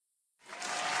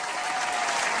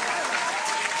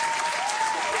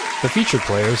The Featured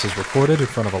Players is recorded in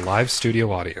front of a live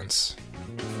studio audience.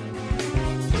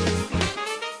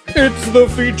 It's the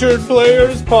Featured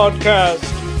Players Podcast,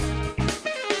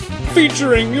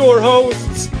 featuring your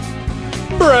hosts,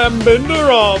 Bram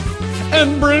Binderoff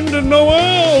and Brendan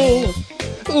Noel.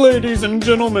 Ladies and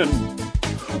gentlemen,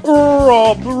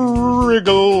 Rob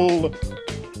Riggle.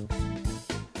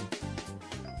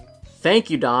 Thank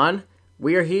you, Don.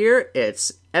 We are here.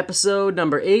 It's episode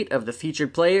number 8 of the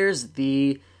Featured Players,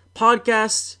 the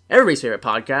podcast, everybody's favorite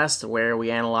podcast, where we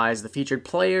analyze the featured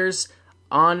players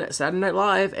on Saturday Night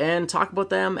Live and talk about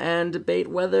them and debate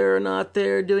whether or not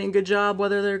they're doing a good job,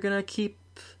 whether they're going to keep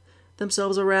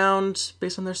themselves around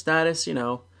based on their status, you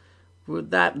know,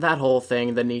 that whole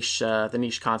thing, the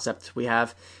niche concept we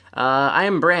have. I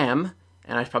am Bram,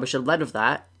 and I probably should have led with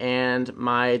that, and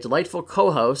my delightful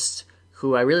co-host,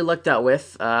 who I really lucked out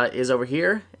with, is over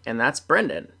here, and that's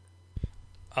Brendan.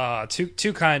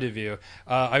 Too kind of you.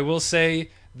 I will say,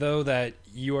 though, that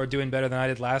you are doing better than I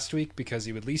did last week because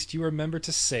at least you remember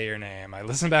to say your name. I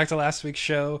listened back to last week's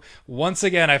show. Once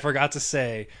again, I forgot to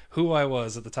say who I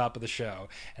was at the top of the show,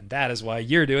 and that is why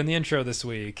you're doing the intro this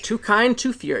week. Too kind,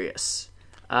 too furious.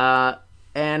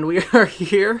 And we are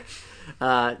here.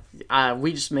 I'm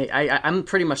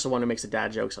pretty much the one who makes the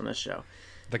dad jokes on this show.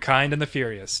 The kind and the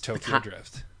furious, Tokyo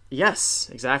Drift. Yes,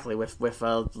 exactly. With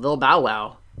Lil Bow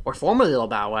Wow. Or formerly Lil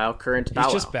Bow Wow, current Bow Wow.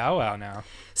 He's just Bow Wow now.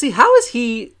 See, how is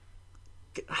he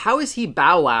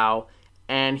Bow Wow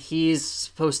and he's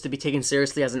supposed to be taken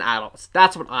seriously as an adult?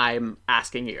 That's what I'm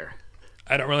asking here.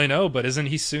 I don't really know, but isn't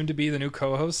he soon to be the new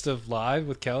co-host of Live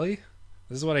with Kelly?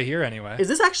 This is what I hear anyway. Is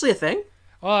this actually a thing?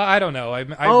 Well, I don't know.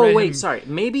 Sorry.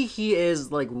 Maybe he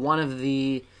is like one of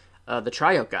the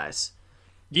tryout guys.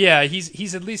 Yeah,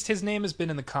 he's at least his name has been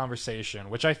in the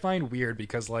conversation, which I find weird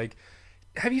because, like,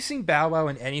 have you seen Bow Wow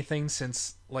in anything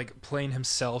since, like, playing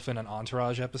himself in an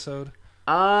Entourage episode?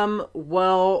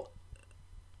 Well,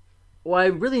 I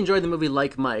really enjoyed the movie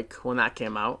Like Mike when that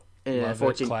came out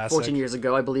 14 years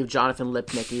ago. I believe Jonathan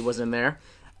Lipnicki was in there.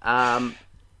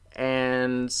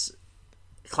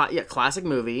 Classic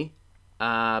movie,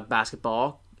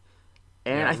 basketball.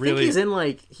 And yeah, I think he's in,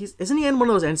 like, isn't he in one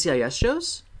of those NCIS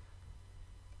shows?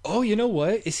 Oh, you know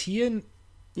what? Is he in...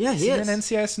 Yeah, he is. In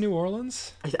NCIS New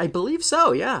Orleans? I believe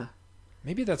so, yeah.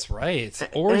 Maybe that's right. I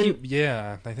think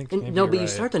maybe no, but right. You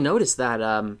start to notice that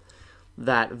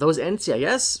that those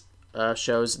NCIS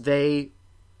shows, they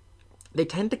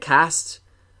tend to cast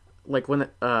like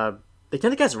they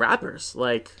tend to cast rappers,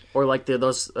 like, or like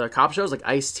those cop shows like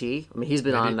Ice-T. I mean, he's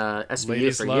been on SVU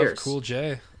Ladies for love years. Cool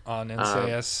J on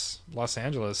NCIS Los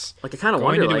Angeles. Like, I kind of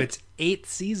wonder, going into like, its 8th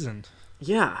season.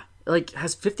 Yeah. Like,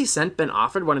 has 50 Cent been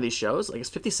offered one of these shows? Like,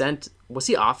 was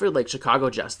he offered, like, Chicago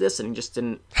Justice, and he just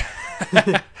didn't...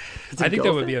 I think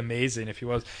that would be amazing if he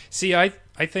was. See, I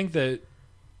think that,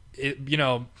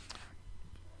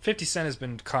 50 Cent has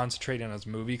been concentrating on his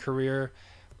movie career,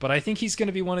 but I think he's going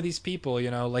to be one of these people,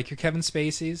 like your Kevin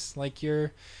Spaceys, like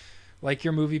your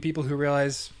movie people who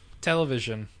realize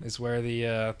television is where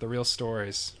the real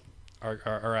stories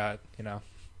are at,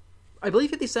 I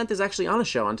believe 50 Cent is actually on a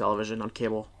show on television, on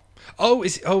cable. Oh,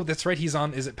 that's right. He's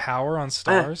on. Is it Power on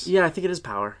Stars? Yeah, I think it is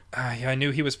Power. Yeah, I knew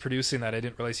he was producing that. I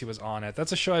didn't realize he was on it.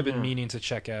 That's a show I've been meaning to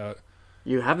check out.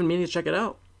 You have been meaning to check it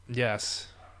out? Yes.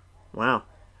 Wow.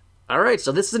 All right,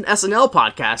 so this is an SNL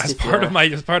podcast. As part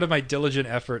of my diligent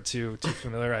effort to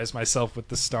familiarize myself with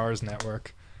the Stars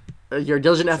Network. Your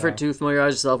diligent effort to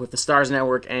familiarize yourself with the Stars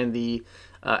Network and the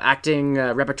acting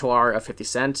repertoire of 50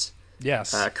 Cent.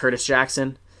 Yes. Curtis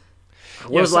Jackson.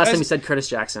 When was the last time you said Curtis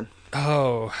Jackson?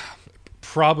 Oh,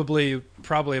 probably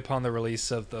upon the release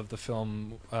of the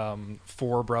film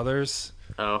Four Brothers.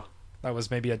 Oh, that was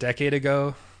maybe a decade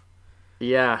ago.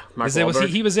 Yeah, Mark Wahlberg.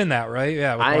 He was in that, right?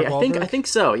 Yeah, with Mark Wahlberg? I think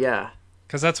so. Yeah,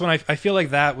 because that's when I feel like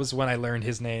that was when I learned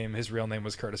his name. His real name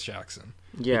was Curtis Jackson.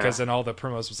 Yeah, because then all the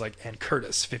promos was like, and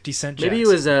Curtis 50 Cent Jackson. Maybe it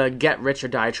was a Get Rich or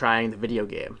Die Trying, the video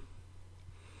game.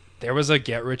 There was a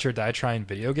Get Rich or Die Trying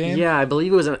video game? Yeah, I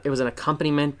believe it was an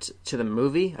accompaniment to the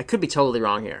movie. I could be totally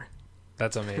wrong here.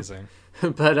 That's amazing.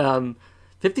 But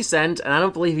 50 Cent, and I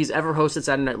don't believe he's ever hosted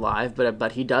Saturday Night Live,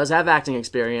 but he does have acting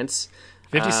experience.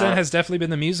 50 Cent has definitely been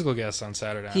the musical guest on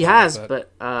Saturday Night Live. He has,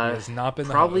 but he has not been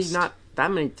probably the host. Not that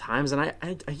many times. And I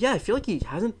feel like he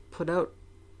hasn't put out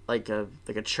like a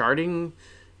charting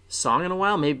song in a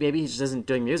while. Maybe he just isn't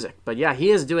doing music. But yeah, he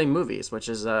is doing movies, which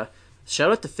is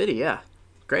shout out to Fitty. Yeah.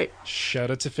 Great. Shout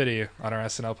out to Fitty on our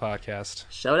SNL podcast.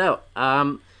 Shout out.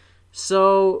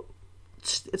 So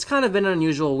it's kind of been an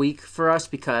unusual week for us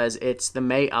because it's the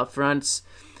May Upfronts.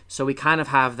 So we kind of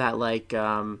have that like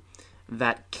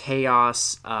that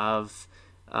chaos of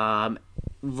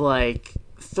like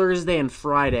Thursday and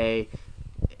Friday,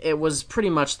 it was pretty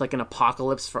much like an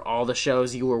apocalypse for all the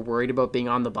shows you were worried about being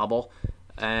on the bubble,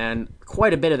 and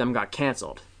quite a bit of them got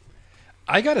canceled.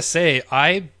 I gotta say,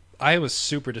 I was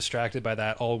super distracted by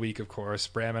that all week. Of course,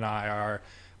 Bram and I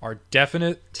are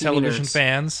definite television nerds.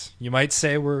 fans. You might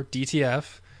say we're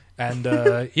DTF, and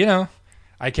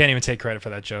I can't even take credit for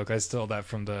that joke. I stole that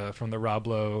from the Rob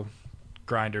Lowe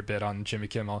Grinder bit on Jimmy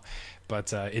Kimmel,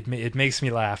 but it makes me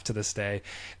laugh to this day.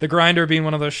 The Grinder being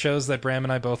one of those shows that Bram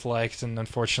and I both liked, and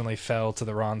unfortunately fell to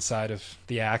the wrong side of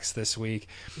the axe this week.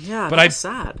 Yeah, but that's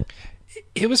sad.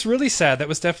 It was really sad. That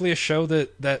was definitely a show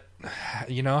that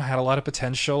had a lot of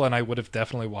potential, and I would have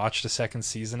definitely watched a second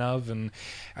season of. And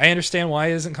I understand why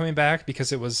it isn't coming back,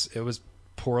 because it was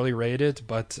poorly rated,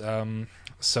 but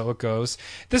so it goes.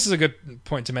 This is a good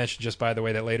point to mention, just by the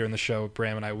way, that later in the show,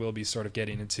 Bram and I will be sort of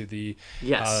getting into the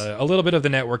a little bit of the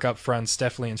network upfronts,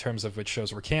 definitely in terms of which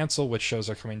shows were canceled, which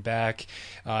shows are coming back.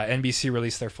 NBC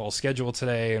released their fall schedule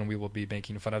today, and we will be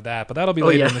making fun of that, but that'll be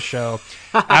later in the show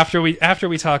after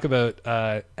we talk about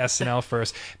SNL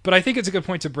first. But I think it's a good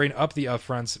point to bring up the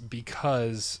upfronts,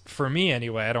 because for me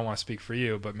anyway, I don't want to speak for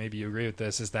you, but maybe you agree with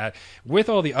this, is that with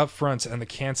all the upfronts and the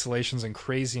cancellations and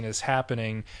craziness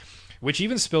happening, which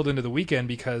even spilled into the weekend,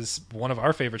 because one of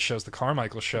our favorite shows, The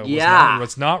Carmichael Show,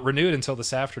 was not renewed until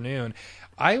this afternoon.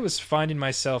 I was finding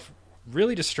myself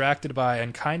really distracted by,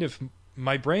 and kind of,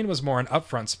 my brain was more in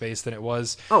upfront space than it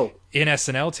was in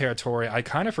SNL territory. I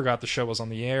kind of forgot the show was on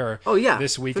the air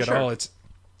this week at all.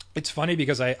 It's funny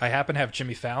because I happened to have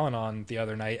Jimmy Fallon on the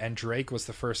other night, and Drake was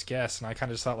the first guest, and I kind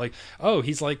of just thought, like, oh,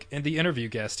 he's like in the interview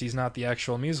guest, he's not the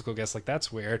actual musical guest, like,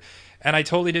 that's weird. And I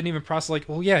totally didn't even process, like,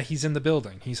 well, yeah, he's in the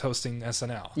building, he's hosting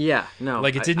SNL. Yeah, no,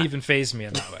 like, it didn't even faze me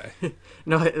in that way.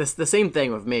 No, it's the same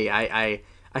thing with me. I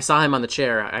saw him on the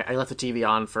chair. I left the TV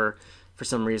on for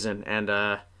some reason,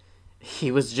 and he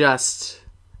was just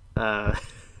there,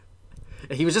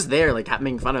 like,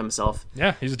 making fun of himself.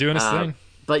 Yeah, he's doing his thing.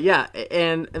 But yeah,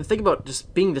 and think about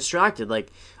just being distracted.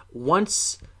 Like,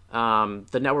 once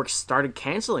the network started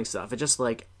canceling stuff, it just,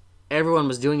 like, everyone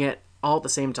was doing it all at the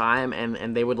same time,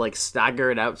 and they would, like,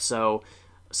 stagger it out. So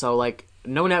like,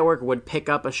 no network would pick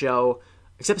up a show,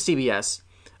 except CBS,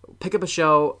 pick up a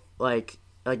show, like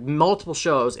multiple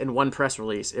shows in one press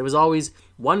release. It was always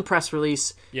one press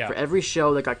release for every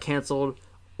show that got canceled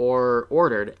or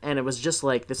ordered, and it was just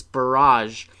like this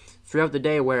barrage throughout the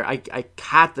day where I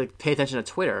had to pay attention to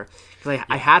Twitter, because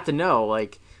I had to know,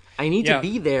 like, I need to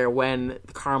be there when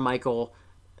the Carmichael,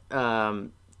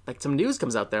 like, some news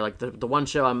comes out there. Like, the one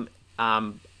show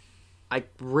I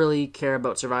really care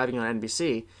about surviving on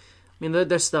NBC. I mean,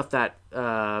 there's stuff that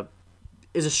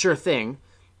is a sure thing,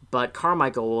 but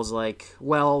Carmichael was like,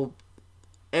 well,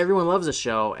 everyone loves the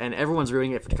show, and everyone's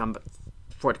rooting it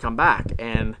for it to come back,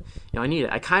 and I need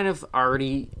it. I kind of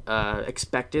already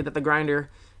expected that the Grinder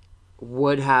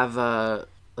would have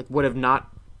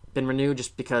not been renewed,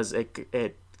 just because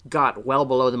it got well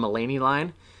below the Mulaney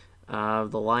line,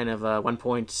 the line of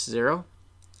 1.0.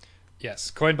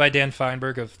 Yes, coined by Dan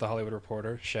Feinberg of The Hollywood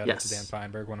Reporter. Shout out to Dan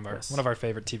Feinberg, one of our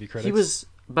favorite TV critics.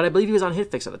 But I believe he was on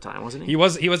HitFix at the time, wasn't he? He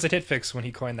was at HitFix when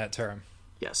he coined that term.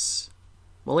 Yes,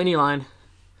 Mulaney line.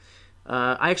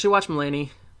 I actually watched Mulaney.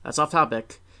 That's off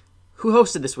topic. Who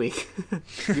hosted this week?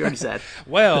 You already said.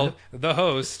 Well, the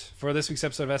host for this week's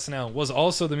episode of SNL was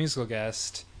also the musical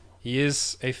guest. He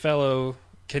is a fellow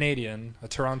Canadian, a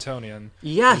Torontonian.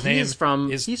 Yeah, he's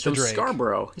from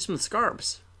Scarborough. He's from the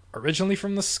Scarbs. Originally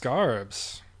from the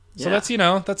Scarbs. So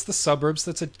Yeah. that's the suburbs.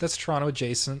 That's Toronto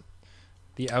adjacent.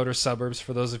 The outer suburbs,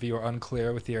 for those of you who are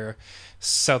unclear with your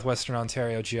southwestern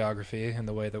Ontario geography and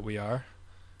the way that we are.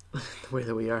 The way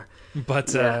that we are.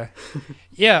 But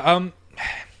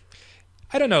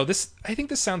I don't know. I think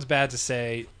this sounds bad to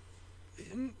say.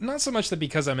 Not so much that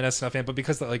because I'm an SNL fan, but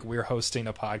because that, like, we're hosting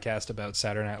a podcast about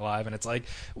Saturday Night Live, and it's like,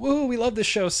 whoa, we love this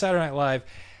show, Saturday Night Live.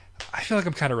 I feel like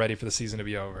I'm kind of ready for the season to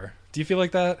be over. Do you feel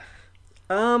like that?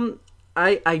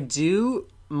 I do,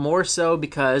 more so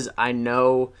because I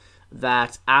know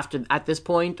that at this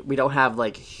point we don't have,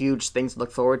 like, huge things to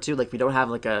look forward to. Like, we don't have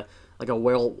like a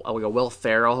Will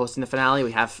Ferrell hosting the finale.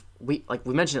 We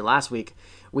mentioned it last week.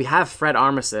 We have Fred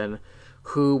Armisen,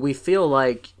 who we feel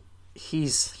like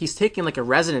he's taking, like, a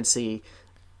residency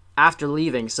after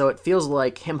leaving, so it feels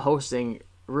like him hosting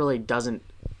really doesn't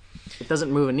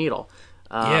move a needle.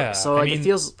 So, like, it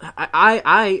feels.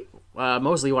 I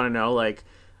mostly want to know, like,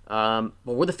 well,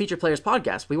 we're the Featured Players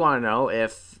podcast. We want to know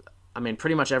if, I mean,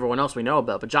 pretty much everyone else we know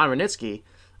about, but John Rudnitsky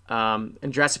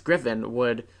and Jurassic Griffin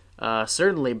would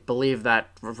certainly believe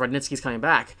that Rudnitsky's coming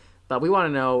back. But we want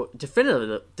to know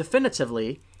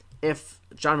definitively if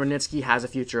John Rudnitsky has a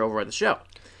future over at the show.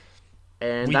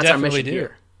 and We that's our definitely mission do.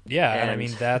 here. Yeah, and I And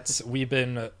mean that's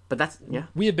but that's yeah.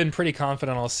 we have been pretty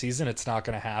confident all season it's not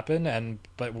going to happen,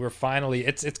 but we're finally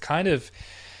it's kind of,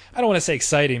 I don't want to say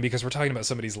exciting because we're talking about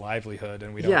somebody's livelihood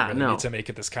and we don't Yeah, really no. need to make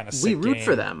it this kind of We sick root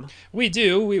for game. them. We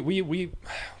do.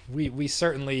 We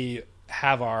certainly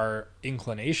have our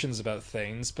inclinations about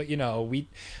things, but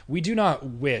we do not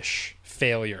wish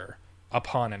failure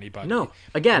upon anybody. No.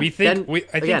 Again, we think then, I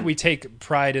think again. we take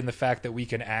pride in the fact that we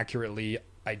can accurately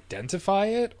identify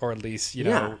it, or at least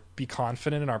Yeah. be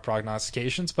confident in our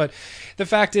prognostications. But the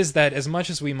fact is that as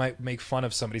much as we might make fun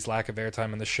of somebody's lack of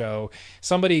airtime in the show,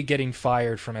 somebody getting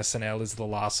fired from SNL is the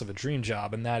loss of a dream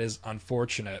job, and that is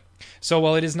unfortunate. So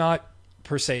while it is not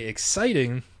per se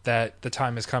exciting that the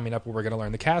time is coming up where we're going to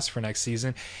learn the cast for next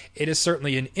season, it is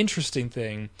certainly an interesting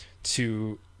thing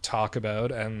to talk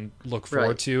about and look forward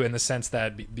Right. to, in the sense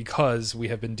that because we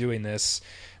have been doing this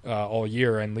all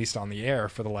year, and at least on the air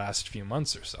for the last few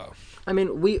months or so. I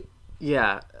mean, we've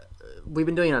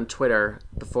been doing it on Twitter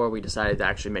before we decided to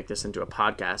actually make this into a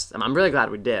podcast. I'm really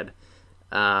glad we did.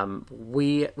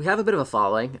 We have a bit of a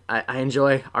following. I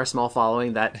enjoy our small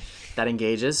following that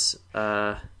engages.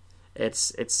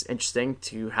 It's interesting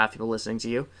to have people listening to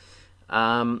you.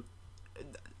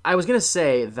 I was gonna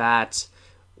say that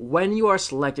when you are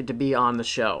selected to be on the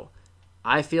show,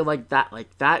 I feel like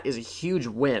that is a huge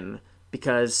win,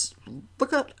 because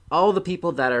look at all the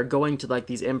people that are going to like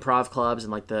these improv clubs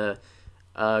and like the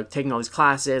taking all these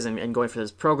classes and going for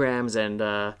those programs and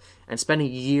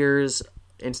spending years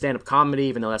in stand-up comedy,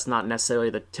 even though that's not necessarily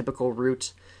the typical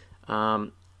route,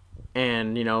 and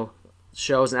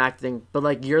shows and acting. But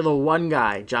like, you're the one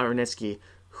guy, John Rudnitsky,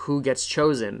 who gets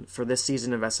chosen for this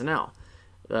season of SNL,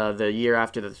 the year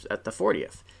after at the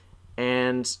 40th,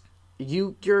 and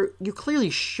you clearly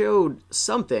showed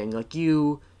something. Like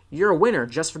you're a winner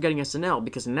just for getting SNL,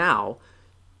 because now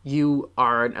you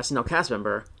are an SNL cast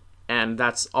member, and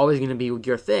that's always going to be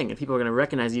your thing, and people are going to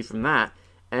recognize you from that.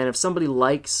 And if somebody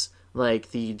likes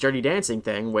like the Dirty Dancing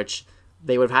thing, which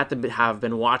they would have had to have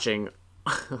been watching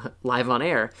live on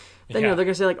air, then Yeah. they're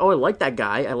going to say like, oh, I like that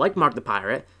guy, I like Mark the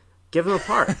Pirate, give him a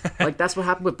part. Like that's what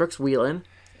happened with Brooks Wheelan.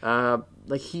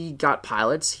 Like he got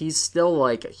pilots, he's still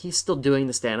doing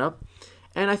the stand-up.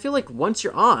 And I feel like once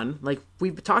you're on, like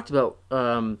we've talked about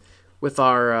with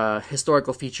our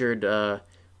historical featured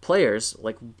players,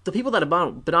 like the people that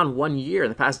have been on 1 year in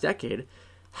the past decade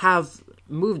have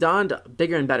moved on to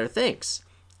bigger and better things.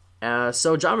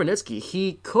 So John Rudnitsky,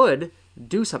 he could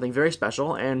do something very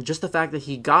special, and just the fact that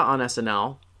he got on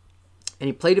SNL and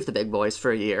he played with the big boys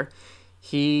for a year,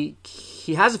 he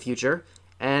has a future,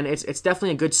 and it's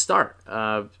definitely a good start.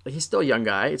 He's still a young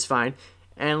guy, it's fine.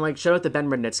 And like, shout out to Ben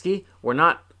Rudnitsky. We're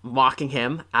not mocking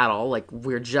him at all. Like,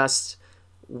 we're just,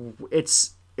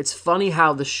 it's funny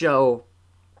how the show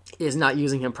is not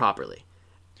using him properly.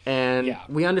 And Yeah.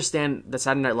 we understand that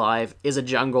Saturday Night Live is a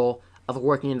jungle of a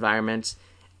working environment,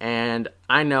 and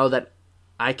I know that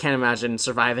I can't imagine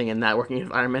surviving in that working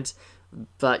environment.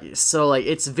 But so like,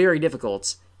 it's very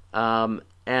difficult. And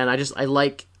I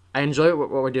enjoy what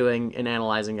we're doing in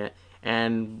analyzing it,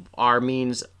 and our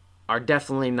means are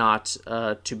definitely not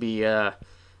to be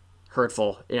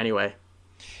hurtful in any way.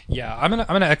 Yeah, I'm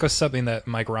gonna echo something that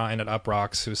Mike Ryan at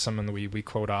Uprocks, who's someone that we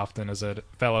quote often as a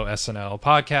fellow SNL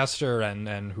podcaster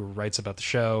and who writes about the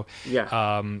show. Yeah.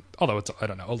 Although it's, I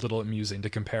don't know, a little amusing to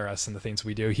compare us and the things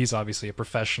we do. He's obviously a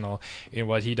professional in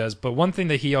what he does. But one thing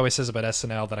that he always says about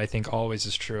SNL that I think always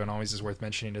is true and always is worth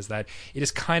mentioning is that it is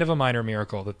kind of a minor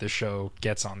miracle that this show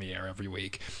gets on the air every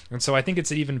week. And so I think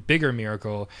it's an even bigger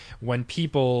miracle when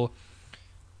people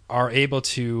are able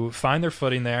to find their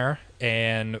footing there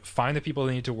and find the people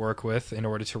they need to work with in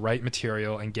order to write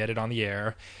material and get it on the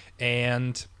air.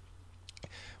 And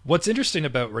what's interesting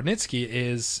about Rudnitsky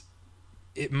is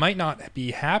it might not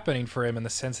be happening for him in the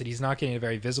sense that he's not getting a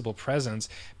very visible presence,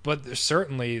 but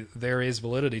certainly there is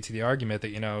validity to the argument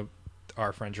that,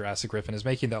 our friend Jurassic Griffin is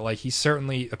making, that like he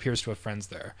certainly appears to have friends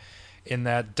there. And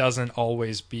that isn't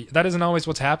always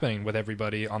what's happening with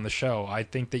everybody on the show. I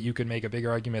think that you could make a bigger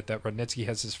argument that Rudnitsky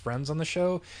has his friends on the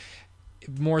show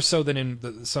more so than in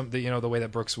the way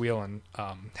that Brooks Wheelan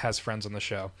has friends on the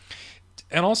show.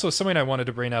 And also something I wanted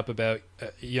to bring up about,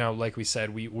 like we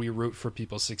said, we root for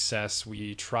people's success.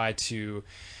 We try to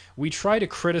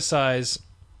criticize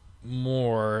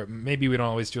more. Maybe we don't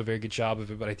always do a very good job of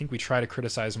it, but I think we try to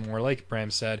criticize more, like Bram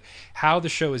said, how the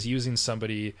show is using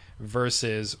somebody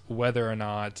versus whether or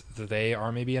not they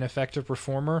are maybe an effective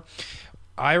performer.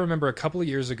 I remember a couple of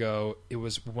years ago, it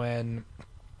was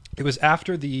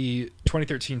after the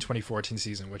 2013-2014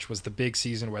 season, which was the big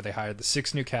season where they hired the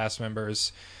 6 new cast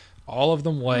members. all of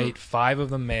them white, 5 of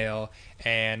them male,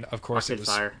 and of course it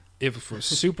was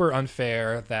super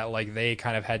unfair that like they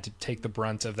kind of had to take the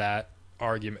brunt of that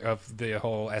argument of the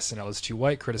whole SNL is too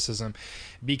white criticism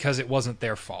because it wasn't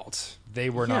their fault.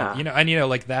 They were not,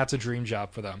 like that's a dream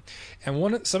job for them.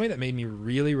 And something that made me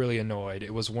really, really annoyed,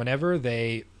 it was whenever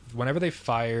they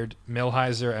fired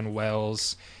Milhiser and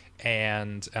Wells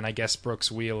and I guess Brooks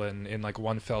Wheelan in like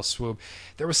one fell swoop,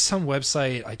 there was some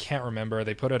website, I can't remember,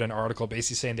 they put out an article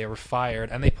basically saying they were fired,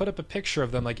 and they put up a picture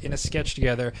of them like in a sketch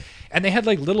together, and they had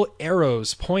like little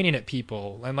arrows pointing at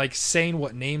people and like saying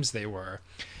what names they were.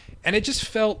 And it just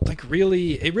felt like it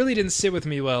really didn't sit with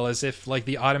me well, as if like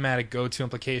the automatic go-to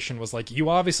implication was like, you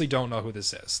obviously don't know who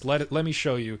this is. Let me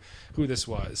show you who this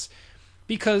was.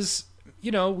 Because,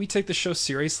 we take the show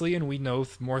seriously and we know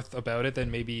more about it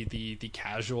than maybe the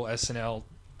casual SNL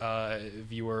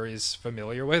viewer is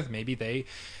familiar with. Maybe they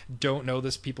don't know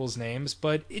this people's names,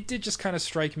 but it did just kind of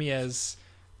strike me as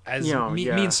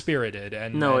mean-spirited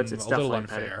and it's a little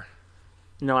unfair.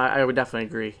 Petty. No, I would definitely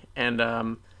agree.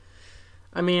 And,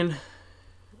 I mean,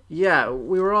 yeah,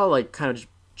 we were all like kind of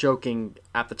joking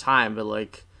at the time, but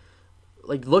like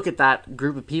look at that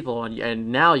group of people,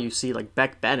 and now you see like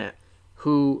Beck Bennett,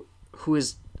 who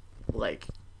is like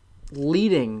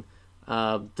leading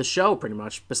the show pretty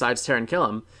much. Besides Taran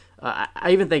Killam,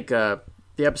 I even think the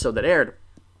episode that aired,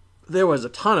 there was a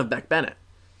ton of Beck Bennett.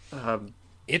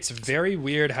 It's very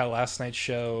weird how last night's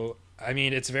show. I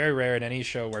mean, it's very rare in any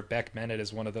show where Beck Bennett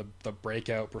is one of the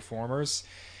breakout performers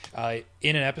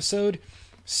in an episode.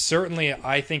 Certainly,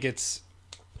 I think it's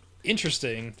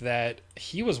interesting that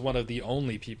he was one of the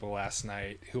only people last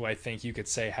night who I think you could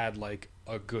say had like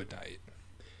a good night.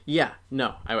 Yeah,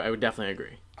 no, I would definitely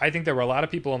agree. I think there were a lot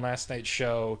of people in last night's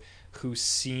show who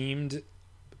seemed,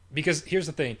 because here's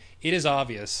the thing, it is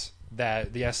obvious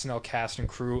that the SNL cast and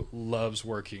crew loves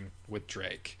working with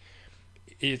Drake.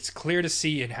 It's clear to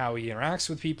see in how he interacts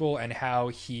with people and how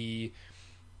he,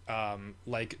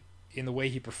 like, in the way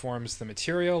he performs the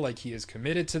material, like he is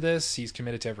committed to this. He's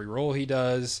committed to every role he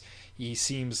does. He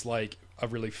seems like a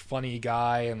really funny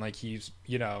guy, and like he's,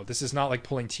 this is not like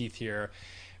pulling teeth here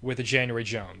with a January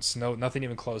Jones. No, nothing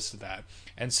even close to that.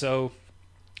 And so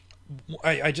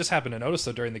I just happened to notice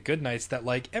though during the good nights that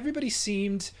like everybody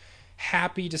seemed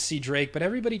happy to see Drake, but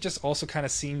everybody just also kind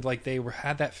of seemed like they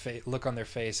had that look on their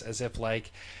face as if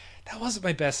like, that wasn't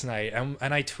my best night. And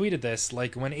I tweeted this,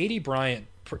 like when A.D. Bryant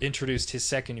introduced his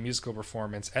second musical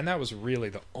performance, and that was really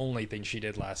the only thing she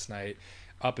did last night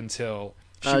up until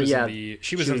she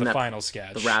was in the final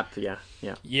sketch, the rap.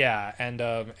 Yeah.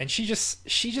 And she just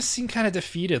seemed kind of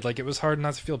defeated. Like it was hard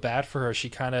not to feel bad for her. She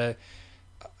kind of,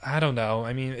 I don't know,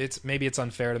 I mean, maybe it's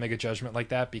unfair to make a judgment like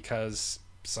that, because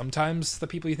sometimes the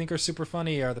people you think are super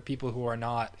funny are the people who are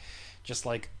not just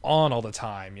like on all the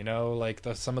time, like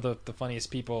some of the funniest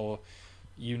people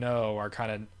are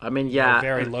kind of, I mean,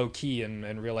 very low key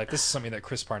in real life. This is something that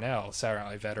Chris Parnell, Saturday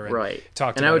Night Live veteran, right,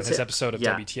 talked about in his episode of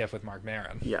WTF with Mark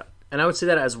Maron. Yeah, and I would say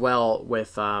that as well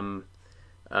with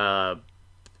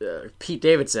Pete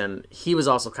Davidson. He was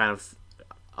also kind of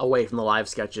away from the live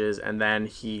sketches, and then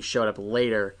he showed up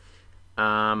later.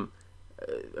 I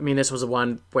mean, this was the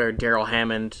one where Daryl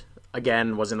Hammond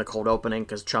again was in the cold opening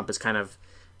because Trump is kind of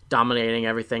dominating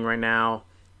everything right now,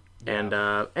 but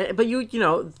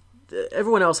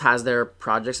everyone else has their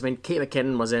projects. I mean, Kate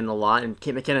McKinnon was in a lot, and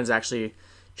Kate McKinnon's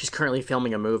she's currently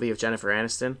filming a movie with Jennifer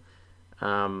Aniston,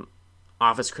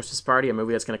 Office Christmas Party, a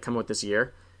movie that's going to come out this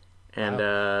year, and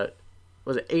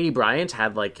was it A.D. Bryant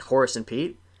had like Horace and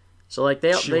Pete, so like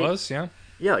they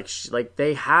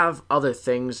they have other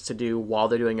things to do while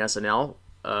they're doing SNL.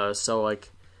 So like,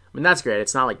 I mean, that's great.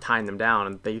 It's not like tying them down,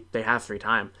 and they have free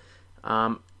time.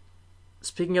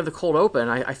 Speaking of the cold open,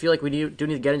 I feel like we do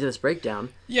need to get into this breakdown.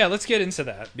 Yeah, let's get into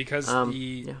that, because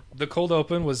the cold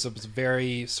open was a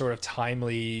very sort of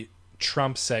timely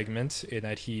Trump segment in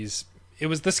that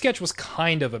the sketch was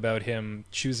kind of about him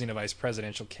choosing a vice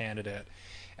presidential candidate,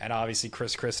 and obviously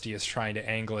Chris Christie is trying to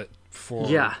angle it for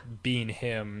being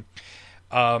him.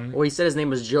 Well, he said his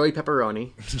name was Joey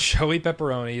Pepperoni. Joey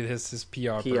Pepperoni, his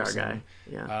PR person. Guy.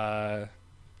 Yeah.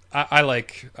 I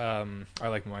like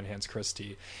Moynihan's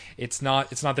Christie. It's not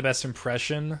the best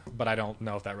impression, but I don't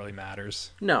know if that really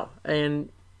matters. No, and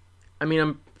I mean,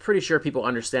 I'm pretty sure people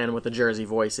understand what the Jersey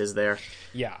voice is there.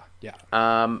 Yeah.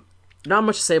 Not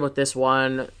much to say about this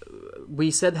one.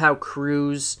 We said how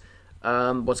Cruz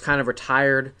was kind of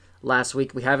retired last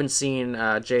week. We haven't seen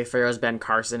Jay Farrow's Ben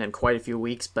Carson in quite a few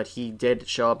weeks, but he did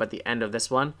show up at the end of this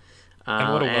one.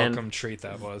 And what a welcome treat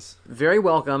that was. Very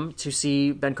welcome to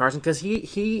see Ben Carson, because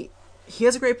he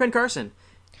has a great Ben Carson.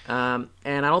 And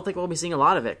I don't think we'll be seeing a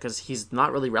lot of it because he's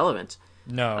not really relevant.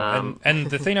 No, and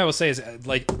the thing I will say is,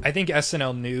 like, I think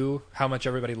SNL knew how much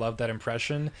everybody loved that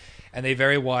impression, and they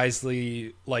very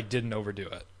wisely like didn't overdo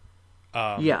it.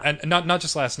 Yeah. And not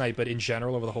just last night, but in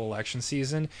general over the whole election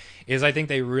season, is I think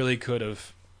they really could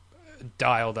have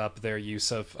dialed up their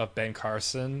use of Ben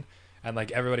Carson, and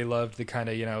like everybody loved the kind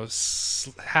of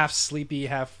half sleepy,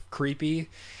 half creepy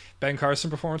Ben Carson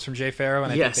performance from Jay Farrow,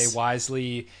 and I think they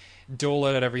wisely dole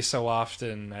it every so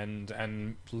often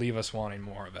and leave us wanting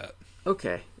more of it.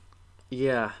 Okay.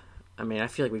 Yeah. I mean, I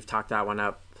feel like we've talked that one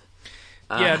up.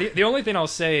 Yeah, the only thing I'll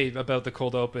say about the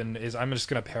cold open is I'm just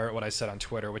going to parrot what I said on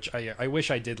Twitter, which I wish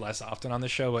I did less often on the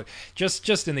show, but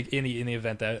just in the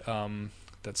event that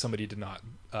that somebody did not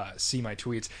see my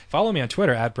tweets, follow me on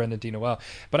Twitter at Brendan D. Noel.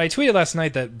 But I tweeted last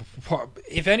night that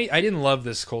I didn't love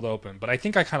this cold open, but I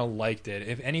think I kind of liked it.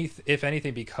 If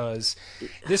anything, because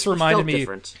this reminded me.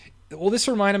 Different. Well, this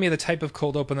reminded me of the type of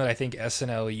cold open that I think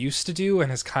SNL used to do and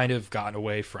has kind of gotten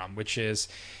away from, which is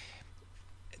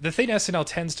the thing SNL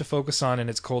tends to focus on in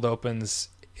its cold opens,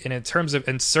 in terms of,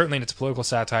 and certainly in its political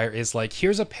satire, is like,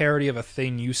 here's a parody of a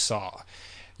thing you saw.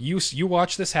 You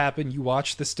watch this happen, you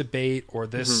watch this debate or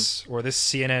this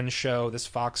CNN show, this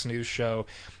Fox News show,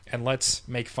 and let's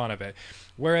make fun of it.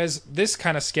 Whereas this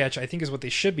kind of sketch, I think, is what they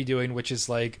should be doing, which is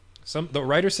like, the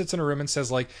writer sits in a room and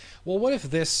says, like, well, what if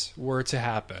this were to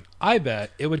happen? I bet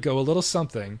it would go a little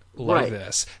something like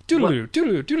this. Doodaloo,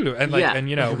 doodaloo, doodaloo. And like, and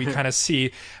we kind of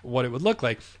see what it would look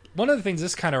like. One of the things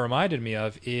this kind of reminded me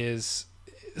of is,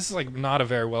 this is like not a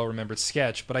very well remembered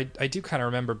sketch, but I do kind of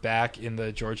remember back in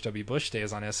the George W. Bush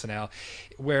days on SNL,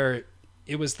 where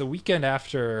it was the weekend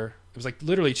after, it was like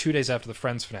literally 2 days after the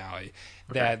Friends finale,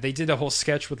 that they did a whole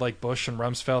sketch with like Bush and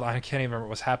Rumsfeld. I can't even remember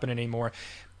what was happening anymore.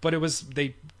 But it was,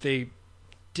 they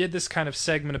did this kind of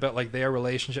segment about like their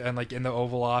relationship and like in the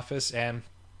Oval Office, and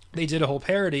they did a whole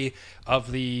parody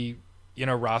of the,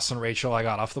 Ross and Rachel I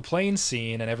got off the plane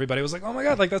scene, and everybody was like, oh my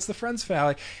god, like that's the Friends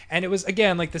finale. And it was,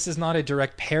 again, like, this is not a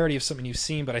direct parody of something you've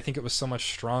seen, but I think it was so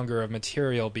much stronger of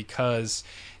material because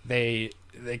they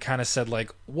kind of said,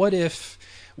 like, what if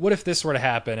this were to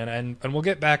happen? And we'll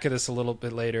get back to this a little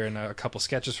bit later in a couple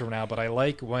sketches from now, but I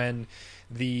like when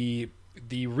the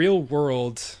real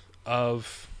world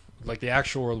of, like, the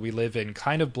actual world we live in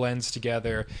kind of blends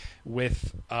together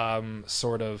with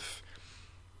sort of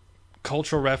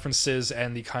cultural references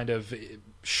and the kind of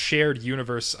shared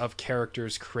universe of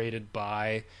characters created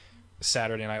by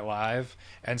Saturday Night Live.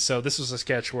 And so this was a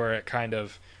sketch where it kind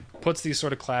of puts these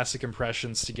sort of classic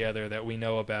impressions together that we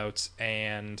know about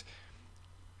and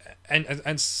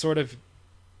sort of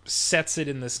sets it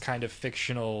in this kind of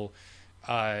fictional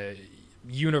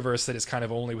universe that is kind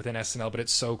of only within SNL, but it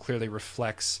so clearly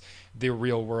reflects the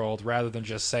real world, rather than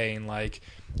just saying, like,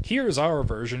 here's our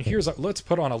version, let's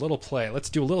put on a little play, let's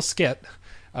do a little skit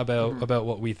about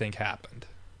what we think happened.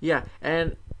 Yeah,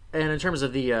 and in terms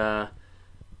of the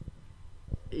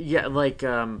like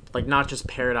not just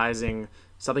parodizing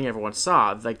something everyone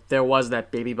saw, like there was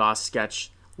that Baby Boss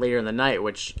sketch later in the night,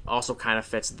 which also kind of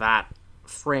fits that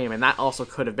frame, and that also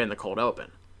could have been the cold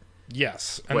open.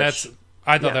 Yes, and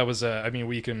I thought that was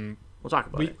we'll talk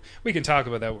about it. We can talk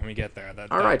about that when we get there.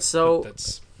 Right,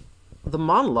 that's the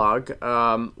monologue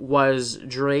was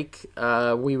Drake.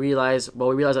 We realized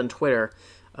on Twitter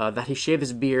that he shaved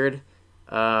his beard.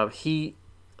 He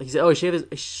said, he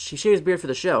shaved his beard for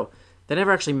the show. They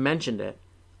never actually mentioned it,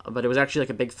 but it was actually like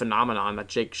a big phenomenon that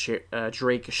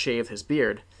Drake shaved his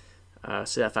beard.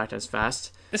 So that fact is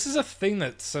fast. This is a thing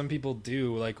that some people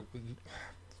do, like,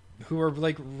 who are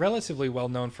like relatively well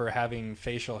known for having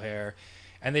facial hair,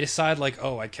 and they decide, like,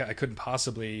 I couldn't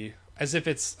possibly, as if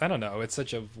it's, I don't know, it's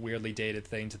such a weirdly dated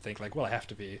thing to think, like, well, I have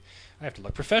to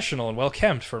look professional and well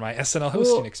kempt for my SNL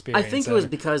hosting experience. I think it was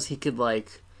because he could,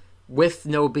 like, with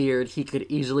no beard, he could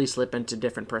easily slip into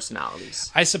different personalities.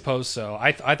 I suppose so.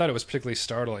 I thought it was particularly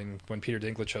startling when Peter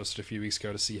Dinklage hosted a few weeks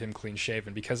ago to see him clean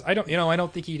shaven, because I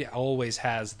don't think he always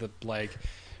has the, like,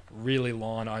 really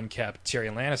long, unkept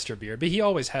Tyrion Lannister beard, but he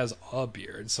always has a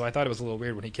beard. So I thought it was a little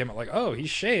weird when he came out like, oh, he's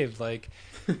shaved. Like,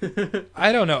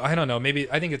 I don't know. Maybe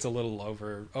I think it's a little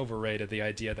overrated, the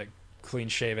idea that clean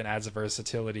shaven adds a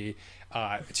versatility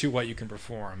to what you can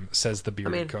perform, says the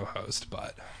bearded co-host.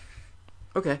 But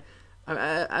okay,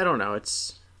 I don't know.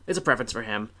 It's a preference for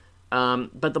him.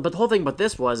 But the whole thing about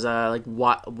this was like,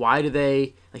 why do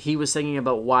they? Like, he was thinking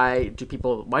about why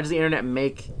does the internet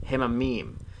make him a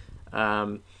meme?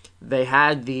 They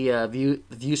had the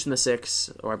Views from the Six,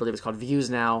 or I believe it's called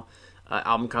Views now,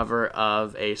 album cover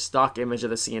of a stock image of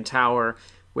the CN Tower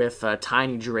with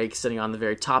tiny Drake sitting on the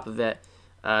very top of it.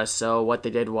 So what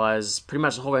they did was pretty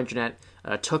much the whole internet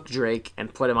took Drake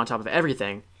and put him on top of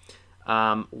everything.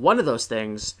 One of those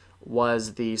things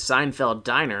was the Seinfeld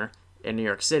Diner in New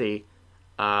York City,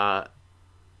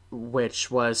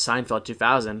 which was Seinfeld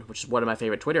 2000, which is one of my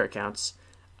favorite Twitter accounts.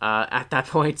 At that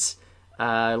point,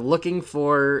 looking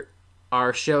for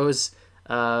our show's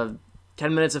 10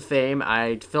 minutes of fame,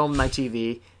 I filmed my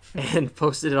TV and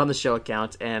posted it on the show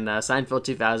account, and Seinfeld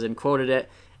 2000 quoted it,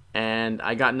 and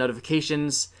I got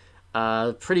notifications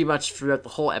pretty much throughout the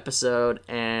whole episode,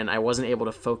 and I wasn't able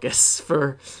to focus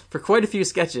for quite a few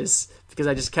sketches because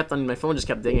I just kept on, my phone just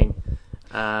kept dinging.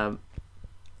 That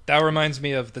reminds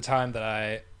me of the time that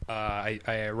I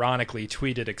ironically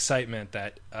tweeted excitement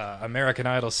that American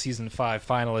Idol Season 5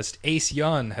 finalist Ace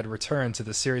Yun had returned to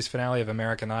the series finale of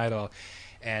American Idol,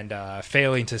 and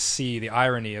failing to see the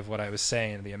irony of what I was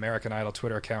saying, the American Idol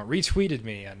Twitter account retweeted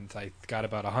me, and I got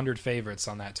about 100 favorites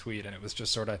on that tweet, and it was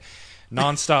just sort of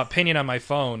nonstop pinging on my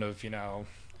phone of,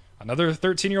 another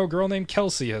 13-year-old girl named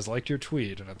Kelsey has liked your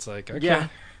tweet, and it's like, okay. Yeah,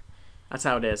 that's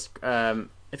how it is.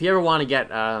 If you ever want to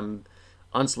get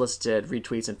unsolicited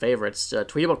retweets and favorites,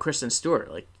 tweet about Kristen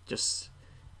Stewart.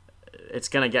 It's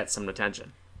gonna get some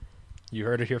attention. You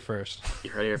heard it here first.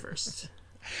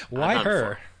 Why her?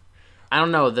 Before. I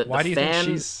don't know. Why do you think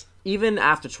she's... Even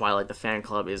after Twilight, the fan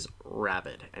club is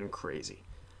rabid and crazy.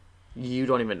 You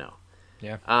don't even know.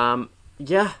 Yeah.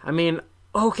 Yeah, I mean,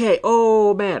 okay.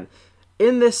 Oh, man.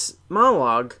 In this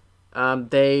monologue,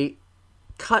 they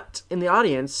cut in the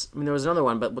audience. I mean, there was another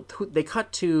one, but they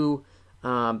cut to...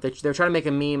 they're trying to make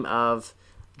a meme of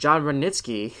John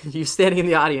Rudnitsky, you standing in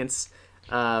the audience.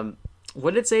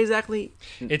 What did it say exactly?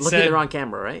 It looking said, at the wrong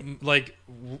camera, right? Like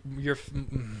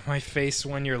my face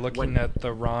when you're looking at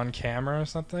the wrong camera or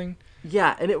something.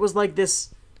 Yeah, and it was like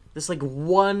this like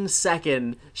 1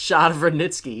 second shot of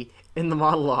Rudnitsky in the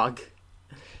monologue.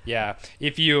 Yeah,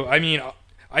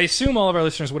 I assume all of our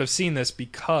listeners would have seen this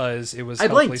because it was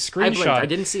helpfully screenshot. I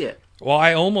didn't see it. Well,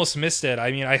 I almost missed it. I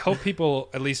mean, I hope people,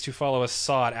 at least who follow us,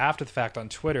 saw it after the fact on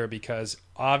Twitter, because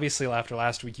obviously after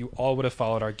last week, you all would have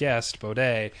followed our guest,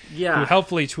 Baudet, who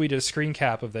helpfully tweeted a screen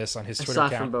cap of this on his Twitter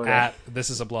account at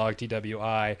This Is a Blog,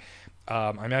 DWI.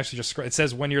 I'm actually just... It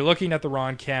says, when you're looking at the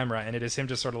wrong camera, and it is him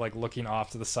just sort of like looking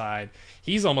off to the side.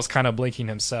 He's almost kind of blinking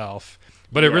himself.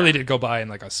 But it really did go by in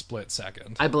like a split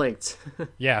second. I blinked.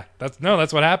 Yeah, that's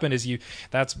what happened. Is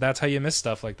that's how you miss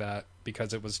stuff like that,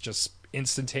 because it was just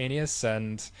instantaneous,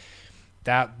 and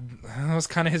that was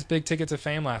kind of his big ticket to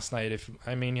fame last night.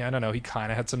 I don't know, he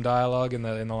kind of had some dialogue in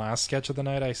the last sketch of the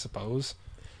night, I suppose.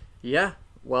 Yeah.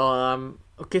 Well,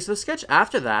 okay. So the sketch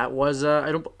after that was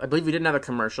I believe we didn't have a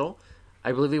commercial.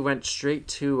 I believe we went straight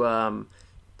to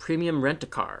Premium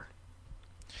Rent-A-Car.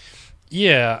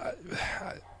 Yeah.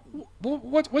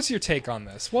 What's your take on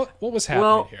this? What was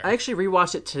happening here? I actually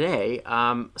rewatched it today.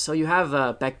 So you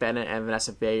have Beck Bennett and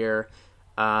Vanessa Bayer.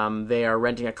 They are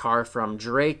renting a car from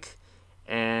Drake,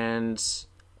 and he's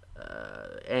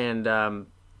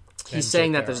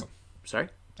saying that there's... Sorry?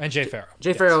 And Jay Farrow.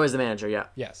 Jay Farrow is the manager, yeah.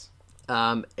 Yes.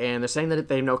 And they're saying that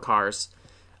they have no cars.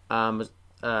 But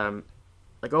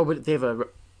they have a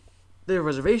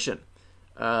reservation.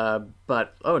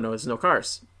 But, oh no, there's no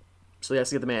cars. So he has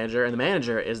to get the manager, and the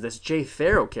manager is this Jay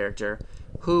Farrow character,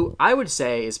 who I would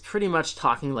say is pretty much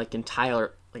talking like in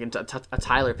a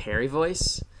Tyler Perry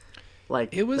voice, like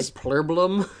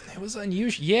Plurblum. It was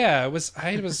unusual. Yeah, it was.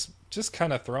 I was just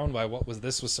kind of thrown by what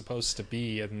this was supposed to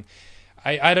be, and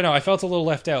I don't know. I felt a little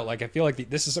left out. Like, I feel like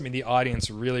this is something the audience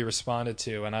really responded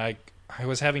to, and I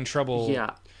was having trouble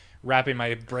wrapping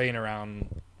my brain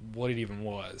around what it even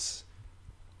was.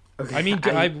 Okay, I mean,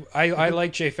 I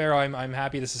like Jay Farrow. I'm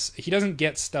happy he doesn't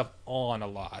get stuff on a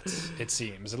lot, it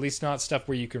seems. At least not stuff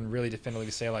where you can really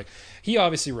definitively say, like, he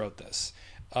obviously wrote this.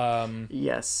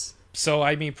 Yes. So,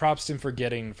 I mean, props to him for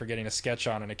getting a sketch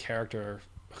on and a character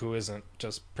who isn't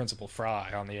just Principal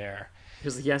Fry on the air.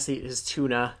 Yes, his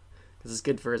tuna, because it's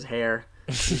good for his hair.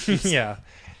 Yeah.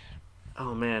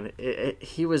 Oh man,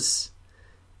 he was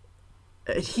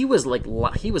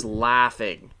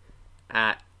laughing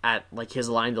at like his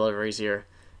line deliveries here.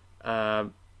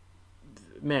 Man,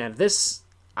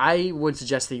 I would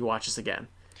suggest that you watch this again.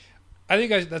 I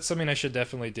think that's something I should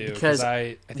definitely do, because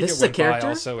I think this it went by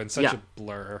also in such a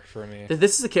blur for me.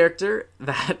 This is a character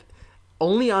that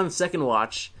only on second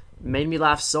watch made me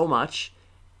laugh so much,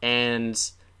 and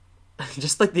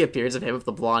just like the appearance of him with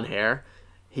the blonde hair,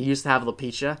 he used to have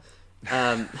alopecia.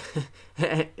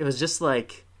 It was just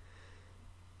like,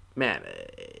 man,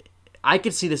 I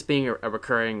could see this being a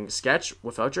recurring sketch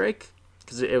without Drake,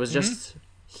 because it was just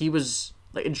he was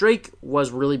like, Drake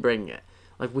was really bringing it.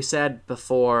 Like we said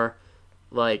before,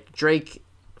 like Drake,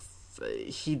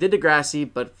 he did Degrassi,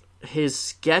 but his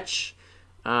sketch,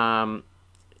 like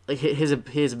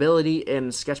his ability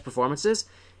in sketch performances,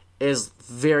 is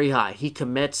very high. He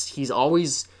commits. He's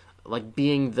always like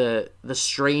being the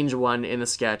strange one in the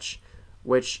sketch,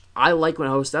 which I like when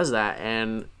a host does that.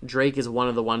 And Drake is one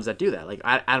of the ones that do that. Like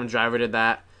Adam Driver did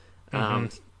that.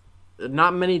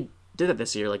 Not many did it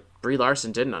this year. Like Brie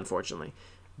Larson didn't, unfortunately.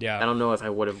 Yeah. I don't know if I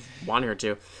would have wanted her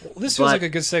to. Well, this feels like a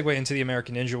good segue into the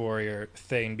American Ninja Warrior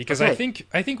thing, because I think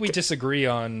we disagree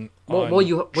on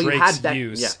you Drake's had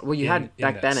views. Yeah, well, you had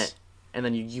Beck this. Bennett, and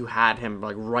then you had him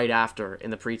like right after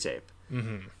in the pre-tape.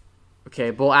 Mm-hmm.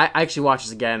 Okay, well, I actually watched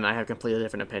this again, and I have a completely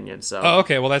different opinion. So,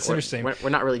 okay, well, that's interesting. We're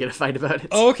not really going to fight about it.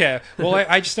 Oh, okay. Well,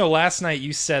 I just know last night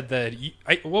you said that.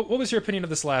 What was your opinion of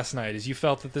this last night? Is you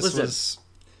felt that this was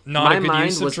not a good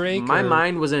use of Drake? My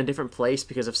mind was in a different place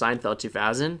because of Seinfeld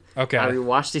 2000. Okay. I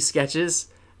rewatched these sketches.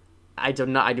 I do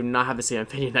not have the same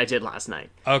opinion I did last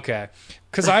night. Okay,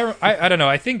 because I don't know.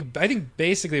 I think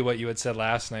basically what you had said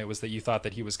last night was that you thought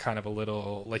that he was kind of a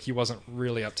little like he wasn't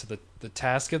really up to the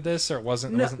task of this, or it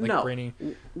wasn't like brainy.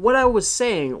 What I was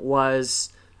saying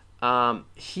was,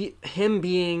 him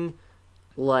being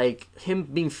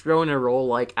thrown in a role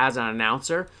like as an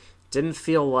announcer didn't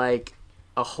feel like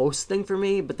a host thing for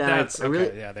me. But then I really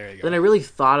there you go. Then I really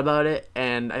thought about it,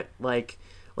 and I like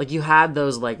you had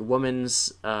those like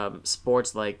women's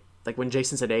sports like when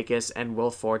Jason Sudeikis and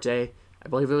Will Forte, I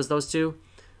believe it was those two,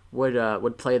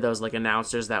 would play those like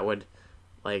announcers that would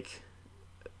like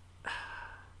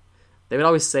they would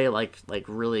always say like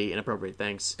really inappropriate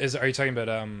things. Are you talking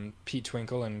about Pete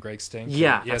Twinkle and Greg Stink?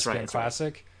 Yeah, ESPN that's right.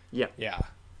 Classic. Yeah. Yeah.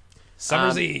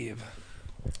 Summer's Eve.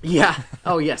 Yeah.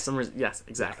 Oh yes, yes,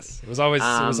 exactly. Yes. It was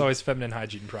always feminine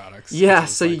hygiene products. Yeah.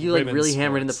 So you like really sports.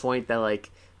 hammered in the point that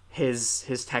like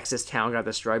his Texas town got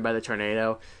destroyed by the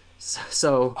tornado.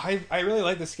 So I really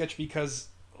like this sketch because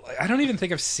I don't even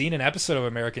think I've seen an episode of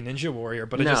American Ninja Warrior,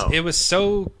 but it was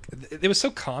so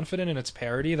confident in its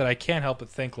parody that I can't help but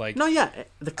think like I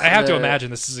have to imagine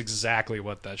this is exactly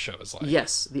what that show is like.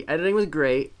 Yes, the editing was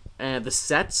great, and the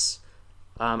sets.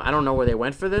 I don't know where they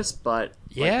went for this, but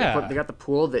they got the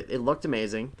pool. That it looked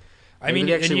amazime. I mean,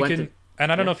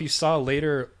 and I don't know if you saw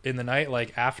later in the night,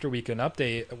 like after Weekend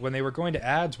Update, when they were going to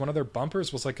ads, one of their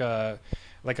bumpers was like a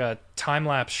time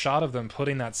lapse shot of them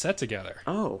putting that set together.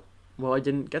 Oh, well, I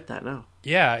didn't get that. No.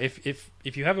 Yeah, if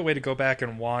you have a way to go back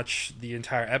and watch the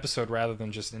entire episode rather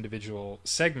than just individual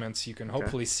segments, you can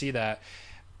hopefully see that.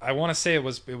 I want to say it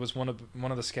was one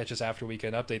of the sketches after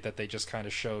Weekend Update that they just kind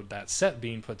of showed that set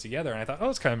being put together, and I thought, oh,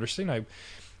 it's kind of interesting.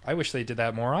 I wish they did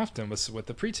that more often with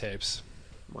the pre-tapes.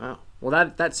 Wow.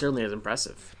 Well, that certainly is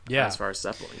impressive. Yeah. As far as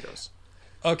set building goes.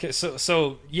 Okay,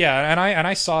 so yeah, and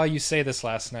I saw you say this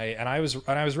last night, and I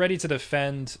was ready to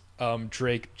defend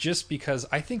Drake just because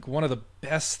I think one of the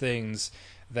best things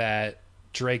that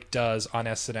Drake does on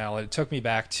SNL, and it took me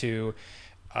back to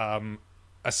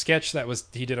a sketch that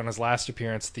he did on his last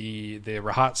appearance, the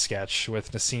Rahat sketch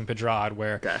with Nassim Pedrad,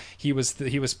 where he was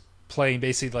playing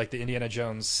basically like the Indiana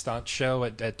Jones stunt show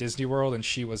at Disney World, and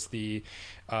she was the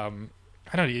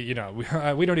I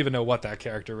don't, we don't even know what that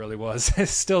character really was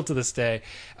still to this day.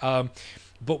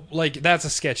 But like, that's a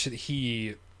sketch that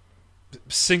he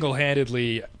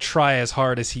single-handedly, try as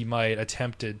hard as he might,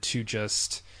 attempted to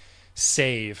just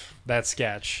save that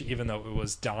sketch, even though it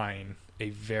was dying a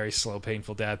very slow,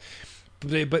 painful death.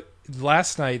 But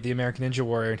last night, the American Ninja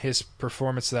Warrior and his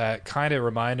performance of that kind of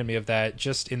reminded me of that,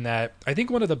 just in that I think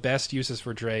one of the best uses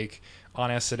for Drake on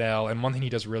SNL, and one thing he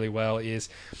does really well, is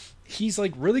he's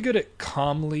like really good at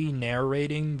calmly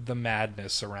narrating the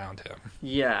madness around him.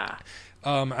 Yeah.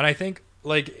 And I think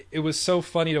like it was so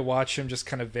funny to watch him just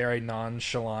kind of very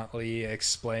nonchalantly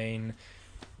explain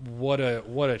what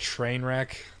a train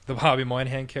wreck the Bobby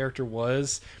Moynihan character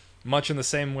was, much in the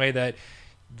same way that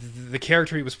the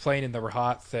character he was playing in the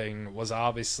Rahat thing was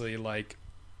obviously like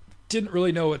didn't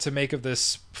really know what to make of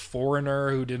this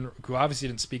foreigner who obviously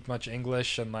didn't speak much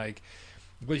English, and like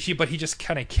but he just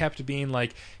kind of kept being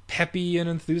like peppy and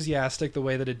enthusiastic the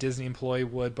way that a Disney employee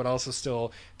would, but also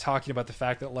still talking about the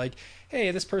fact that like,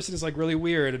 hey, this person is like really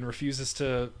weird and refuses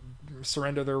to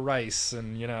surrender their rice,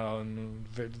 and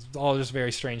and all just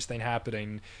very strange thing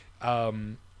happening.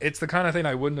 It's the kind of thing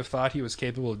I wouldn't have thought he was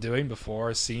capable of doing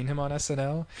before seeing him on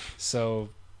SNL. So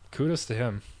kudos to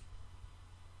him.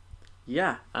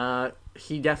 Yeah,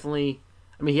 he definitely.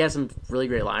 I mean, he has some really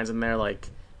great lines in there. Like,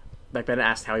 Beck Bennett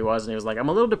asked how he was, and he was like, "I'm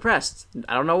a little depressed.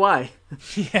 I don't know why."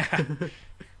 Yeah.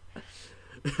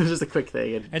 It was just a quick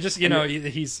thing, and just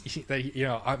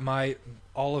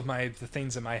all of the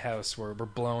things in my house were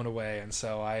blown away, and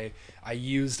so I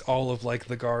used all of like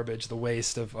the garbage, the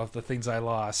waste of the things I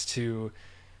lost to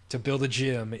build a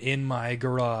gym in my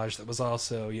garage that was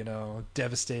also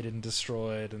devastated and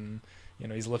destroyed, and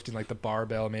he's lifting like the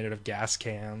barbell made out of gas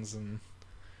cans, and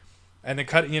then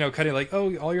cutting like,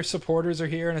 oh, all your supporters are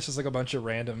here, and it's just like a bunch of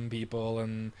random people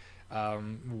and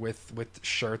with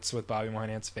shirts with Bobby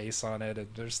Moynihan's face on it, and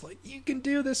they're just like, you can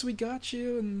do this, we got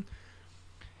you. And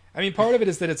I mean, part of it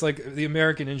is that it's like the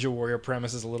American Ninja Warrior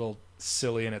premise is a little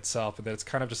silly in itself, and that it's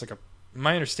kind of just like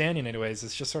my understanding anyways,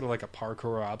 it's just sort of like a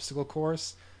parkour obstacle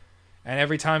course. And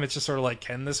every time it's just sort of like,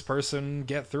 can this person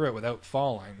get through it without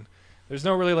falling? There's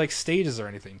no really like stages or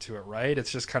anything to it, right?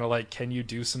 It's just kind of like, can you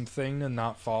do something and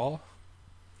not fall?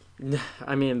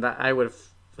 I mean,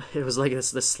 it was like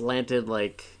this slanted,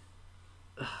 like,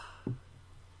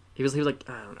 he was like,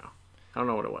 I don't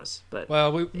know what it was, but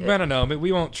well, I don't know.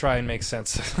 We won't try and make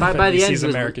sense. By the end,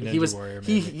 American Ninja Warrior.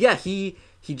 He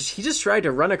just tried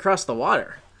to run across the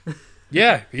water.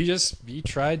 Yeah, he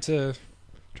tried to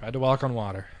walk on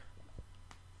water.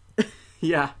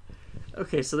 Yeah.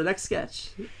 Okay, so the next sketch.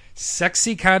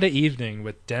 Sexy Kinda Evening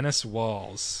with Dennis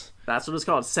Walls. That's what it's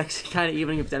called. Sexy Kinda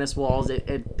Evening with Dennis Walls.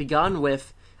 It begun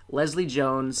with Leslie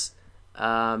Jones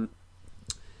for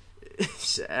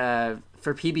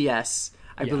PBS.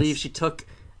 I believe she took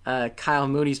Kyle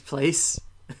Mooney's place.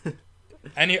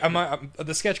 And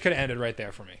the sketch could have ended right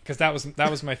there for me, because that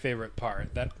was my favorite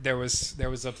part. That there was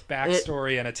a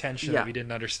backstory and a tension that we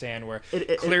didn't understand, where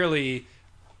clearly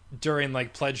during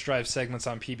like pledge drive segments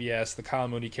on PBS, the Kyle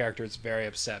Mooney character is very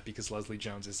upset because Leslie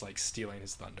Jones is like stealing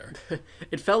his thunder.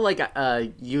 It felt like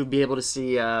you'd be able to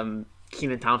see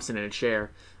Kenan Thompson in a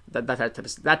chair, that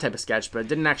type of sketch, but it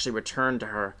didn't actually return to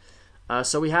her.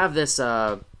 So we have this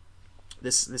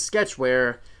sketch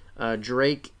where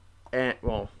Drake and,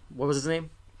 well, what was his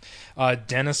name?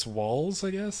 Dennis Walls,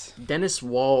 I guess. Dennis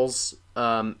Walls,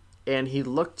 and he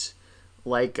looked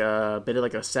like a bit of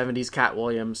like a 70s Cat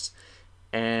Williams,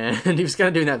 and he was kind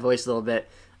of doing that voice a little bit,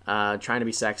 trying to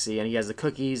be sexy, and he has the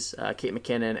cookies, Kate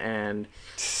McKinnon and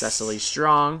Cecily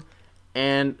Strong,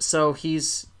 and so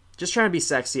he's just trying to be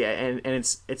sexy, and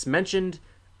it's mentioned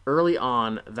early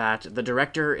on that the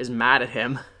director is mad at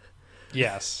him.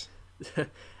 Yes.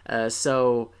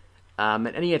 So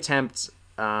at any attempt,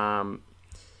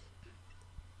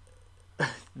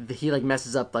 he like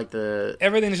messes up like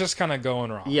everything's just kind of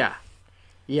going wrong.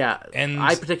 Yeah, and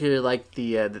I particularly like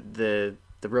the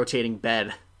rotating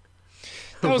bed.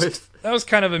 That was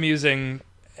kind of amusing,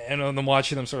 and then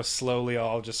watching them sort of slowly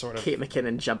all just sort of Kate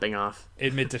McKinnon jumping off,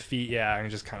 admit defeat, and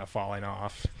just kind of falling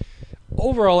off.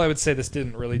 Overall, I would say this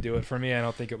didn't really do it for me. I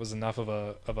don't think it was enough of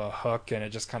a hook, and it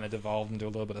just kind of devolved into a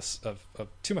little bit of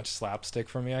too much slapstick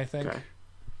for me, I think. Okay.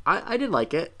 I did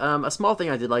like it. A small thing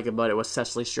I did like about it was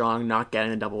Cecily Strong not getting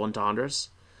the double entendres.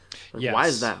 Like,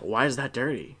 yes. Why is that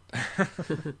dirty?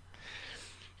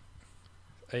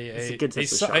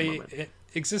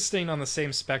 Existing on the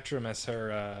same spectrum as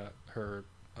her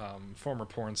former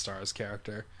porn star's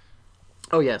character.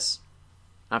 Oh yes,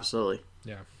 absolutely.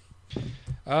 Yeah.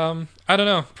 I don't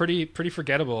know. Pretty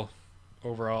forgettable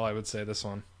overall, I would say, this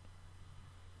one.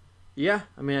 Yeah,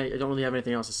 I mean, I don't really have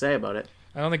anything else to say about it.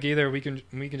 I don't think either. We can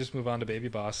just move on to Baby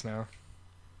Boss now.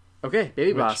 Okay,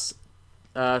 Baby Boss.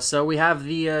 So we have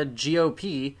the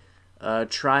GOP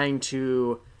trying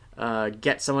to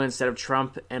get someone instead of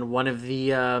Trump, and one of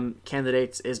the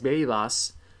candidates is Baby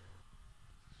Boss.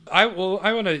 I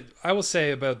will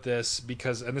say about this,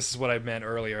 because, and this is what I meant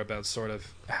earlier about sort of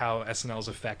how SNL is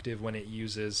effective when it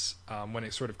uses when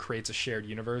it sort of creates a shared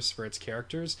universe for its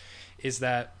characters, is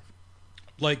that,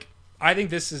 like, I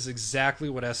think this is exactly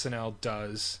what SNL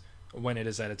does when it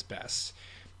is at its best.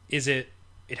 It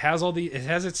has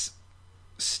its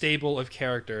stable of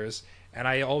characters, and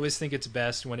I always think it's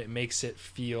best when it makes it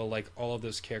feel like all of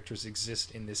those characters exist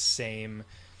in this same,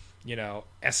 SNL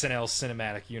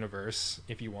cinematic universe,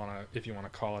 if you want to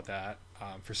call it that,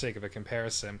 for sake of a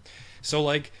comparison. So,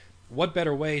 like, what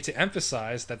better way to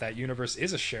emphasize that universe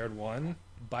is a shared one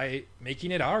by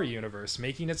making it our universe,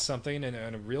 making it something in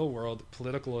a real world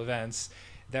political events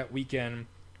that we can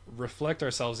reflect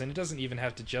ourselves in. It doesn't even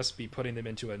have to just be putting them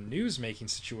into a news making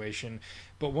situation,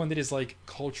 but one that is like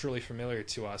culturally familiar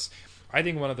to us. I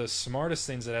think one of the smartest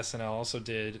things that SNL also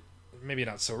did, maybe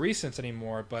not so recent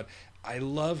anymore, but I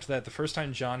loved that the first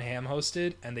time John Hamm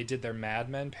hosted and they did their Mad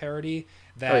Men parody,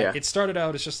 that it started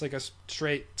out as just like a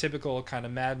straight typical kind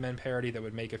of Mad Men parody that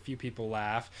would make a few people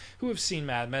laugh who have seen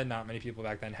Mad Men. Not many people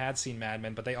back then had seen Mad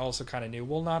Men, but they also kind of knew,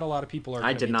 well, not a lot of people are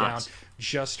going to be down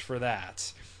just for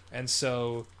that. And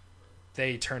so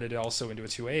they turned it also into a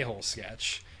two a-hole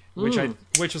sketch, which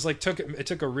was like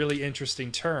took a really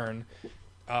interesting turn.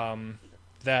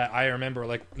 That I remember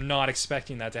like not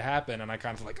expecting that to happen, and I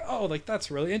kind of like, oh, like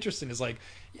that's really interesting. Is like,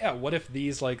 yeah, what if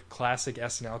these like classic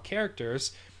SNL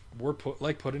characters were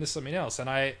put into something else. And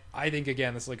I think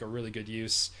again this is like a really good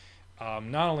use.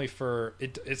 Not only for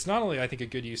it's not only I think a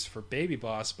good use for Baby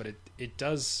Boss, but it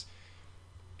does.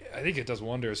 I think it does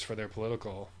wonders for their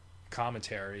political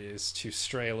commentary, is to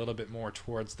stray a little bit more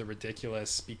towards the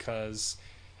ridiculous, because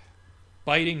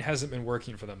biting hasn't been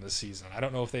working for them this season. I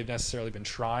don't know if they've necessarily been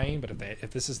trying, but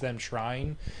if this is them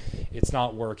trying, it's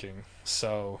not working.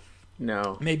 So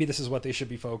no, maybe this is what they should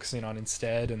be focusing on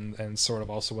instead, and sort of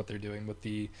also what they're doing with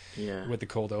the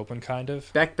cold open kind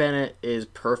of. Beck Bennett is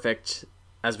perfect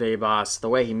as Baby Boss. The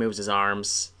way he moves his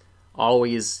arms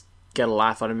always get a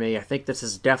laugh out of me. I think this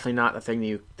is definitely not a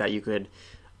thing that you could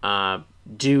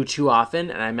do too often.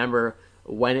 And I remember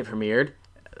when it premiered,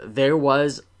 there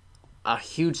was a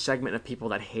huge segment of people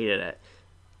that hated it.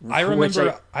 I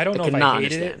remember. I don't know if I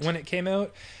hated it when it came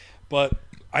out, but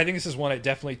I think this is one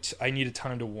I needed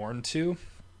time to warm to.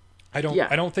 I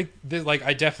don't think this, like,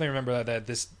 I definitely remember that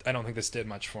this. I don't think this did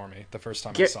much for me the first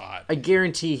time I saw it. I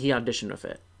guarantee he auditioned with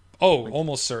it. Oh,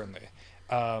 almost certainly.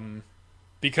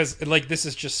 Because like this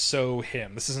is just so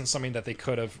him. This isn't something that they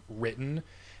could have written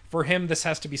for him. This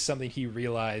has to be something he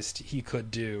realized he could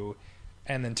do,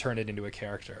 and then turn it into a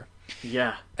character.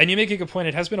 Yeah. And you make a good point.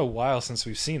 It has been a while since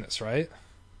we've seen this, right?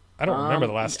 I don't remember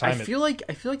the last time. I feel like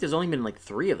there's only been like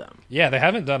 3 of them. Yeah, they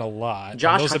haven't done a lot.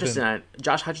 Josh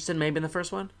Hutcherson may have been the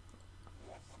first one.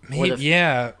 Maybe,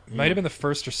 might have been the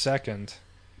first or second.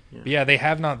 Yeah. But yeah, they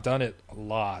have not done it a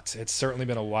lot. It's certainly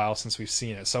been a while since we've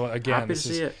seen it. So again, this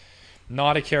is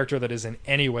not a character that is in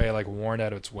any way like worn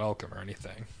out of its welcome or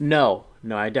anything. No,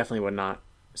 I definitely would not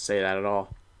say that at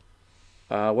all.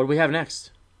 What do we have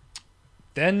next?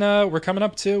 Then we're coming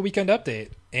up to Weekend Update,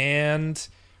 and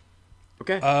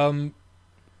okay.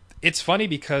 It's funny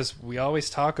because we always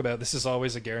talk about, this is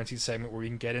always a guaranteed segment where we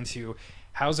can get into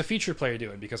how's a featured player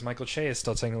doing, because Michael Che is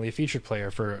still technically a featured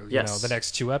player for the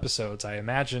next 2 episodes. I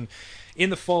imagine in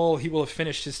the fall he will have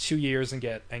finished his 2 years and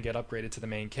get upgraded to the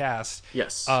main cast.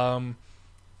 Yes. I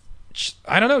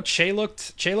don't know. Che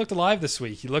looked alive this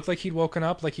week. He looked like he'd woken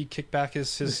up, like he'd kicked back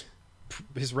his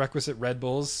requisite Red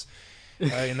Bulls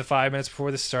in the 5 minutes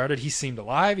before this started. He seemed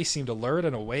alive. He seemed alert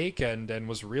and awake, and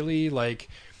was really like.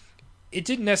 It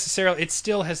didn't necessarily. It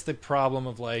still has the problem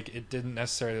of like it didn't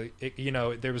necessarily.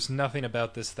 There was nothing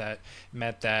about this that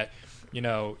meant that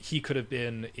he could have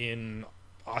been in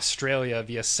Australia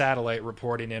via satellite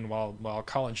reporting in while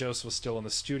Colin Jost was still in the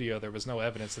studio. There was no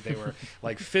evidence that they were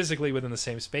like physically within the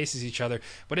same space as each other,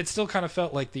 but it still kind of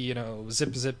felt like the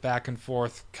zip back and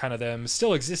forth kind of them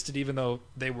still existed, even though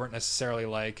they weren't necessarily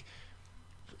like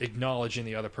acknowledging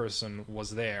the other person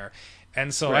was there.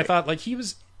 And so I thought like he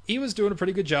was doing a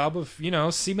pretty good job of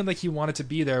seeming like he wanted to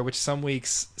be there, which some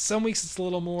weeks it's a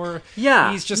little more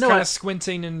he's just kind of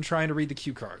squinting and trying to read the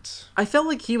cue cards. I felt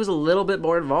like he was a little bit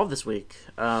more involved this week.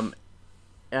 We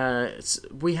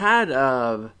had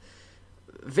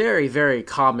very, very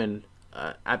common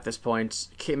at this point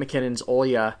Kate McKinnon's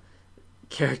Olya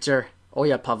character,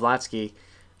 Olya Pavlatsky.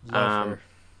 Love her.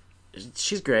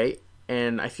 She's great,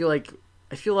 and I feel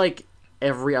like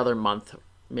every other month,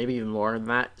 maybe even more than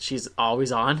that, she's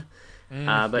always on.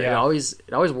 But it always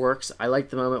works. I like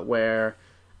the moment where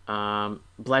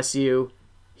bless you,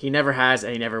 he never has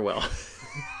and he never will.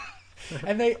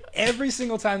 And they every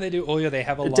single time they do Olya, they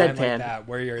have a line deadpan like that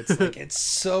where it's like it's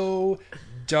so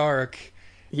dark,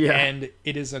 and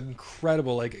it is an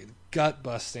incredible, like, gut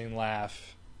busting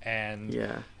laugh, and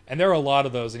there are a lot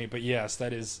of those in it. But yes,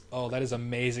 that is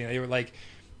amazing. They were like,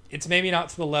 it's maybe not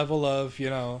to the level of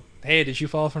hey, did you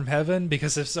fall from heaven?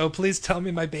 Because if so, please tell me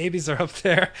my babies are up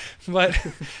there. But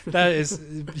that is,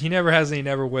 he never has and he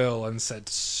never will, and said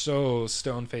so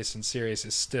stone-faced and serious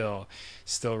is still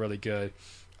really good.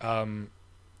 One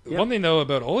thing though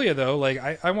about Olya though, like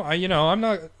I'm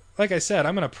not, like I said,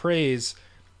 I'm going to praise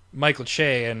Michael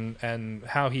Che and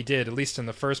how he did, at least in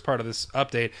the first part of this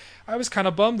update. I was kind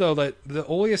of bummed though that the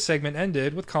Olya segment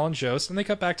ended with Colin Jost and they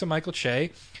cut back to Michael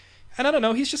Che. And I don't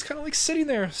know, he's just kind of like sitting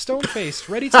there, stone-faced,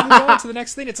 ready to move on to the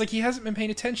next thing. It's like he hasn't been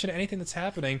paying attention to anything that's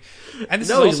happening. And this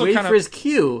is also he's waiting for his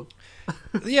cue.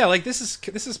 Yeah, like this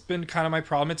has been kind of my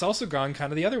problem. It's also gone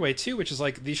kind of the other way too, which is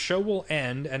like the show will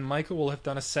end and Michael will have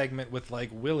done a segment with like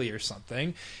Willie or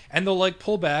something, and they'll like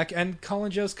pull back, and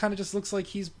Colin Jost kind of just looks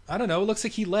like it looks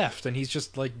like he left and he's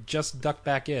just ducked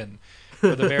back in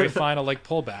for the very final like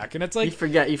pullback, and it's like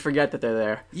you forget that they're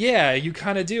there. Yeah, you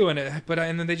kind of do, and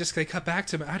then they cut back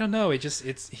to him. I don't know. He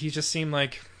just seemed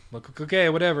like, look, okay,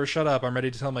 whatever, shut up. I'm ready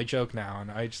to tell my joke now,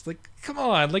 and I just like, come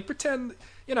on, like pretend,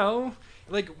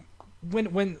 like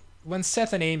when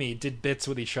Seth and Amy did bits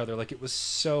with each other, like it was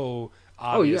so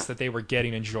obvious that they were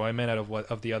getting enjoyment out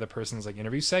of the other person's like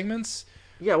interview segments.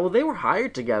 Yeah, well, they were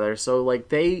hired together, so like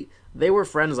they were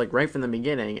friends like right from the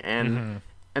beginning, and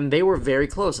they were very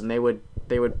close, and they would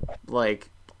like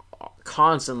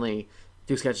constantly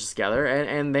do sketches together,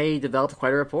 and they developed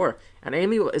quite a rapport. And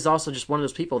Amy is also just one of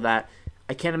those people that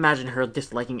I can't imagine her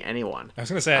disliking anyone. I was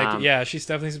gonna say, yeah, she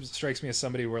definitely strikes me as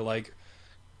somebody where like,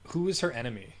 who is her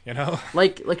enemy? You know,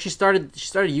 Like she started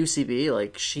UCB.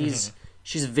 Like she's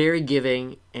very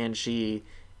giving, and she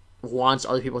wants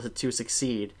other people to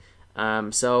succeed.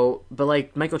 But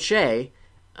like Michael Che,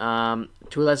 to a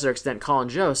lesser extent, Colin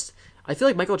Jost, I feel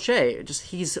like Michael Che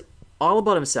he's all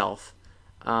about himself,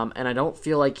 and I don't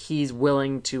feel like he's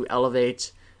willing to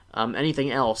elevate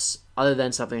anything else other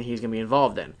than something he's going to be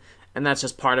involved in, and that's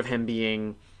just part of him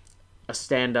being a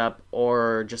stand-up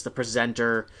or just a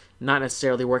presenter, not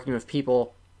necessarily working with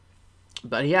people.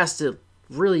 But he has to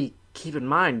really keep in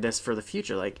mind this for the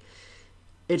future. Like,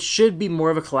 it should be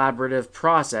more of a collaborative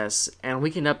process, and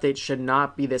Weekend Update should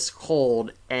not be this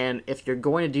cold. And if you're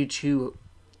going to do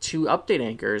two update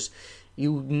anchors,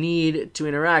 you need to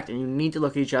interact, and you need to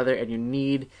look at each other, and you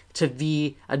need to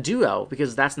be a duo,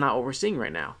 because that's not what we're seeing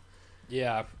right now.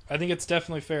 yeah, I think it's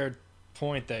definitely a fair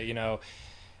point that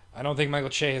I don't think Michael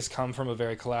Che has come from a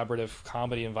very collaborative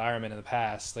comedy environment in the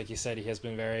past. Like you said, he has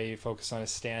been very focused on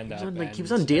his stand-up. He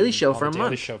was on Daily Show for a month.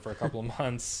 Daily Show for a couple of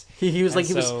months. He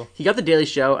got the Daily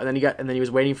Show, and then he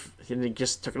was waiting, and he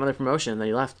just took another promotion, and then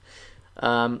he left.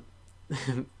 I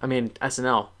mean,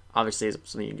 SNL obviously is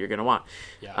something you're gonna want.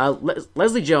 Yeah.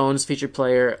 Leslie Jones, featured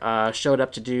player, showed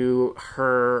up to do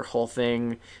her whole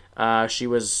thing. She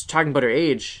was talking about her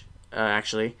age,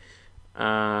 actually.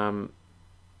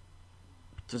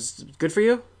 Was it good for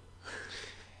you?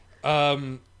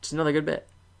 Just another good bit.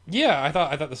 Yeah, I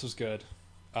thought this was good.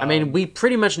 I mean, we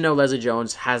pretty much know Leslie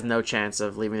Jones has no chance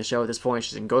of leaving the show at this point.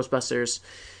 She's in Ghostbusters.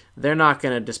 They're not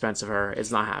going to dispense of her.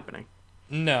 It's not happening.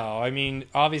 No, I mean,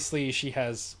 obviously she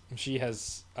has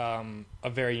a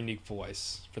very unique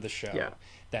voice for the show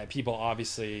that people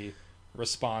obviously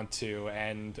respond to,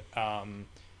 and the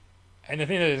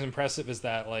thing that is impressive is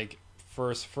that like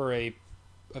for a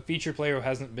featured player who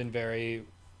hasn't been very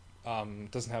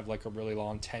doesn't have like a really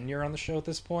long tenure on the show at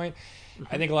this point,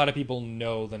 I think a lot of people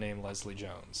know the name Leslie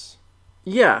Jones.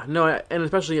 Yeah, no, and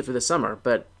especially after the summer.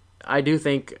 But I do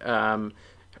think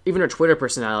even her Twitter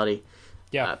personality,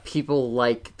 people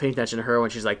like paying attention to her when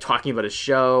she's like talking about a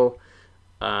show.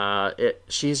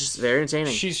 She's just very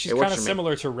entertaining. She's kind of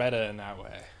similar to Retta in that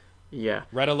way. Yeah,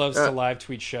 Retta loves to live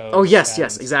tweet shows. Oh yes,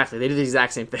 exactly. They do the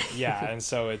exact same thing. Yeah, and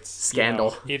so it's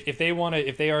scandal. If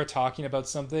they are talking about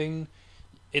something,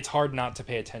 it's hard not to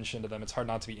pay attention to them. It's hard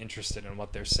not to be interested in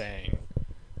what they're saying.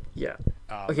 Yeah.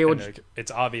 Okay.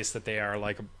 It's obvious that they are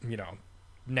like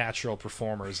natural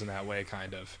performers in that way,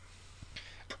 kind of.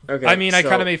 Okay. I mean, I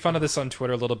kind of made fun of this on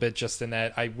Twitter a little bit, just in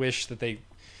that I wish that they.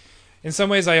 In some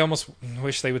ways, I almost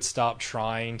wish they would stop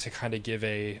trying to kind of give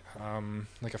a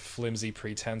flimsy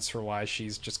pretense for why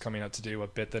she's just coming out to do a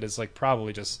bit that is like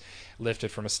probably just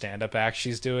lifted from a stand-up act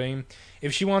she's doing.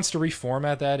 If she wants to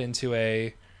reformat that into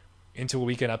a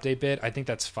Weekend Update bit, I think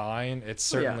that's fine. It's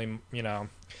certainly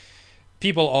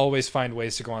people always find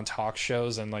ways to go on talk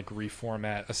shows and like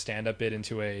reformat a stand-up bit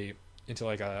into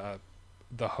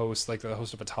the host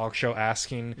of a talk show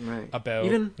asking about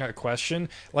a question.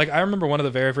 Like, I remember one of the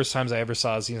very first times I ever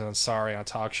saw Aziz Ansari on a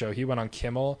talk show. He went on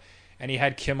Kimmel, and he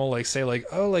had Kimmel like say like,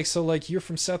 oh, like, so like you're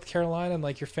from South Carolina and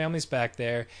like your family's back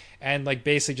there, and like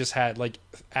basically just had like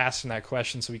asked him that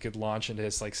question so he could launch into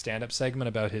his like stand-up segment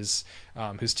about his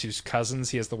two cousins.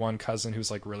 He has the one cousin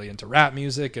who's like really into rap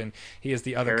music, and he has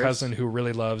the other cousin who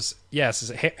really loves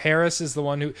Harris is the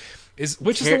one who is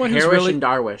the one who's really and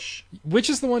Darwish.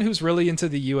 Which is the one who's really into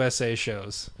the USA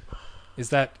shows? Is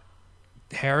that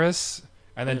Harris?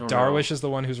 And then Darwish is the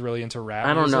one who's really into rap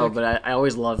music? I don't know, but I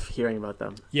always love hearing about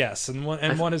them. Yes, and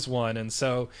one is one, and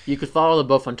so you could follow them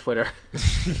both on Twitter.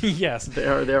 Yes,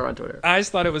 they're on Twitter. I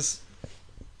just thought it was,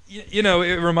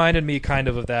 it reminded me kind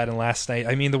of that. And last night,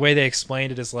 I mean, the way they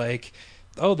explained it is like,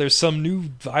 oh, there's some new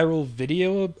viral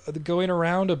video going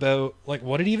around about, like,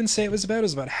 what did he even say it was about? It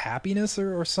was about happiness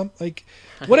or something, like,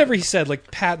 whatever he said,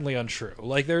 like, patently untrue.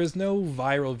 Like, there is no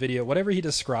viral video. Whatever he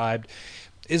described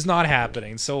is not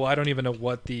happening. So I don't even know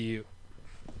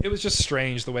it was just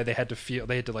strange the way they had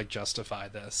to like justify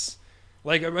this.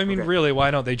 Like, I mean, really,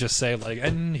 why don't they just say like,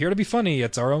 and here to be funny,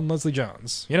 it's our own Leslie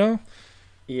Jones,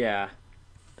 Yeah.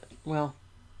 Well,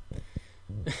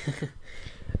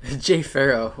 Jay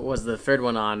Farrow was the third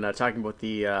one on, talking about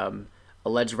the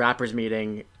alleged rappers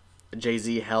meeting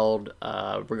Jay-Z held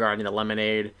regarding the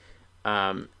Lemonade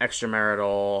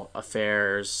extramarital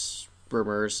affairs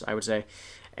rumors, I would say.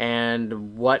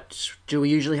 And what do we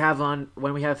usually have on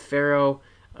when we have Farrow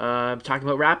Talking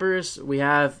about rappers, we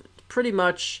have pretty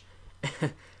much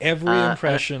Every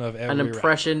impression of every an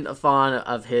impression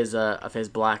of his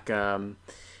black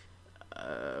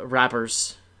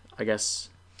rappers, I guess.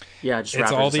 Yeah, just It's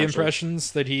rappers, all the essentially.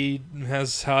 impressions that he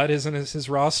has had in his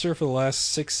roster for the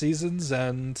last 6 seasons,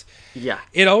 and Yeah.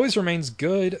 it always remains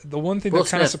good. The one thing that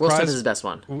kind of Will surprised Smith is the best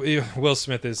one. Will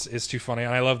Smith is too funny,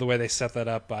 and I love the way they set that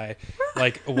up by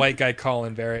like a white guy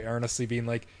Colin very earnestly being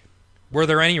like, "Were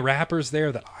there any rappers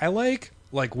there that I like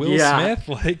Will Smith?"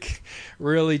 Like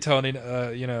really turning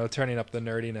up the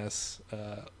nerdiness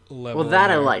level. Well, that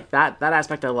I like. That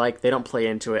aspect I like. They don't play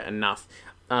into it enough.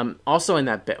 Also in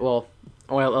that bit,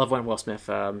 I love when Will Smith,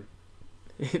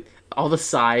 all the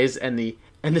sighs and the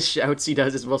shouts he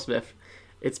does as Will Smith.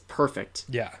 It's perfect.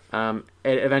 Yeah. It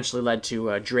eventually led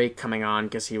to Drake coming on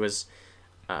because he was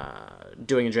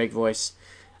doing a Drake voice.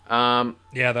 Yeah,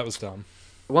 that was dumb.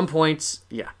 At one point,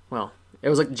 yeah, well, it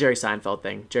was like the Jerry Seinfeld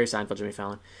thing. Jerry Seinfeld, Jimmy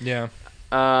Fallon. Yeah.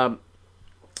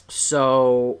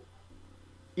 So,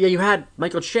 yeah, you had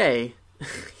Michael Che.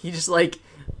 He just like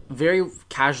very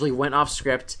casually went off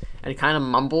script and kind of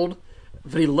mumbled,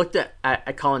 but he looked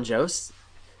at Colin Jost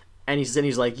and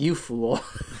he's like, "You fool."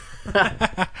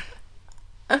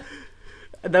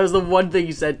 And that was the one thing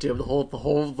he said to him the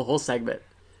whole segment.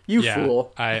 You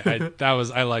fool. I like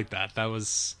that. That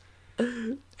was,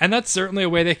 and that's certainly a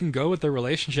way they can go with their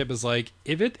relationship. Is like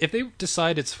if they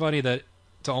decide it's funny that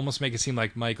to almost make it seem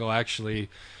like Michael actually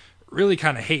really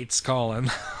kind of hates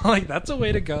Colin. Like that's a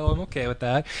way to go. I'm okay with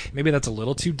that. Maybe that's a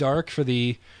little too dark for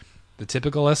the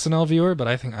typical SNL viewer, but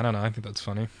I don't know. I think that's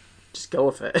funny. Just go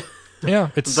with it. Yeah,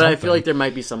 it's. But something. I feel like there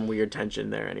might be some weird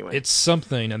tension there anyway. It's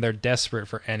something, and they're desperate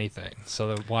for anything.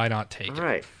 So why not take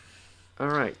it? All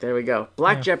right. There we go.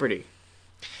 Black Jeopardy.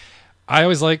 I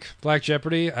always like Black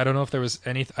Jeopardy. I don't know if there was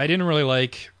any. I didn't really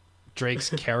like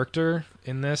Drake's character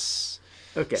in this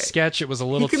sketch. It was a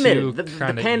little too the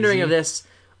kind pandering easy. of this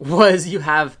was you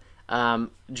have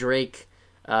Drake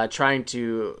trying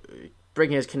to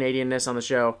bring his Canadianness on the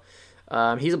show.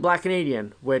 He's a black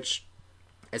Canadian, which,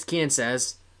 as Keenan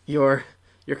says, your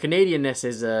Canadianness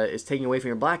is taking away from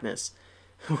your blackness.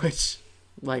 Which,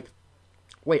 like,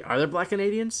 wait, are there black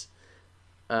Canadians?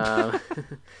 Because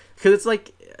it's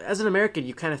like, as an American,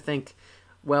 you kind of think,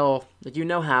 well, like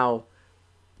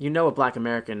what black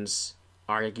Americans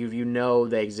are. Like, you know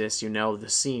they exist, you know the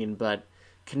scene, but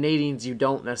Canadians, you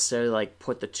don't necessarily like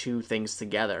put the two things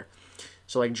together.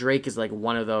 So like Drake is like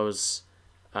one of those.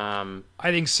 I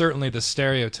think certainly the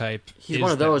stereotype. He's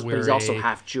one of those, but he's also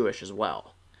half Jewish as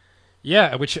well.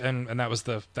 Yeah, which and that was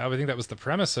I think that was the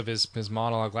premise of his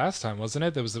monologue last time, wasn't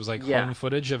it? There was like home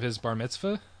footage of his bar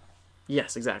mitzvah.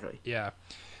 Yes, exactly. Yeah.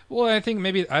 Well, I think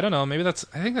maybe I don't know. Maybe I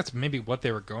think that's maybe what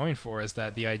they were going for. Is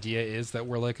that the idea is that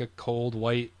we're like a cold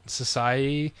white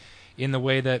society, in the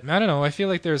way that I don't know. I feel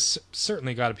like there's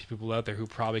certainly got to be people out there who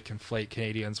probably conflate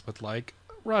Canadians with like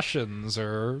Russians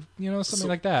or something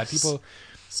like that. People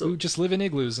who just live in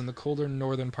igloos in the colder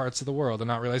northern parts of the world and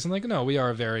not realizing like no, we are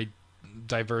a very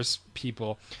diverse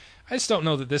people. I just don't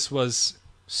know that this was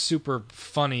super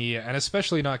funny, and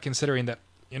especially not considering that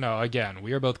again,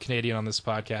 we are both Canadian on this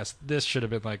podcast. This should have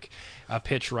been like a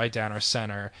pitch right down our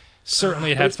center.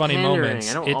 Certainly it had funny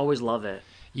moments. I don't always love it.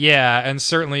 Yeah, and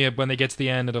certainly when they get to the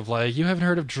end of like, you haven't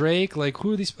heard of Drake? Like,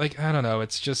 who are these? Like, I don't know.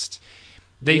 It's just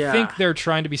they think they're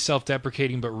trying to be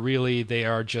self-deprecating, but really they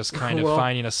are just kind of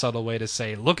finding a subtle way to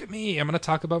say, look at me, I'm going to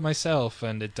talk about myself,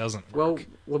 and it doesn't work.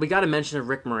 Well, we got a mention of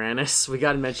Rick Moranis. We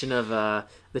got a mention of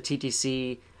the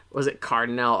TTC. Was it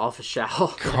Cardinal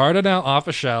Offishall? Cardinal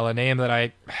Offishall, a name that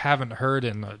I haven't heard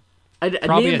in a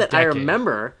probably name a that decade. I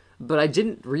remember, but I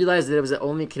didn't realize that it was the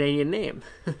only Canadian name.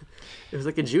 It was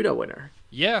like a judo winner.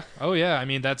 Yeah. Oh, yeah. I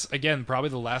mean, that's, again, probably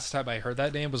the last time I heard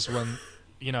that name was when,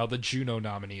 the Juno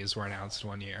nominees were announced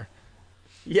one year.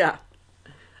 Yeah.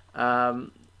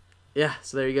 Yeah,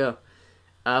 so there you go.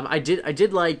 I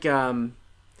did like Keenan,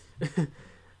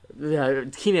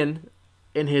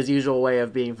 in his usual way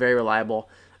of being very reliable.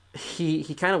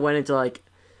 He kind of went into like,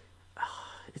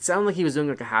 it sounded like he was doing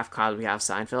like a half Cosby, half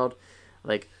Seinfeld.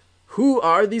 Like, who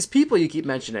are these people you keep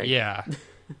mentioning? Yeah.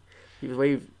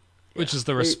 Which is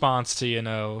the response to,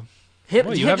 him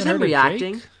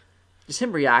reacting. Just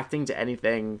him reacting to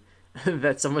anything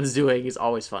that someone's doing is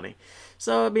always funny.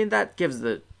 So I mean that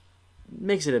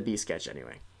makes it a B sketch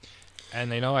anyway.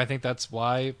 And I think that's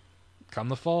why come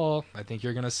the fall, I think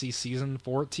you're gonna see season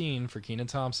 14 for Kenan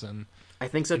Thompson. I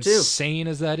think so too. Insane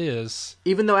as that is.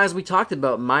 Even though, as we talked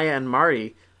about, Maya and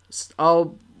Marty.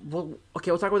 We'll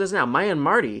talk about this now. Maya and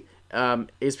Marty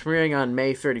is premiering on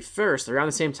May 31st, around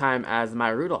the same time as the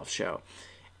Maya Rudolph show,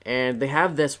 and they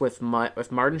have this with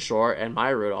Martin Short and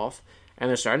Maya Rudolph, and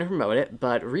they're starting to promote it.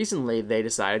 But recently, they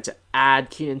decided to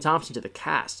add Kenan Thompson to the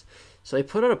cast. So they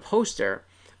put out a poster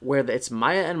where it's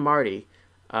Maya and Marty,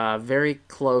 very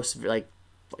close, like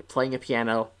playing a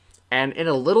piano, and in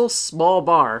a little small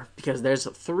bar, because there's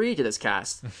 3 to this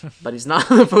cast, but he's not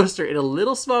on the poster, in a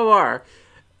little small bar,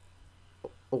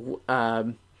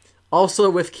 also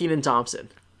with Kenan Thompson.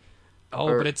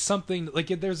 But it's something like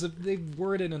they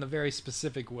word it in a very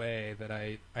specific way that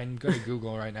I'm going to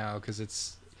Google right now,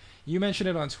 because you mentioned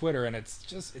it on Twitter, and it's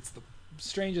the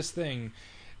strangest thing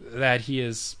that he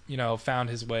has, found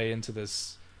his way into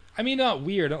this. I mean, not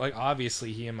weird, like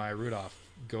obviously he and Maya Rudolph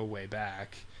go way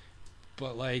back,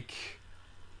 but like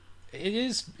it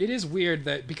is weird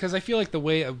that, because I feel like the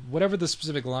way whatever the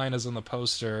specific line is on the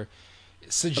poster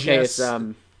suggests.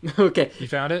 Okay, it's okay. You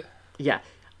found it? Yeah.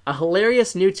 A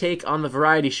hilarious new take on the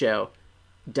variety show,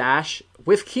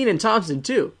 with Kenan Thompson,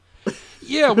 too.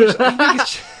 Yeah, which I think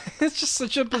it's just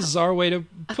such a bizarre way to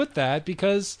put that,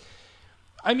 because,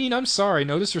 I mean, I'm sorry,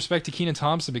 no disrespect to Kenan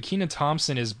Thompson, but Kenan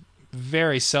Thompson is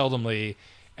very seldomly,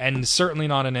 and certainly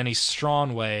not in any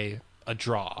strong way, a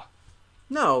draw.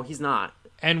 No, he's not.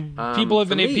 And people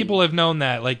have known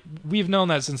that. Like, we've known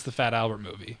that since the Fat Albert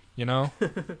movie,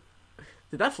 Did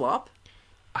that flop?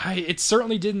 It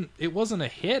certainly didn't. It wasn't a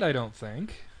hit, I don't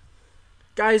think.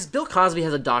 Guys, Bill Cosby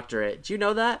has a doctorate. Do you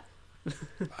know that?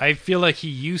 I feel like he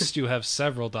used to have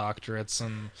several doctorates,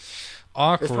 and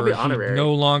awkward, he honorary.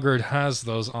 no longer has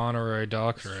those honorary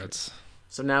doctorates.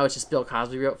 So now it's just Bill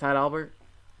Cosby wrote Fat Albert?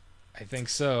 I think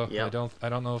so. Yep. I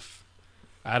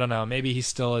don't know. Maybe he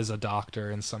still is a doctor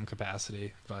in some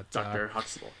capacity, but Dr.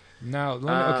 Huxtable. Now,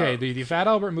 okay, the Fat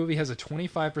Albert movie has a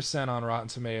 25% on Rotten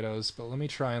Tomatoes, but let me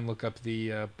try and look up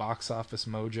the box office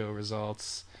mojo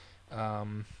results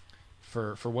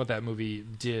for what that movie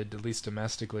did, at least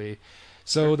domestically.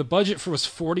 So the budget was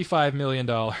 $45 million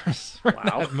for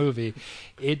that movie.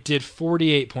 It did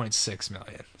 $48.6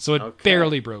 million, so it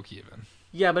barely broke even.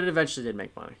 Yeah, but it eventually did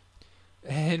make money.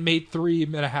 It made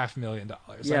 $3.5 million.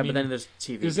 Yeah, but then there's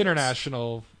TV. There's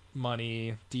international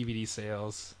money, DVD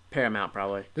sales. Paramount,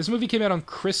 probably. This movie came out on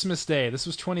Christmas Day. This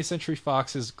was 20th Century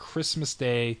Fox's Christmas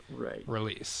Day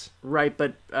release. Right,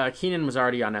 but Kenan was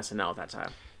already on SNL at that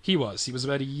time. He was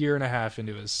about a year and a half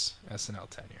into his SNL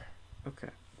tenure. Okay.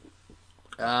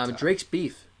 Drake's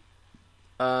beef.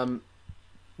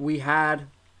 We had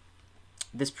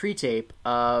this pre-tape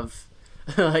of,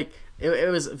 like,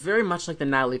 it was very much like the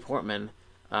Natalie Portman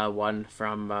one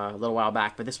from a little while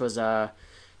back, but this was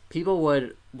people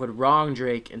would wrong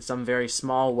Drake in some very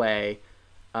small way.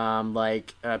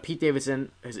 Pete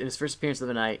Davidson, in his first appearance of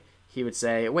the night, he would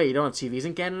say, "Wait, you don't have TVs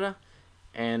in Canada?"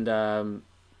 And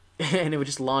and it would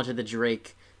just launch into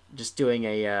Drake just doing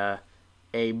a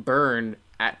burn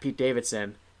at Pete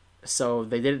Davidson. So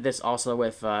they did this also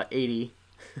with 80.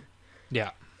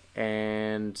 Yeah.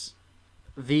 And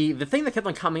the thing that kept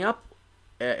on coming up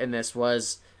in this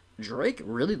was Drake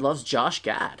really loves Josh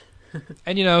Gad.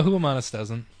 And who among us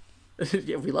doesn't?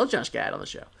 Yeah, we love Josh Gad on the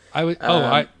show.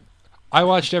 I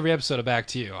watched every episode of Back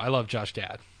to You. I love Josh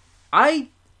Gad. I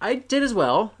did as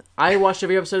well. I watched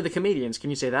every episode of The Comedians. Can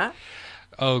you say that?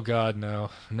 Oh God, no,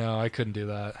 I couldn't do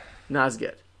that. Not as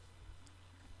good.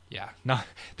 Yeah, not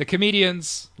The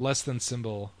Comedians. Less than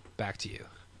Symbol. Back to You.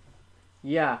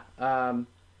 Yeah,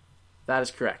 that is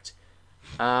correct.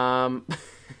 We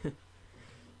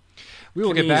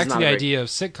will get back to the idea of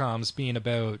sitcoms being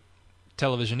about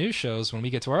television news shows when we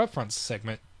get to our Upfronts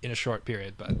segment in a short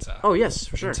period. But oh yes,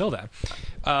 for sure. Until then,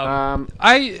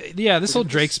 this whole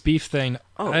Drake's beef thing.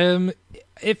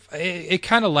 It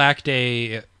kind of lacked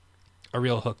a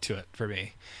real hook to it for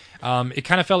me. It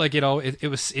kind of felt like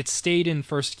it stayed in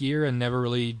first gear and never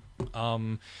really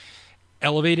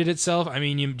elevated itself. I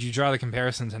mean, you draw the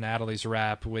comparison to Natalie's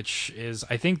rap, which is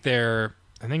I think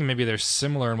maybe they're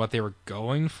similar in what they were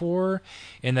going for,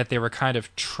 in that they were kind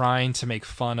of trying to make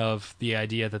fun of the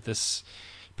idea that this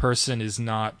person is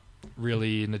not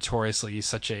really notoriously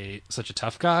such a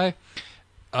tough guy,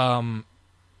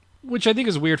 which I think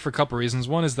is weird for a couple reasons.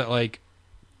 One is that, like,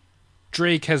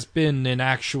 Drake has been in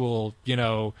actual,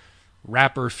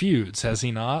 rapper feuds, has he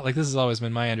not? Like, this has always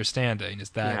been my understanding, is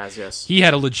that he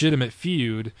had a legitimate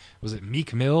feud. Was it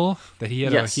Meek Mill that he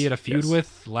had a feud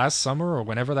with last summer or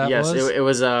whenever that was? Yes,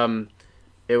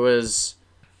 it was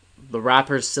the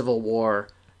rappers' civil war,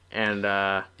 and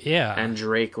and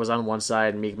Drake was on one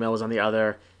side, Meek Mill was on the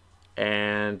other,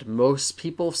 and most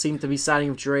people seem to be siding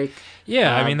with Drake.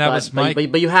 Yeah, I mean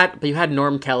but you had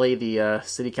Norm Kelly, the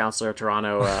city councilor of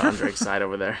Toronto, on Drake's side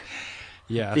over there.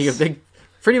 Yeah, being a big.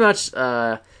 Pretty much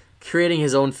creating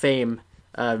his own fame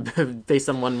based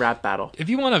on one rap battle. If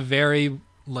you want a very,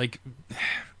 like,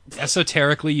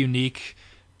 esoterically unique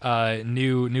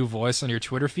new voice on your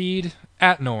Twitter feed,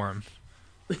 at Norm.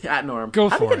 At Norm. Go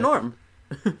How for do you it. get Norm?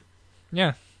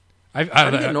 Yeah. How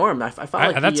do you get Norm? I felt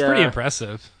like that's pretty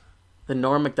impressive. The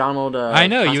Norm Macdonald. I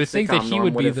know, you would classic think that sitcom, he Norm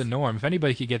would be would've- the norm. If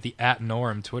anybody could get the at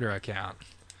Norm Twitter account.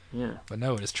 Yeah. But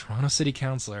no, it is Toronto City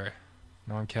Councilor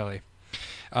Norm Kelly.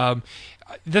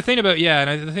 The thing about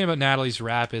Natalie's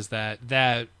rap is that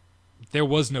there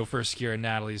was no first gear in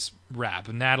Natalie's rap.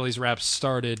 Natalie's rap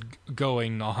started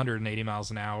going 180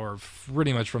 miles an hour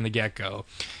pretty much from the get-go,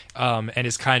 and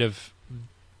is kind of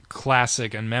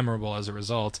classic and memorable as a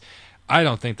result. I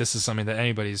don't think this is something that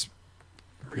anybody's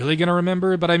really going to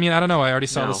remember, but I mean, I don't know. I already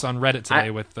saw this on Reddit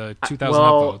today with the 2,000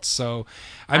 upvotes. So,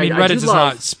 I mean, Reddit does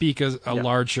not speak as a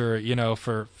larger,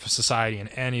 for society in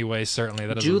any way, certainly.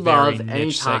 That is a very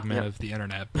niche segment of the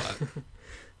internet. But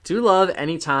do love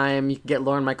anytime you can get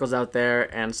Lorne Michaels out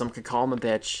there and some could call him a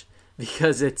bitch,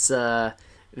 because it's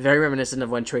very reminiscent of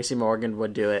when Tracy Morgan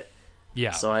would do it.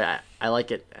 Yeah. So I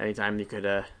like it anytime you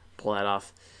could pull that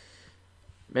off.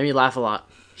 Made me laugh a lot.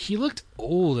 He looked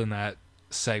old in that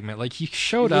segment. Like, he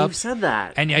showed up. You said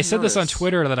that. And I said this on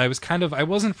Twitter, that I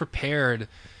wasn't prepared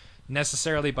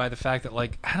necessarily by the fact that,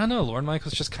 like, I don't know, Lorne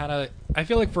Michaels just kind of, I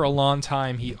feel like for a long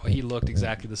time he looked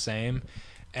exactly the same.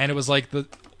 And it was like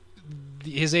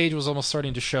his age was almost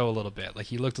starting to show a little bit. Like,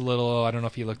 he looked a little, I don't know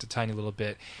if he looked a tiny little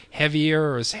bit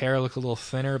heavier or his hair looked a little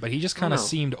thinner, but he just kind of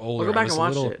seemed older. We'll go back and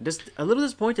watch it. Just a little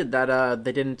disappointed that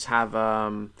they didn't have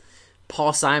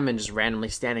Paul Simon just randomly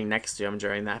standing next to him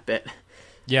during that bit.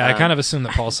 Yeah, I kind of assume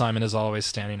that Paul Simon is always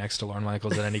standing next to Lorne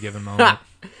Michaels at any given moment.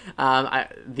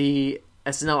 The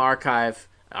SNL archive,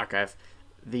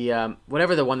 the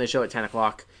whatever the one they show at 10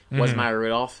 o'clock was Maya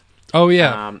Rudolph. Oh,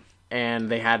 yeah. And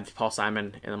they had Paul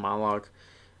Simon in the monologue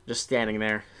just standing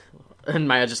there. And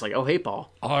Maya just like, oh, hey,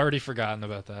 Paul. Already forgotten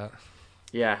about that.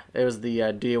 Yeah, it was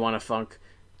the Do You Want to Funk?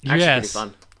 Actually, yes.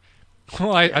 pretty fun.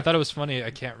 Well, I thought it was funny.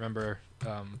 I can't remember.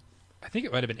 I think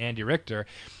it might have been Andy Richter.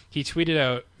 He tweeted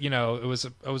out, it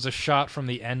was a shot from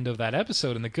the end of that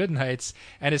episode in the Good Nights,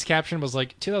 and his caption was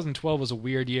like, 2012 was a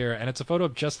weird year, and it's a photo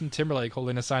of Justin Timberlake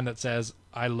holding a sign that says,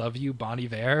 I love you, Bon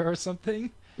Iver, or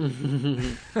something.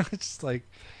 Just like...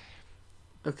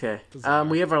 Okay.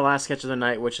 We have our last sketch of the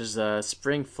night, which is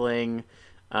Spring Fling.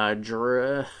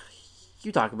 You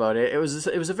talk about it. It was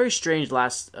a very strange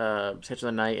last sketch of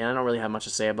the night, and I don't really have much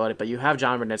to say about it, but you have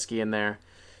John Bernitsky in there,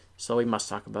 so we must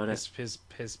talk about it.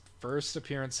 His first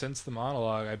appearance since the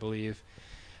monologue, I believe.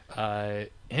 In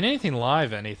anything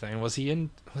live, was he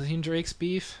in Drake's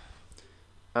Beef?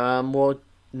 Well,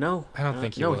 no. I don't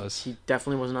think he was. He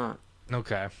definitely was not.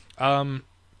 Okay.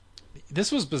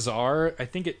 This was bizarre.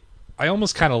 I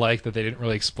almost kind of like that they didn't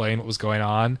really explain what was going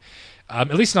on.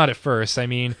 At least not at first. I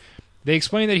mean, they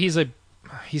explained that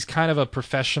he's kind of a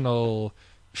professional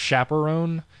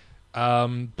chaperone,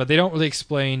 but they don't really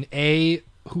explain A,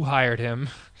 who hired him,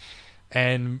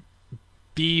 and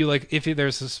B, like, if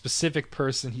there's a specific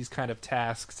person he's kind of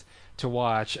tasked to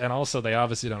watch, and also they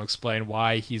obviously don't explain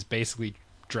why he's basically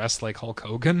dressed like Hulk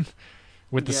Hogan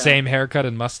with the same haircut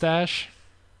and mustache.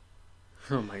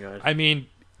 Oh my god. I mean,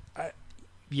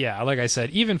 yeah, like I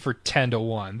said, even for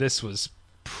 10-1, this was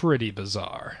pretty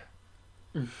bizarre.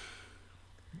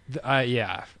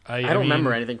 I don't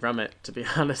remember anything from it, to be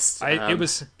honest.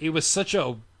 It was such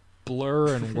a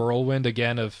blur and whirlwind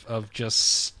again of just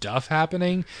stuff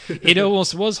happening. It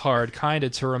almost was hard kind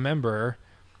of to remember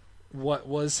what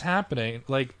was happening,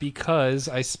 like, because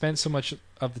I spent so much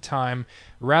of the time,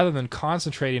 rather than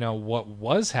concentrating on what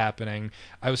was happening,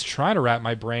 I was trying to wrap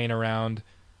my brain around,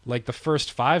 like, the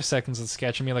first 5 seconds of the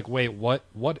sketch and be like, wait, what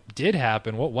did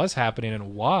happen? What was happening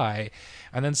and why?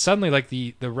 And then suddenly, like,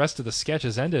 the rest of the sketch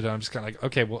has ended, and I'm just kind of like,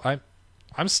 okay, well,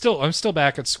 I'm still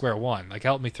back at square one. Like,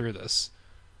 help me through this.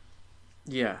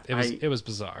 Yeah, it was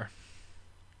bizarre.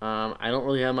 I don't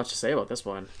really have much to say about this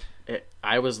one.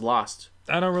 I was lost.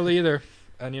 I don't really either.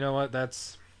 And you know what?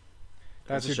 That's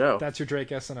your show. That's your Drake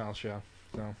SNL show.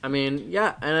 So. I mean,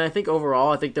 yeah, and I think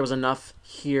overall, there was enough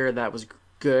here that was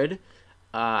good.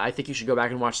 I think you should go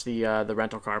back and watch the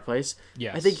rental car place.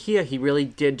 Yes. I think he really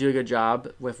did do a good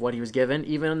job with what he was given,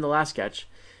 even in the last sketch.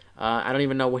 I don't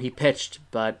even know what he pitched,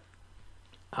 but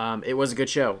it was a good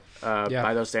show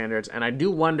by those standards. And I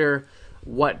do wonder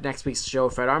what next week's show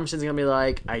Fred Armisen's going to be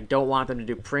like. I don't want them to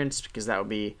do Prince, because that would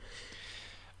be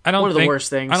one of the worst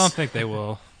things. I don't think they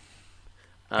will.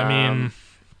 I mean,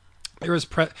 there was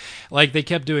they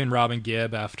kept doing Robin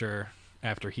Gibb after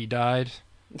he died.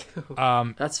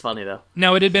 That's funny though.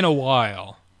 No, it had been a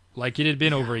while. Like, it had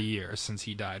been over a year since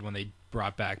he died when they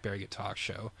brought back Barry Talk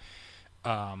Show.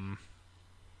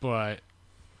 But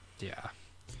yeah,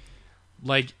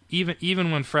 like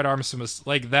even when Fred Armisen was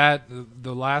like that,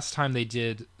 the last time they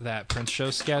did that Prince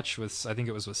show sketch with, I think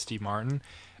it was with Steve Martin,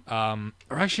 or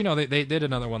actually no, they did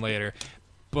another one later,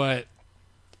 but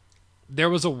there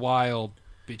was a while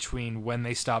between when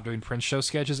they stopped doing Prince show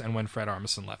sketches and when Fred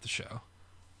Armisen left the show.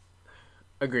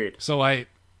 Agreed. So I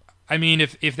mean,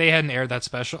 if they hadn't aired that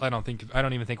special, I don't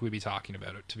even think we'd be talking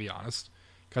about it, to be honest,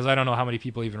 because I don't know how many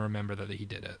people even remember that he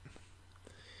did it.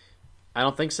 I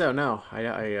don't think so. No,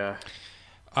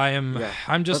 I'm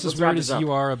just Let's as wrap worried this as up.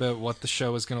 you are about what the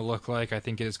show is going to look like. I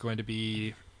think it is going to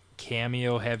be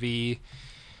cameo heavy.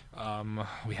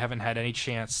 We haven't had any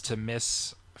chance to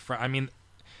miss. I mean,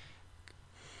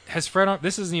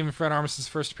 this isn't even Fred Armisen's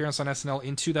first appearance on SNL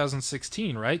in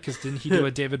 2016, right? Because didn't he do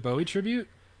a David Bowie tribute?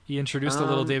 He introduced a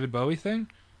little David Bowie thing.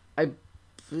 I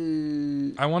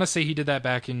want to say he did that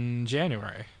back in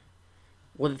January.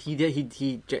 Well, he did.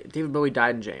 David Bowie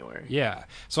died in January. Yeah.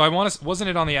 So wasn't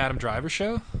it on the Adam Driver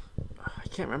show? I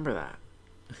can't remember that.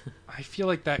 I feel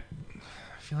like that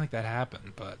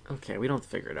happened, but okay, we don't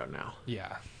figure it out now.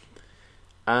 Yeah.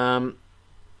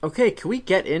 Okay, can we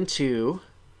get into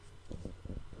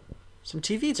some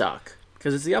TV talk?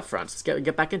 Because it's the Upfronts. Let's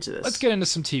get back into this. Let's get into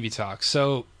some TV talk.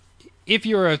 So, if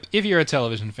you're a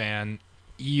television fan,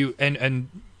 and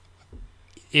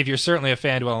if you're certainly a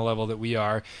fan to on the level that we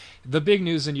are, the big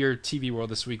news in your TV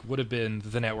world this week would have been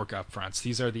the network upfronts.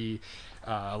 These are the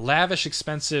lavish,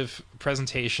 expensive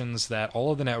presentations that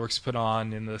all of the networks put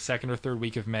on in the second or third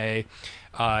week of May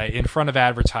in front of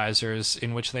advertisers,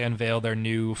 in which they unveil their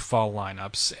new fall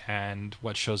lineups and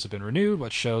what shows have been renewed,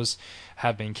 what shows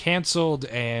have been canceled,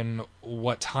 and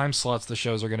what time slots the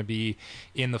shows are going to be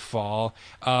in the fall.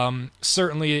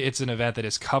 Certainly, it's an event that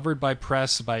is covered by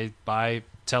press, by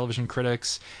television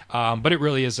critics, but it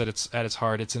really is at its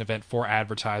heart, it's an event for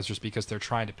advertisers because they're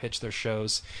trying to pitch their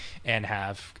shows and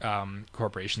have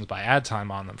corporations buy ad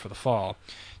time on them for the fall.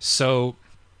 So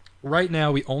right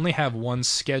now we only have one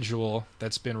schedule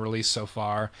that's been released so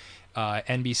far.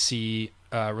 NBC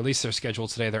released their schedule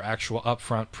today. Their actual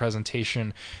upfront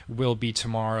presentation will be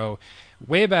tomorrow.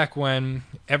 Way back when,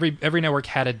 every network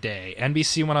had a day.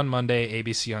 NBC went on Monday,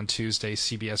 ABC on Tuesday,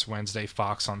 CBS Wednesday,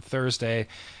 Fox on Thursday.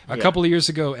 A couple of years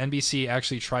ago, NBC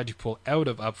actually tried to pull out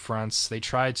of upfronts. They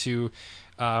tried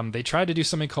to do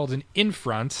something called an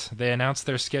infront. They announced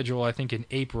their schedule, I think, in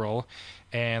April,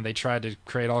 and they tried to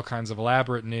create all kinds of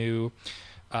elaborate new.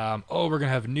 We're going to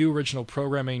have new original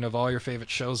programming of all your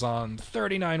favorite shows on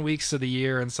 39 weeks of the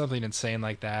year and something insane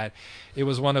like that. It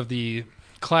was one of the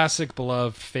classic,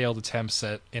 beloved, failed attempts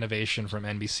at innovation from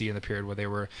NBC in the period where they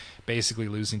were basically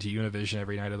losing to Univision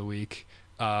every night of the week.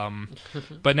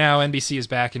 But now NBC is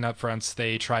back in upfronts.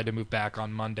 They tried to move back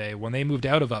on Monday. When they moved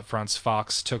out of upfronts,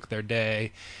 Fox took their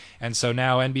day. And so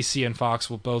now NBC and Fox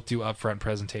will both do upfront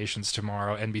presentations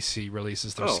tomorrow. NBC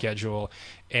releases their schedule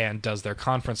and does their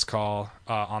conference call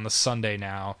on the Sunday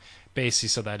now, basically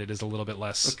so that it is a little bit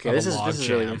less of a log this is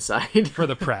jam really inside for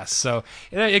the press. So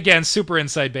again, super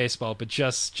inside baseball, but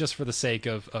just for the sake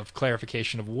of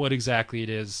clarification of what exactly it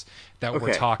is that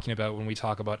we're talking about when we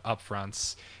talk about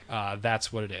upfronts,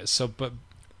 that's what it is. So, but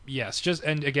yes,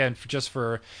 just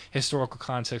for historical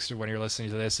context of when you're listening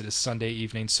to this, it is Sunday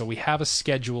evening, so we have a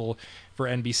schedule for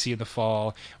NBC in the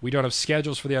fall. We don't have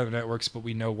schedules for the other networks, but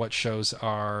we know what shows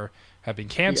have been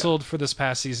canceled for this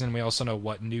past season. We also know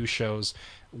what new shows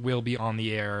will be on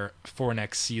the air for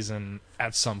next season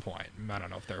at some point. I don't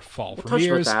know if they're fall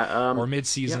premieres or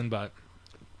mid-season, but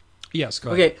yes,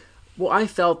 go ahead. Okay, well, I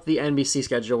felt the NBC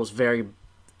schedule was very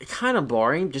kind of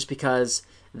boring just because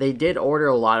they did order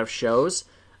a lot of shows,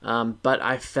 but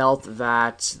I felt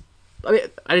that... I mean,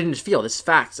 I didn't feel this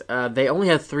fact. They only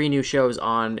had 3 new shows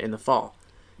on in the fall.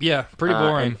 Yeah, pretty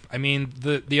boring. I mean,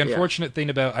 the unfortunate thing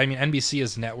about... I mean, NBC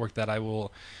is a network that I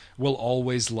will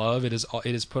always love. It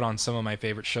is put on some of my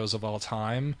favorite shows of all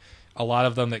time. A lot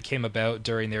of them that came about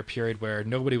during their period where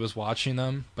nobody was watching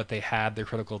them, but they had their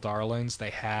critical darlings.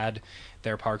 They had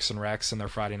their Parks and Recs and their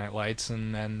Friday Night Lights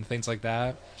and things like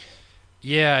that.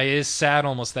 Yeah, it is sad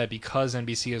almost that because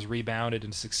NBC has rebounded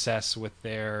in success with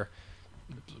their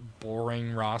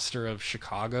boring roster of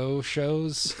Chicago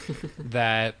shows,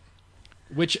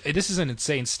 which this is an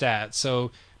insane stat. So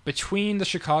between the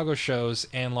Chicago shows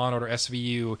and Law & Order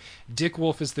SVU, Dick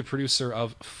Wolf is the producer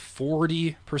of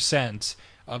 40%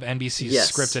 of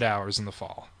NBC's scripted hours in the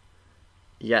fall.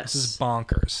 Yes. This is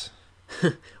bonkers.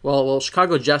 well,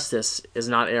 Chicago Justice is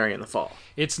not airing in the fall.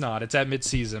 It's not. It's at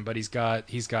mid-season, but he's got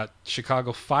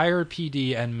Chicago Fire,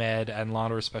 PD, and Med, and Law &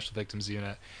 Order Special Victims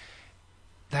Unit.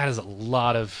 That is a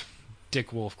lot of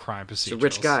Dick Wolf crime procedurals.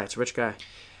 It's a rich guy.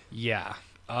 Yeah.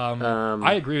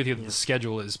 I agree with you that the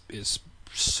schedule is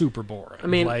super boring. I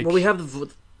mean, well, we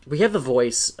have the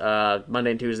Voice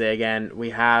Monday and Tuesday again. We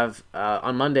have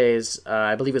on Mondays,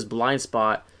 I believe it was Blind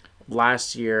Spot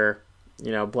last year.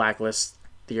 Blacklist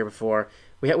the year before.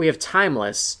 We have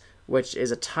Timeless, which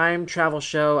is a time travel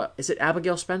show. Is it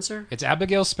Abigail Spencer? It's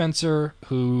Abigail Spencer,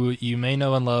 who you may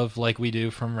know and love like we do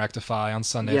from Rectify on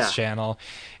Sunday's channel.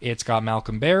 It's got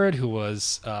Malcolm Barrett, who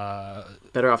was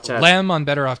Better Off Ted. Lem on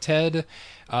Better Off Ted,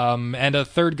 and a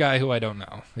third guy who I don't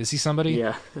know. Is he somebody?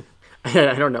 Yeah.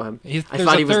 I don't know him. There's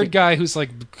a third guy who's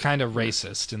like kind of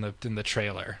racist in the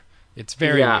trailer. It's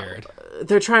very weird.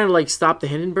 They're trying to like stop the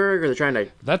Hindenburg, or they're trying to.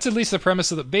 That's at least the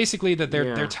premise of basically that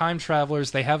they're time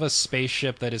travelers. They have a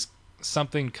spaceship that is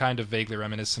something kind of vaguely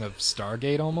reminiscent of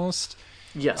Stargate almost.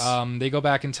 Yes. They go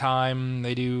back in time.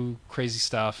 They do crazy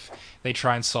stuff. They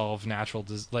try and solve natural,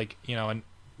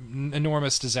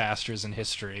 enormous disasters in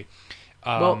history.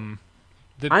 The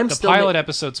pilot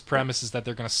episode's premise is that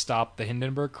they're going to stop the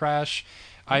Hindenburg crash.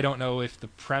 I don't know if the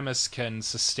premise can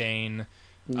sustain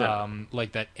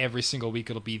like that every single week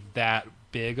it'll be that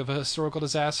big of a historical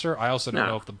disaster. I also don't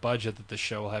know if the budget that the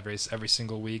show will have every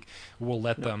single week will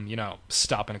let them,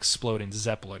 stop an exploding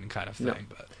Zeppelin kind of thing.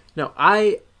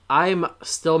 I'm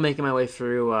still making my way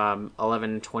through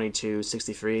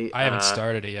 11/22/63. I haven't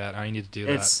started it yet. I need to do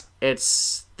that.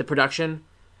 It's the production.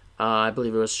 I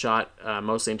believe it was shot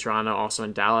mostly in Toronto, also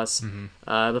in Dallas.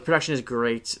 Mm-hmm. The production is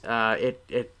great.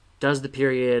 It does the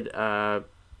period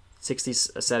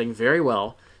 60s setting very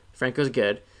well. Franco's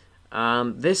good.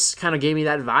 This kind of gave me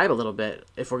that vibe a little bit.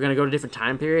 If we're gonna go to different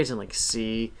time periods and like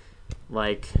see,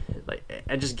 like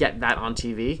and just get that on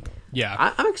TV,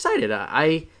 I'm excited.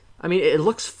 I mean, it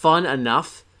looks fun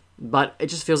enough, but it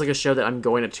just feels like a show that I'm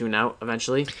going to tune out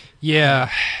eventually.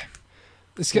 Yeah.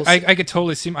 I could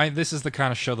totally see. This is the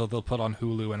kind of show that they'll put on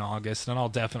Hulu in August, and I'll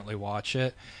definitely watch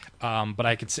it. But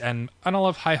I could, and I don't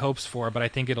have high hopes for it, but I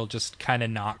think it'll just kind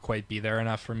of not quite be there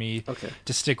enough for me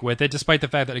to stick with it. Despite the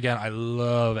fact that, again, I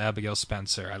love Abigail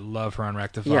Spencer. I love her on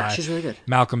Rectify. Yeah, she's really good.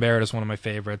 Malcolm Barrett is one of my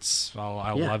favorites.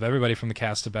 I love everybody from the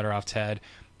cast of Better Off Ted.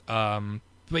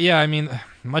 But yeah, I mean,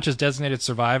 much as Designated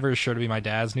Survivor is sure to be my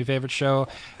dad's new favorite show,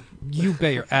 you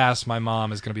bet your ass my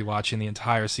mom is going to be watching the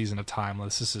entire season of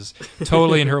Timeless. This is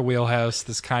totally in her wheelhouse,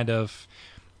 this kind of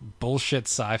bullshit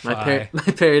sci-fi. My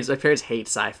parents hate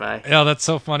sci-fi. Yeah, that's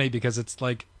so funny because it's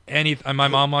like my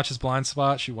mom watches Blind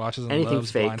Spot. She watches and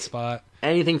loves fake. Blind Spot.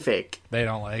 Anything fake. They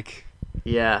don't like.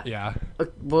 Yeah. Yeah.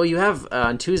 Well, you have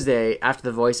on Tuesday, after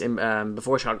The Voice and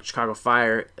before Chicago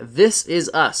Fire, This Is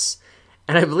Us.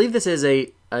 And I believe this is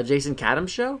a Jason Katims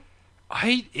show?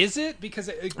 Is it? Because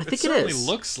I think it certainly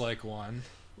looks like one.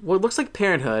 Well, it looks like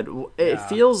Parenthood. It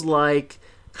feels like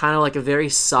kind of like a very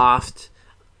soft.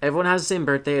 Everyone has the same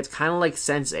birthday. It's kind of like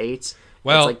Sense8.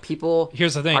 Well, it's like people.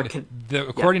 Here's the thing.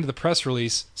 According to the press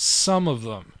release, some of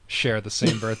them share the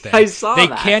same birthday. I saw they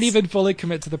that. Can't even fully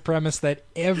commit to the premise that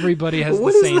everybody has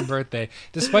the same birthday,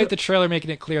 despite the trailer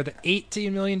making it clear that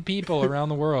 18 million people around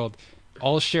the world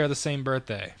all share the same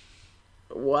birthday.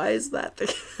 Why is that?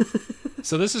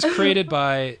 So this is created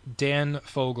by Dan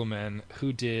Fogelman,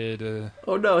 who did...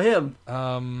 oh no, him.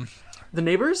 The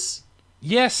Neighbors?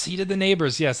 Yes, he did The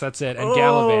Neighbors. Yes, that's it. And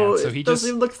Gallivant. So he doesn't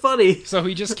even look funny. So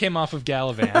he just came off of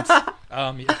Gallivant.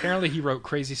 Apparently he wrote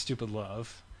Crazy Stupid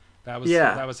Love. That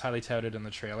was highly touted in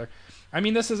the trailer. I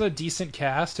mean, this is a decent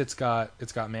cast. It's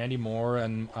got Mandy Moore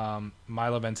and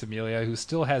Milo Ventimiglia, who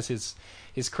still has his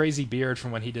crazy beard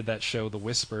from when he did that show The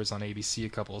Whispers on ABC a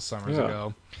couple of summers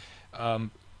ago.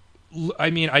 I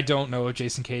mean, I don't know if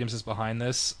Jason Katims is behind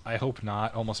this. I hope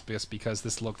not, almost just because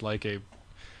this looked like a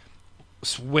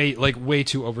way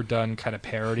too overdone kind of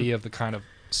parody of the kind of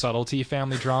subtlety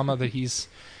family drama that he's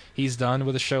done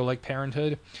with a show like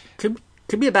Parenthood.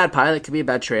 Could be a bad pilot, could be a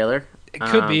bad trailer. It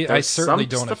could be. I certainly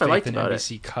don't have faith in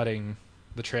NBC cutting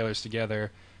the trailers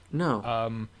together.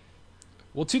 No.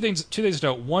 Well, two things to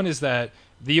note. One is that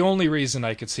the only reason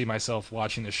I could see myself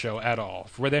watching the show at all,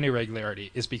 with any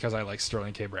regularity, is because I like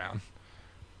Sterling K. Brown.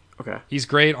 Okay. He's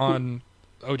great on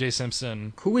O.J.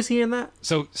 Simpson. Who was he in that?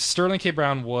 So Sterling K.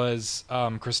 Brown was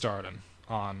Chris Darden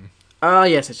on...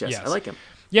 Yes. I like him.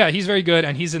 Yeah, he's very good,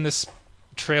 and he's in this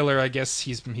trailer. I guess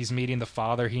he's meeting the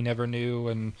father he never knew,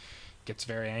 and gets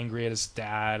very angry at his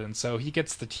dad, and so he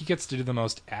gets to do the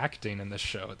most acting in this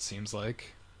show, it seems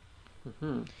like.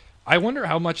 Mm-hmm. I wonder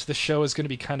how much the show is going to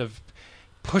be kind of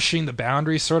pushing the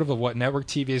boundaries sort of what network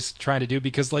TV is trying to do,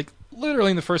 because like literally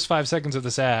in the first 5 seconds of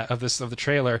the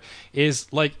trailer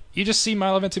is like you just see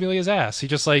Milo Ventimiglia's ass. He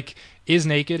just like is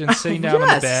naked and sitting down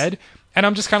on the bed, And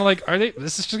I'm just kind of like,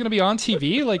 this is just going to be on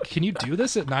TV? Like, can you do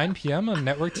this at 9 p.m. on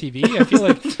network TV? I feel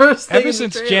like ever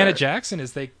since Janet Jackson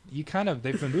they've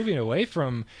been moving away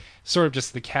from sort of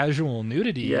just the casual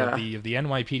nudity of the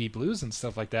NYPD Blues and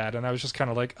stuff like that. And I was just kind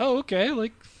of like, oh, okay.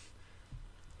 Like,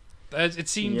 it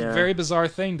seemed a very bizarre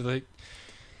thing to like.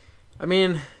 I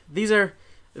mean, these are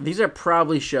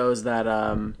probably shows that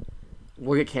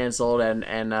will get canceled,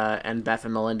 and Beth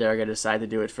and Melinda are going to decide to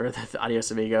do it for the Adios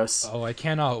Amigos. Oh, I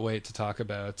cannot wait to talk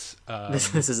about...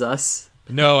 This Is Us?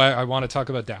 No, I want to talk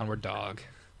about Downward Dog.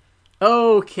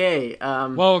 Okay.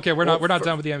 We're not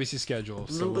done with the NBC schedule.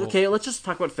 So okay, let's just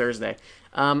talk about Thursday.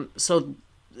 So,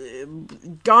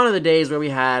 gone are the days where we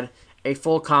had a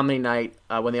full comedy night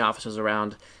when The Office was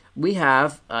around. We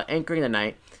have, anchoring the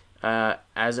night,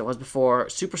 as it was before,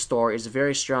 Superstore is a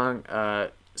very strong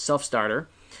self-starter.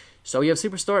 So you have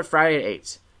Superstore at Friday at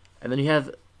 8. And then you have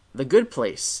The Good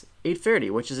Place, 8:30,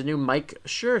 which is a new Mike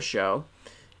Schur show.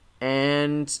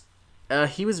 And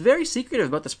he was very secretive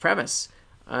about this premise.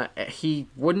 He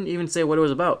wouldn't even say what it was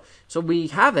about. So we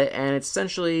have it, and it's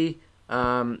essentially...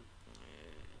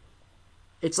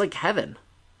 it's like heaven.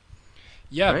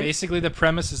 Yeah, right? Basically the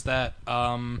premise is that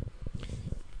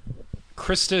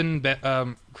Kristen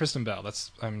Bell...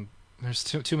 there's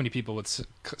too many people with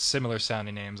similar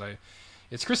sounding names.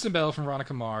 It's Kristen Bell from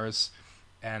Veronica Mars,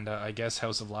 and I guess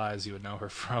House of Lies you would know her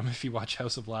from if you watch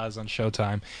House of Lies on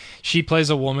Showtime. She plays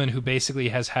a woman who basically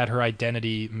has had her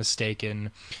identity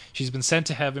mistaken. She's been sent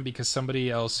to heaven because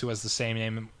somebody else who has the same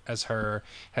name as her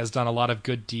has done a lot of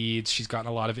good deeds. She's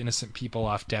gotten a lot of innocent people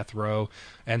off death row.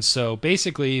 And so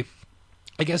basically,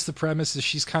 I guess the premise is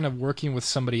she's kind of working with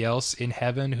somebody else in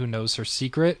heaven who knows her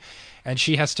secret, and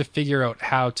she has to figure out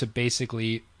how to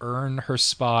basically earn her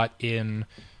spot in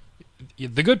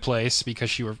the good place, because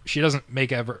she doesn't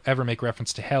ever make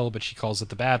reference to hell, but she calls it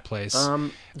the bad place. Do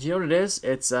you know what it is?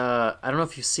 It's I don't know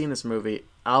if you've seen this movie,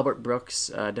 Albert Brooks,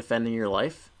 Defending Your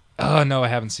Life. Oh no, I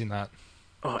haven't seen that.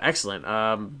 Oh, excellent.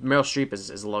 Meryl Streep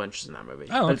is a low interest in that movie.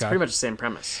 Oh, okay. But it's pretty much the same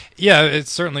premise. Yeah, it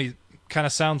certainly kind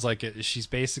of sounds like it. She's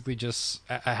basically just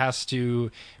has to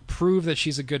prove that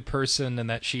she's a good person and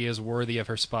that she is worthy of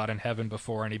her spot in heaven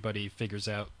before anybody figures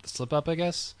out the slip up, I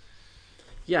guess.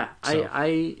 Yeah, So.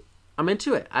 I'm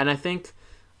into it, and I think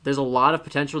there's a lot of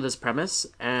potential to this premise,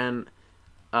 and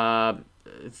a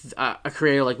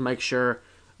creator like Mike Schur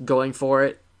going for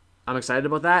it. I'm excited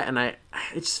about that, and it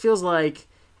just feels like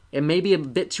it may be a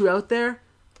bit too out there.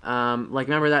 Like,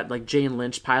 remember that like Jane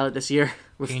Lynch pilot this year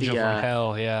with Angel from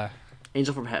Hell, yeah.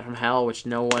 Angel from Hell, which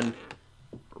no one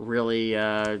really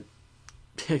no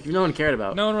one cared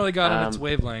about. No one really got on its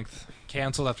wavelength.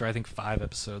 Canceled after I think 5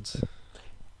 episodes.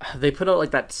 They put out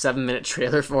like that 7-minute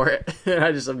trailer for it, and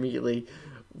I just immediately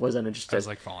was uninterested. I was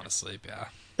like falling asleep. Yeah,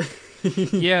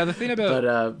 yeah. The thing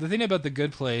about the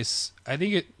Good Place, I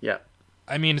think it. Yeah.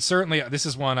 I mean, certainly this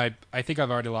is one I think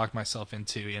I've already locked myself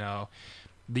into. You know,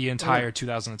 the entire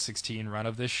 2016 run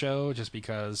of this show, just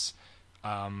because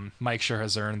Mike Schur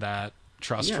has earned that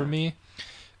trust from me.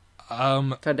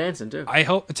 Ted Danson too.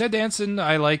 Ted Danson,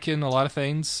 I like in a lot of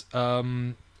things.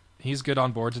 He's good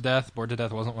on Bored to Death. Bored to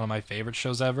Death wasn't one of my favorite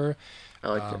shows ever. I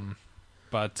liked it.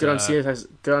 But good on CSI.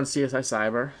 Good on CSI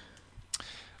Cyber.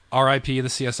 R.I.P. the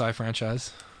CSI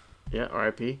franchise. Yeah,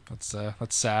 R.I.P.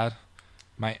 That's sad.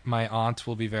 My aunt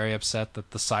will be very upset that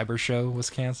the Cyber Show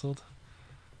was canceled.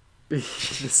 The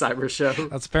Cyber Show.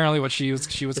 That's apparently what she was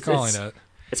calling it.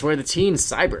 It's where the teens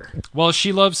cyber. Well,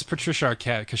 she loves Patricia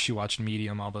Arquette because she watched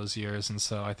Medium all those years, and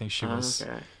so I think she was.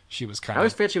 Okay. She was kind I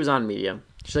always forget she was on Medium.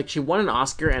 She won an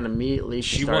Oscar and immediately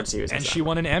she started series. And she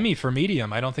won an Emmy for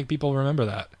Medium. I don't think people remember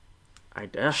that.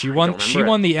 She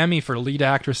won the Emmy for lead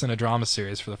actress in a drama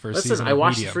series for the first season of Medium. I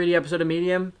watched the 3D episode of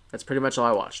Medium. That's pretty much all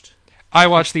I watched. I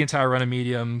watched the entire run of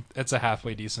Medium. It's a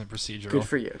halfway decent procedural. Good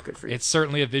for you. It's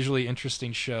certainly a visually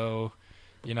interesting show.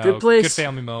 You know, good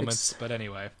family moments. But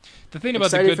anyway, the thing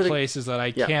about The Good Place is that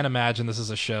I can't imagine this is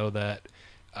a show that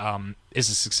is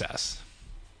a success.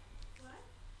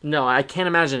 No, I can't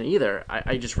imagine it either.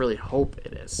 I just really hope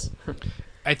it is.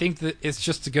 I think that it's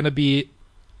just going to be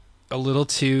a little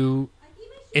too...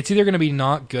 It's either going to be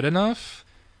not good enough,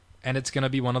 and it's going to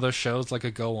be one of those shows like a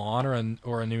Go On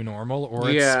or a New Normal, or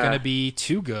it's going to be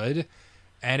too good,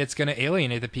 and it's going to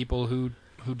alienate the people who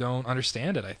don't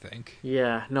understand it, I think.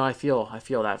 Yeah, no, I feel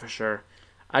that for sure.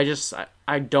 I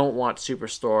don't want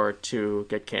Superstore to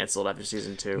get canceled after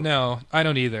season 2. No, I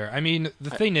don't either. I mean, the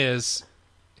thing is,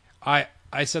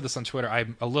 I said this on Twitter,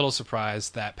 I'm a little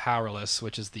surprised that Powerless,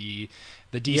 which is the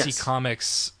DC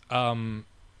Comics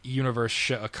universe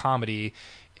show, a comedy,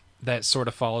 that sort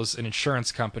of follows an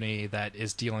insurance company that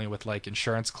is dealing with like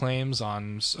insurance claims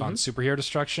on superhero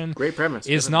destruction. Great premise.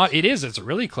 It's a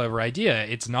really clever idea.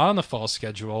 It's not on the fall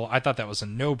schedule. I thought that was a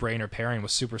no-brainer pairing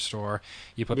with Superstore.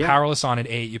 You put Powerless on at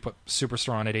 8, you put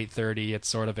Superstore on at 8:30. It's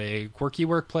sort of a quirky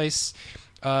workplace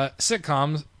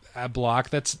sitcom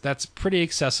block that's pretty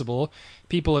accessible.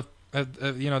 People have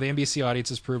the NBC audience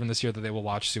has proven this year that they will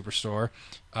watch Superstore,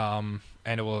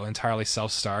 and it will entirely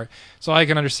self-start. So I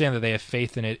can understand that they have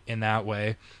faith in it in that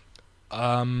way.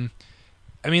 I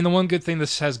mean, the one good thing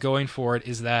this has going for it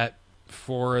is that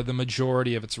for the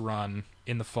majority of its run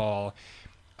in the fall,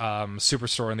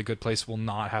 Superstore and The Good Place will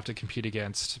not have to compete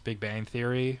against Big Bang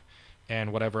Theory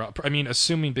and whatever. I mean,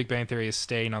 assuming Big Bang Theory is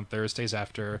staying on Thursdays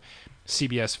after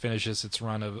CBS finishes its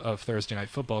run of Thursday night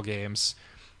football games,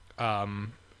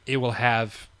 it will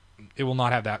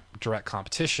not have that direct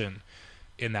competition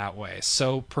in that way.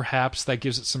 So perhaps that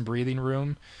gives it some breathing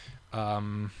room. I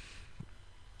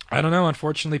don't know.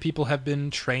 Unfortunately, people have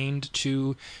been trained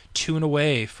to tune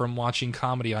away from watching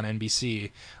comedy on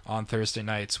NBC on Thursday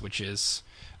nights, which is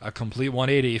a complete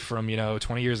 180 from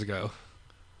 20 years ago.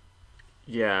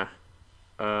 Yeah.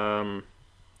 I'm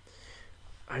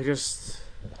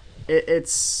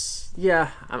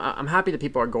happy that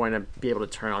people are going to be able to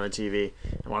turn on the TV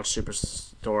and watch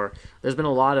Superstore. There's been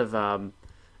a lot of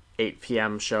 8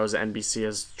 p.m. shows that NBC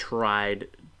has tried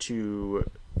to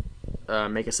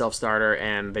make a self-starter,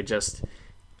 and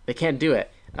they can't do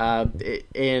it.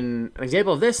 In an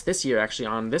example of this year, actually,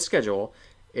 on this schedule,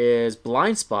 is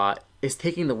Blind Spot is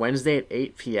taking the Wednesday at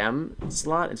 8 p.m.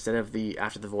 slot instead of the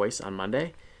After the Voice on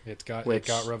Monday. It got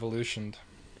revolutioned.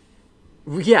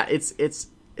 Yeah, it's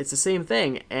the same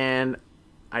thing, and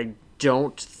I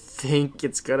don't think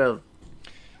it's gonna.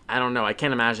 I don't know. I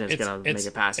can't imagine it's gonna make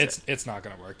it past it. It's not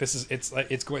gonna work.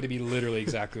 It's going to be literally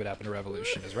exactly what happened to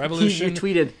Revolution. Is Revolution you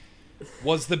tweeted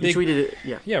was the big you tweeted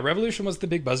it, yeah Revolution was the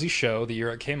big buzzy show the year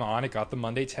it came on. It got the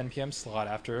Monday 10 p.m. slot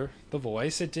after The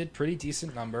Voice. It did pretty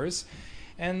decent numbers,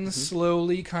 and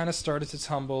slowly kind of started to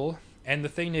tumble. And the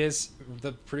thing is,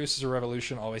 the producers of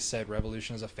Revolution always said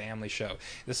Revolution is a family show.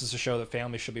 This is a show that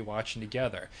families should be watching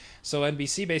together. So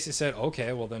NBC basically said,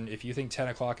 okay, well then if you think 10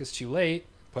 o'clock is too late,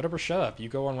 put up or shut up. You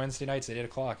go on Wednesday nights at 8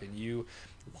 o'clock and you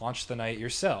launch the night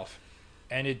yourself.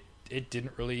 And it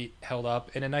didn't really held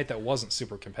up in a night that wasn't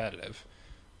super competitive.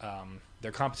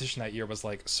 Their competition that year was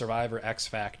like Survivor, X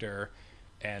Factor,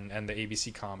 and the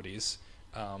ABC comedies.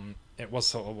 It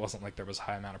wasn't like there was a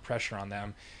high amount of pressure on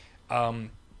them.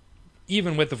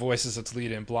 Even with The Voice as its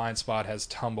lead in, Blind Spot has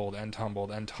tumbled and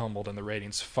tumbled and tumbled, and the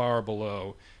ratings far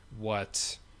below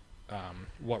what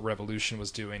Revolution was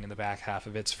doing in the back half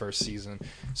of its first season.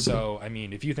 So, I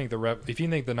mean, if you think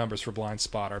the numbers for Blind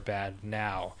Spot are bad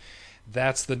now,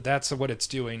 that's what it's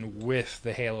doing with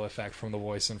the halo effect from The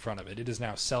Voice in front of it. It is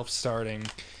now self-starting.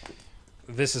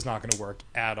 This is not going to work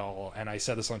at all. And I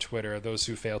said this on Twitter: those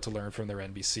who fail to learn from their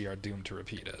NBC are doomed to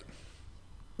repeat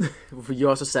it. You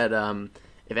also said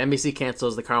if NBC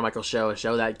cancels the Carmichael Show, a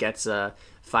show that gets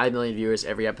 5 million viewers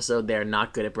every episode, they're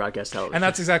not good at broadcast television. And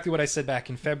that's exactly what I said back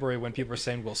in February when people were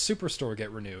saying, will Superstore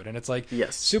get renewed? And it's like,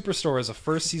 yes. Superstore is a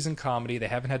first season comedy. They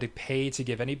haven't had to pay to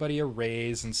give anybody a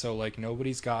raise, and so like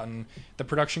the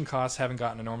production costs haven't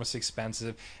gotten enormously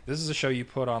expensive. This is a show you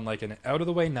put on like an out of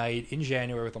the way night in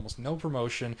January with almost no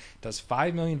promotion, does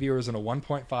 5 million viewers and a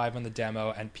 1.5 on the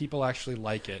demo, and people actually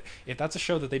like it. If that's a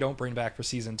show that they don't bring back for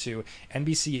season 2,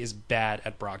 NBC is bad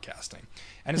at broadcasting.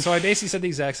 And so I basically said the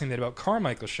exact same thing about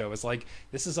Carmichael's Show. It's like,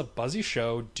 this is a buzzy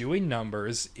show doing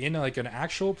numbers in like an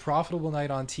actual profitable night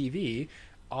on TV.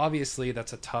 Obviously,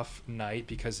 that's a tough night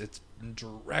because it's in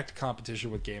direct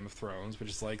competition with Game of Thrones, which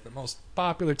is like the most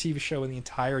popular TV show in the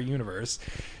entire universe.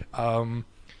 And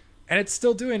it's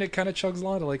still doing it, kind of chugs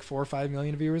along to like 4 or 5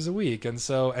 million viewers a week. And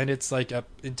it's like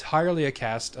entirely a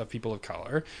cast of people of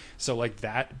color. So like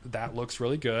that looks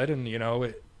really good. And,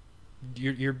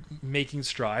 you're making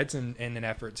strides in an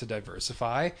effort to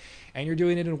diversify, and you're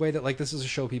doing it in a way that like this is a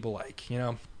show people like.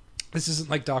 This isn't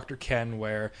like Dr. Ken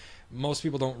where most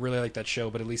people don't really like that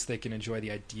show, but at least they can enjoy the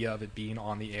idea of it being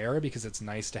on the air because it's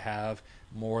nice to have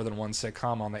more than one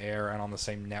sitcom on the air and on the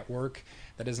same network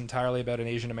that is entirely about an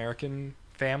Asian American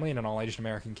family and an all Asian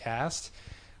American cast.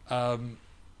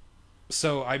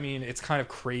 So I mean, it's kind of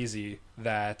crazy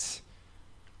that.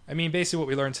 I mean, basically what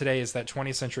we learned today is that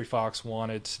 20th Century Fox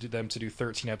wanted them to do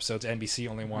 13 episodes. NBC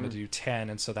only wanted to do 10,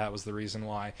 and so that was the reason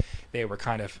why they were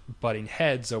kind of butting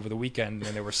heads over the weekend,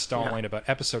 and they were stalling about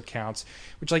episode counts,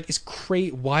 which, like, is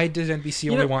great. Why did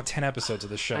NBC only want 10 episodes of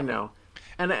this show? I know.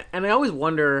 And I always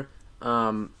wonder,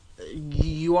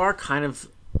 you are kind of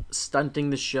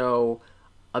stunting the show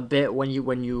a bit when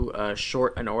you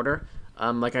short an order.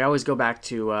 like I always go back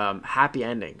to Happy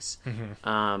Endings.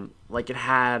 Like it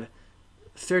had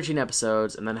 13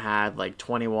 episodes and then had like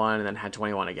 21 and then had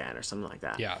 21 again or something like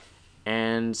that. Yeah.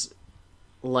 And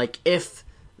like if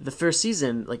the first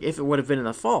season, like if it would have been in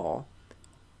the fall,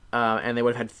 and they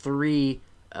would have had 3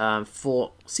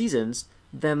 full seasons,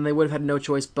 then they would have had no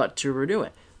choice but to renew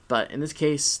it. But in this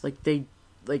case, like they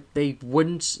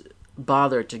wouldn't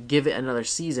bother to give it another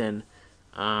season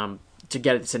to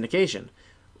get it to syndication,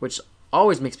 which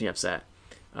always makes me upset.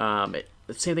 The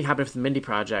same thing happened with the Mindy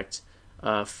Project.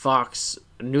 Fox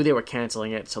knew they were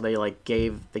canceling it, so they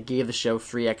gave the show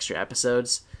 3 extra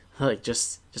episodes, like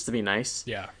just to be nice.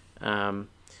 Yeah.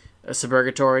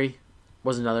 Suburgatory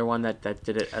was another one that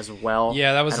did it as well.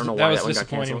 Yeah, that was I don't know that why was that a one got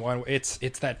disappointing canceled. one.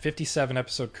 It's that 57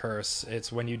 episode curse.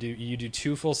 It's when you do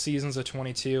 2 full seasons of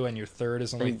 22 and your third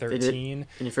is only 13.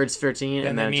 And your third's 13,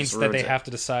 and that then it means just that they ruins it. have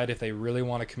to decide if they really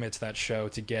want to commit to that show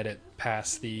to get it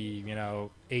past the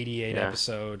 88 Yeah.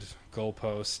 episode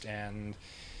goalpost, and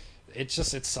it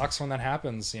sucks when that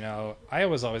happens. I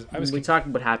was We talked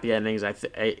about Happy Endings.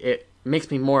 It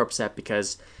makes me more upset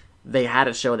because they had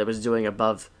a show that was doing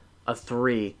above a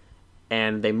 3,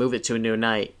 and they moved it to a new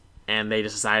night, and they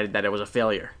decided that it was a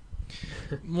failure.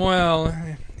 well,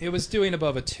 it was doing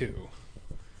above a 2.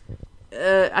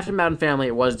 After Mountain Family,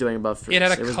 it was doing above 3. It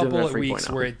had so a was doing couple of 3.0. weeks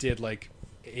where it did like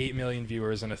 8 million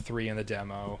viewers and a 3 in the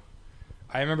demo.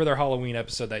 I remember their Halloween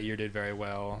episode that year did very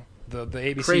well. The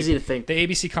ABC Crazy to think. The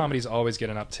ABC comedies always get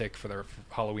an uptick for their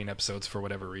Halloween episodes for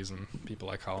whatever reason. People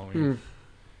like Halloween.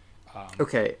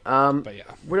 Okay, But yeah.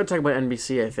 we're going to talk about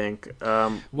NBC, I think.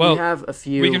 Well, we have a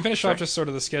few... We can finish sorry. off just sort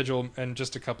of the schedule and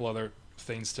just a couple other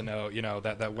things to know.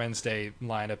 That Wednesday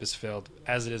lineup is filled,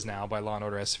 as it is now, by Law &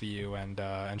 Order SVU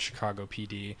and Chicago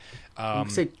PD. You can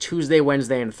say Tuesday,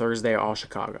 Wednesday, and Thursday are all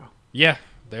Chicago. Yeah,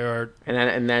 there are.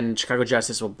 And then Chicago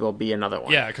Justice will be another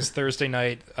one. Yeah, because Thursday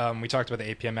night, we talked about the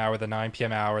 8 p.m. hour, the 9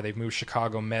 p.m. hour. They've moved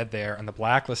Chicago Med there, and the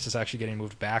Blacklist is actually getting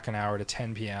moved back an hour to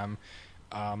 10 p.m.,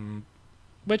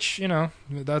 which,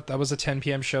 that was a 10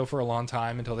 p.m. show for a long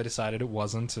time until they decided it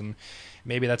wasn't, and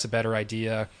maybe that's a better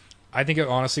idea. I think it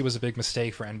honestly was a big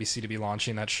mistake for NBC to be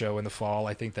launching that show in the fall.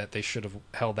 I think that they should have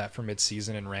held that for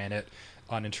mid-season and ran it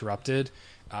uninterrupted.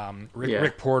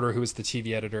 Rick Porter, who is the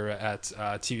TV editor at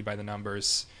TV by the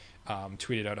Numbers,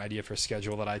 tweeted out an idea for a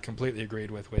schedule that I completely agreed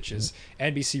with, which is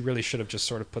NBC really should have just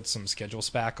sort of put some schedule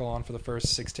spackle on for the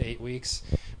first 6 to 8 weeks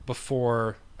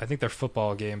before. I think their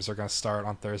football games are going to start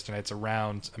on Thursday nights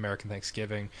around American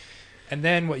Thanksgiving. And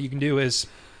then what you can do is,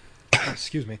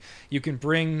 excuse me, you can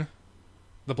bring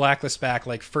the Blacklist back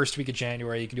like first week of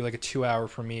January. You can do like a 2-hour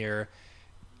premiere.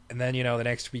 And then, the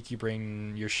next week you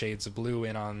bring your Shades of Blue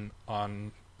in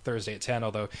on Thursday at 10,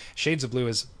 although Shades of Blue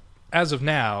is, as of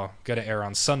now, going to air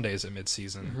on Sundays at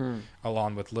mid-season,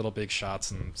 along with Little Big Shots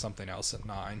and something else at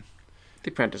 9. The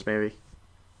Apprentice, maybe.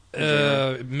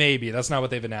 Maybe. That's not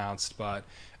what they've announced, but...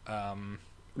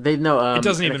 They know. It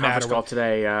doesn't in even a conference matter call what-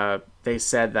 today. They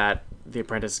said that The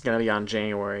Apprentice is going to be on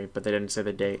January, but they didn't say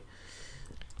the date.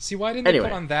 See, why didn't they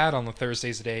put on that on the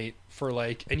Thursdays at 8 for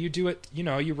and you do it,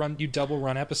 you double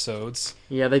run episodes.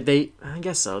 Yeah, they I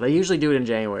guess so. They usually do it in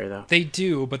January, though. They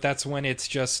do, but that's when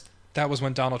that was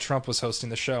when Donald Trump was hosting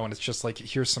the show, and it's just like,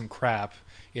 here's some crap.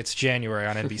 It's January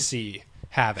on NBC.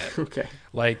 Have it. Okay.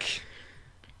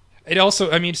 It also,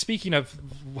 speaking of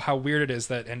how weird it is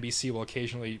that NBC will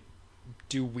occasionally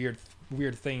do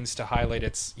weird things to highlight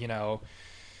its,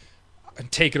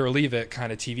 take it or leave it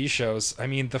kind of TV shows.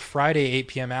 The Friday 8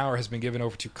 p.m. hour has been given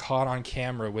over to Caught on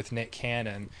Camera with Nick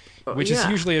Cannon, which is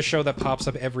usually a show that pops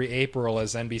up every April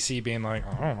as NBC being like,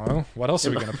 I don't know, what else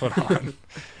are we going to put on?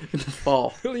 In the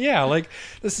fall. Yeah,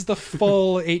 this is the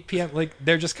full 8 p.m.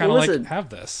 They're just kind of have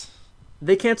this.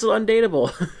 They canceled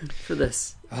Undateable for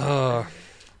this.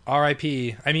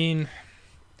 R.I.P.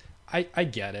 I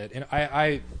get it, and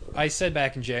I said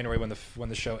back in January when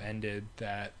the show ended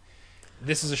that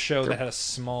this is a show that had a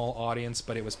small audience,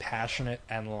 but it was passionate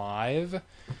and live.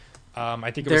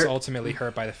 I think it was ultimately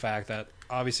hurt by the fact that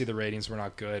obviously the ratings were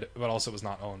not good, but also it was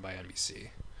not owned by NBC.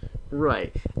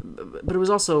 Right, but it was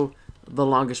also the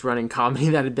longest running comedy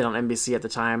that had been on NBC at the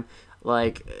time.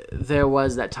 There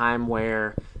was that time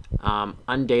where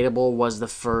Undateable was the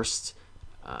first.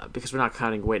 Because we're not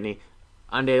counting Whitney,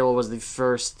 Undateable was the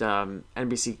first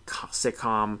NBC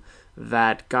sitcom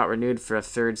that got renewed for a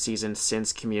 3rd season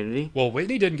since Community. Well,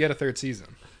 Whitney didn't get a 3rd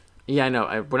season. Yeah, I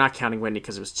know. We're not counting Whitney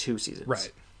because it was 2 seasons.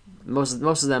 Right. Most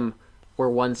of them were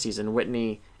 1 season.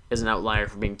 Whitney is an outlier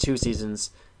for being 2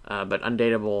 seasons, but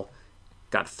Undateable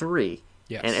got 3.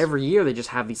 Yes. And every year they just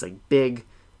have these big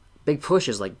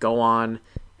pushes, like Go On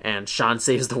and Sean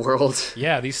Saves the World.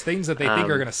 Yeah, these things that they think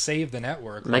are going to save the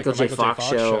network, Michael like the J. Fox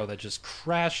show that just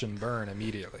crash and burn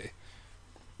immediately.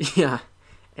 Yeah,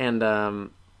 and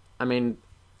I mean,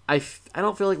 I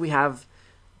don't feel like we have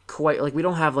quite like we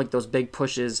don't have like those big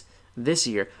pushes this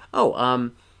year.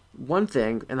 One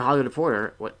thing in the Hollywood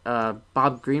Reporter,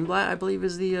 Bob Greenblatt, I believe,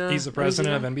 is the he's the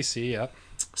president of NBC. Yep.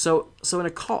 So in a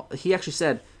call, he actually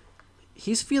said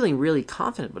he's feeling really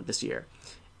confident with this year,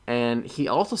 and he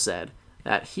also said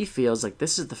that he feels like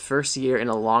this is the first year in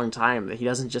a long time that he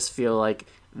doesn't just feel like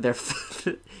they're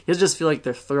he doesn't just feel like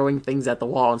they're throwing things at the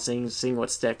wall and seeing what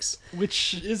sticks.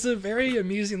 Which is a very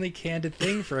amusingly candid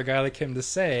thing for a guy like him to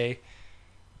say.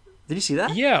 Did you see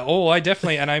that? Yeah, I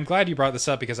definitely, and I'm glad you brought this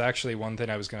up because actually one thing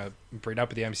I was going to bring up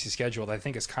with the NBC schedule that I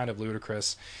think is kind of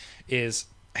ludicrous is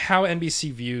how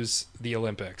NBC views the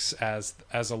Olympics as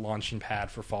a launching pad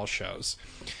for fall shows.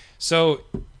 So,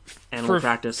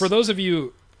 practice. For those of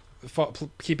you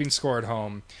keeping score at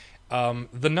home,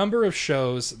 the number of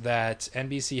shows that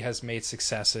NBC has made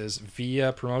successes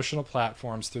via promotional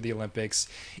platforms through the Olympics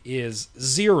is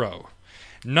 0.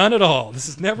 None at all. This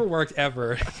has never worked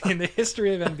ever in the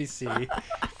history of NBC.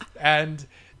 And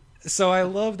so I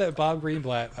love that Bob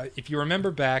Greenblatt, if you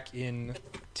remember back in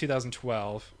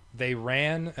 2012, they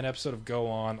ran an episode of Go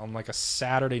On like a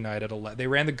Saturday night at 11. They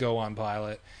ran the Go On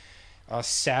pilot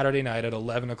Saturday night at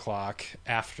 11 o'clock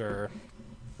after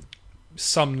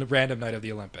some random night of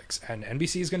the Olympics. And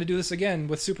NBC is going to do this again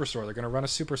with Superstore. They're going to run a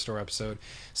Superstore episode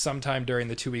sometime during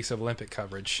the 2 weeks of Olympic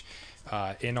coverage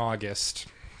in August.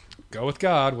 Go with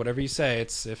God, whatever you say.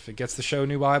 If it gets the show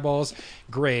new eyeballs,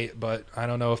 great, but I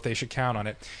don't know if they should count on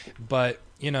it. But,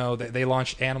 they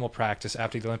launched Animal Practice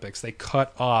after the Olympics. They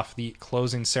cut off the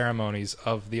closing ceremonies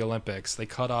of the Olympics. They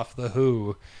cut off The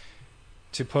Who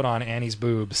to put on Annie's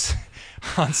boobs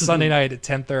on Sunday night at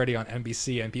 10:30 on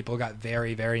NBC, and people got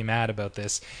very, very mad about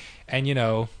this. And,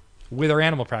 with our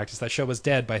Animal Practice, that show was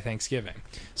dead by Thanksgiving.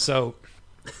 So...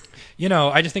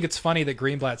 I just think it's funny that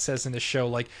Greenblatt says in this show,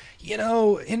 like,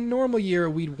 in normal year,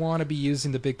 we'd want to be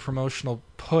using the big promotional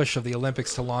push of the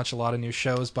Olympics to launch a lot of new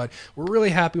shows, but we're really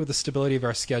happy with the stability of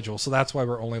our schedule, so that's why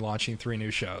we're only launching 3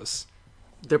 new shows.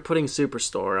 They're putting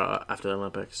Superstore after the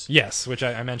Olympics. Yes, which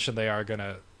I mentioned they are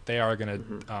gonna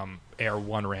air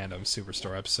one random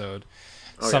Superstore episode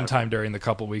sometime during the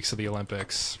couple weeks of the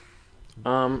Olympics.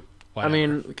 I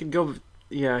mean, we could go.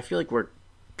 Yeah, I feel like we're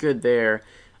good there.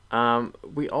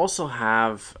 We also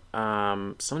have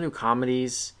some new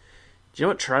comedies. Do you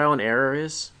know what Trial and Error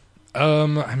is?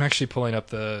 I'm actually pulling up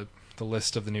the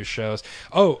list of the new shows.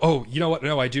 Oh, you know what?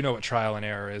 No, I do know what Trial and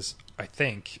Error is, I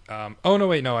think.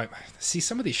 I see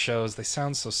some of these shows, they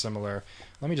sound so similar.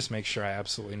 Let me just make sure I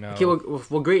absolutely know. Okay,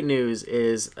 well great news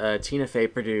is Tina Fey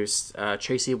produced,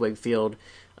 Tracy Wigfield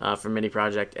from Mini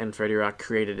Project and Freddie Rock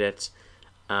created it.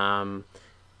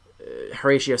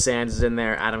 Horatio Sands is in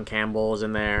there. Adam Campbell is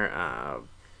in there.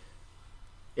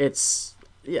 It's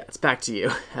back to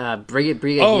you. Brigitte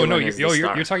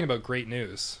you're talking about Great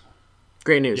News.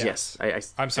 Great News, yes.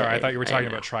 I'm sorry. I thought you were talking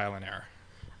about Trial and Error.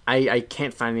 I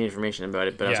can't find the information about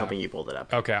it, but I was hoping you pulled it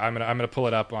up. Okay, I'm gonna pull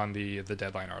it up on the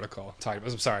Deadline article.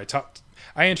 I'm sorry.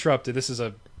 I interrupted. This is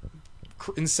a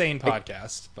insane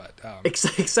podcast, but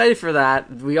excited for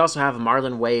that. We also have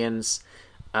Marlon Wayans'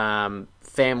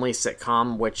 family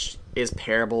sitcom, which is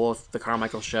paiable with the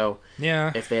Carmichael Show.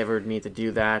 Yeah. If they ever need to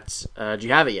do that. Do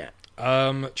you have it yet?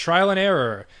 Trial and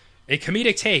Error, a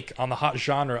comedic take on the hot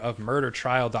genre of murder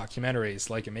trial documentaries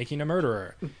like Making a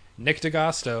Murderer. Nick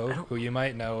DeGasto, who you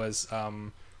might know as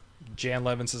Jan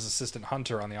Levin's assistant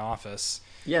Hunter on The Office.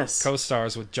 Yes.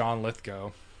 Co-stars with John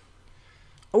Lithgow.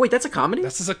 Oh wait, that's a comedy?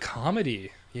 This is a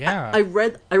comedy. Yeah. I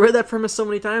read that premise so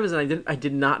many times and I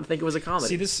did not think it was a comedy.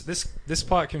 See, this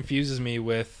plot confuses me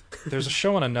with there's a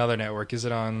show on another network. Is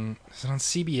it on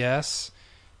CBS?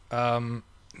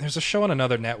 There's a show on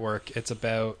another network. It's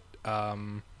about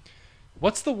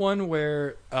what's the one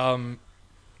where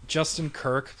Justin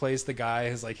Kirk plays the guy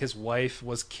his wife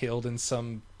was killed in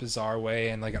some bizarre way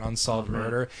and like an unsolved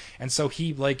murder, and so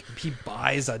he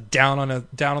buys a down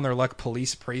on their luck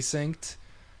police precinct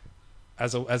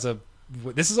as a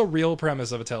this is a real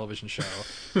premise of a television show.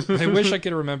 I wish I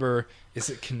could remember. Is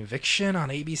it Conviction on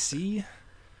ABC?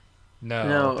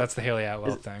 No, that's the Haley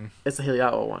Atwell thing. It's the Haley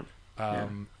Atwell one.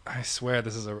 I swear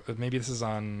this is maybe this is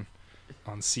on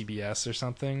CBS or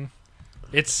something.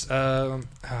 It's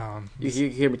you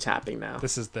hear me tapping now.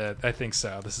 I think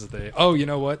so. This is oh, you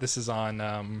know what? This is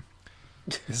on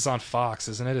Fox,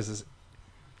 isn't it?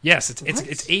 Yes, it's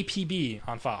APB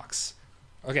on Fox.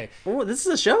 Okay, Oh, this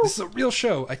is a show? this is a real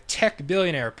show. A tech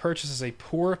billionaire purchases a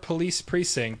poor police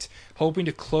precinct hoping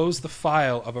to close the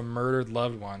file of a murdered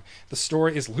loved one. The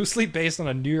story is loosely based on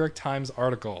a New York Times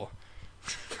article.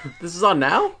 This is on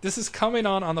now? This is coming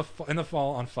on in the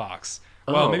fall on Fox.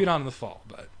 Well, maybe not in the fall,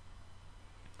 but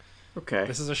Okay.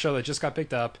 this is a show that just got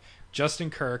picked up. Justin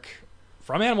Kirk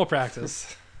from Animal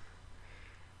Practice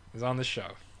is on this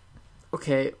show.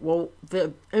 Okay, well,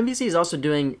 the NBC is also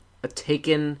doing a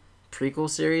Taken prequel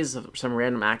series of some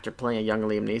random actor playing a young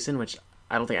Liam Neeson, which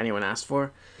I don't think anyone asked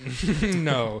for.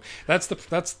 No, that's the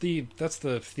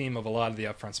theme of a lot of the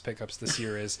Upfronts pickups this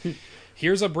year. Is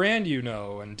here's a brand you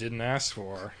know and didn't ask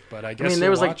for, but I guess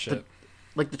you'll watch it.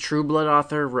 The True Blood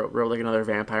author wrote like another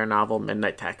vampire novel,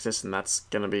 Midnight Texas, and that's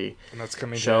gonna be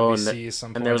coming show, to NBC some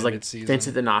point. And there was like mid-season.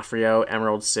 Vincent D'Onofrio,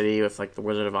 Emerald City with like the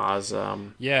Wizard of Oz.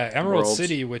 Emerald world.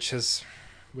 City, which has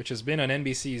been on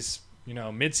NBC's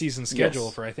mid-season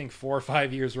schedule for I think 4 or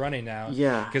 5 years running now.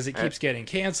 Yeah, because it keeps getting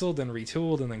canceled and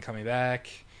retooled and then coming back.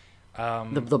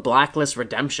 The Blacklist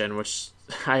Redemption, which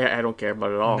I don't care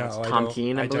about at all. No, It's Tom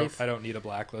Keane, I believe. I don't need a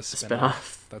Blacklist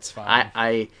spinoff. That's fine.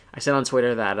 I said on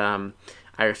Twitter that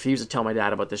I refuse to tell my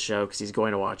dad about this show because he's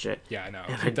going to watch it. Yeah, I know.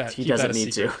 He doesn't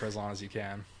need to for as long as you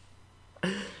can.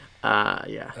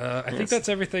 Yeah. I think that's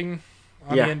everything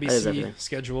on the NBC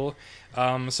schedule.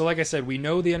 So like I said, we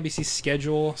know the NBC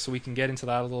schedule, so we can get into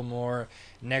that a little more.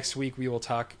 Next week we will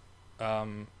talk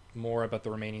more about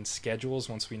the remaining schedules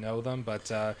once we know them.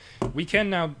 But we can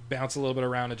now bounce a little bit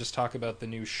around and just talk about the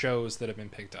new shows that have been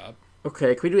picked up.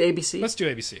 Okay, can we do ABC? Let's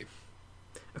do ABC.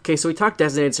 Okay, so we talked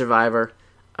Designated Survivor.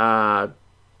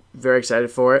 Very excited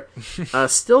for it.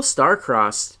 Still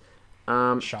Star-Crossed is a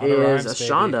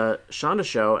Shonda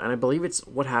show, and I believe it's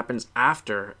what happens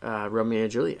after Romeo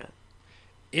and Juliet.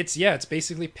 It's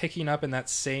basically picking up in that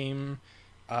same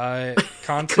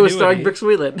continuity. Co-starring Brooks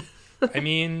Wheelan. I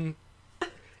mean,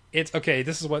 it's okay.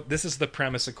 This is the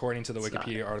premise according to the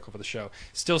Wikipedia article for the show.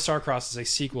 Still Star-Crossed is a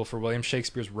sequel for William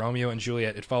Shakespeare's Romeo and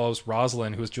Juliet. It follows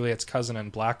Rosalind, who is Juliet's cousin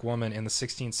and black woman in the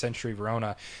 16th century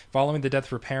Verona. Following the death of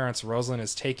her parents, Rosalind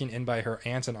is taken in by her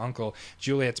aunt and uncle,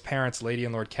 Juliet's parents, Lady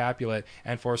and Lord Capulet,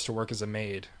 and forced to work as a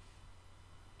maid.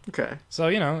 Okay. So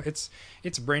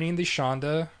it's bringing the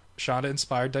Shonda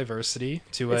inspired diversity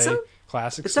to a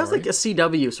classic. It sounds story. like a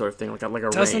CW sort of thing, like a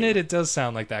Doesn't Rain. it? It does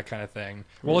sound like that kind of thing.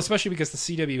 Well, especially because the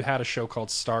CW had a show called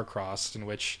Star-Crossed, in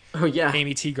which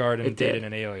Amy Teagarden dated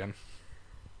an alien.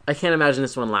 I can't imagine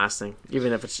this one lasting,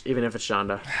 even if it's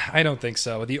Shonda. I don't think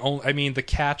so. The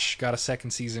Catch got a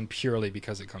second season purely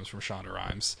because it comes from Shonda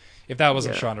Rhimes. If that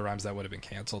wasn't Shonda Rhimes, that would have been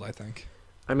canceled, I think.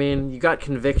 I mean, you got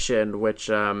Conviction,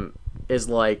 which is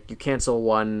like you cancel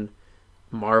one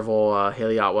Marvel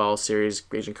Haley Atwell series,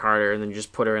 Agent Carter, and then you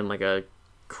just put her in like a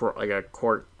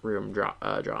courtroom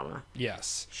drama.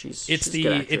 Yes, it's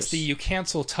the you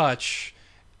cancel Touch,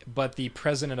 but the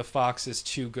president of Fox is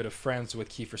too good of friends with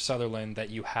Kiefer Sutherland that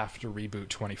you have to reboot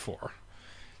 24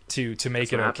 to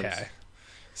make it okay. Happens.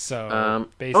 So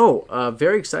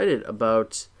very excited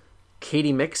about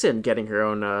Katie Mixon getting her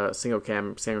own single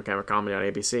camera comedy on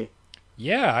ABC.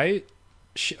 Yeah,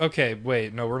 okay,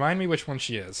 wait, no, remind me which one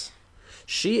she is.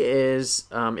 She is,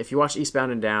 if you watch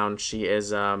Eastbound and Down, she is.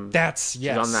 She's on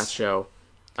that show.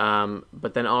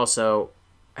 But then also,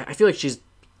 I feel like she's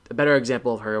a better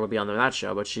example of her would be on that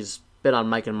show. But she's been on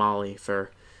Mike and Molly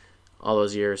for all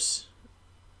those years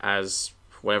as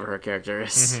whatever her character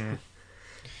is. Mm-hmm.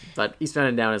 But Eastbound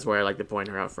and Down is where I like to point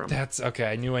her out from. That's okay.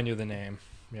 I knew the name.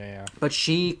 Yeah. But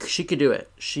she could do it.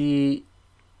 She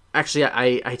actually,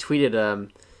 I tweeted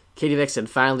Katie Mixon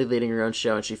finally leading her own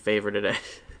show, and she favorited it.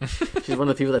 She's one of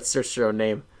the people that searched her own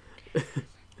name.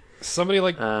 Somebody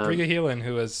like Briga Heelan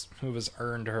who has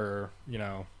earned her,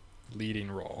 leading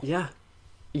role. Yeah.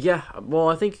 Well,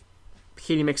 I think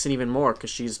Katie Mixon even more because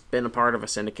she's been a part of a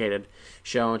syndicated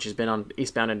show and she's been on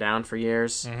Eastbound and Down for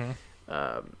years.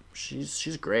 Mm-hmm.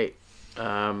 She's great.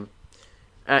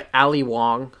 Ali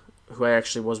Wong, who I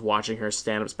actually was watching her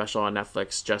stand-up special on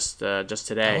Netflix just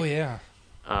today. Oh yeah.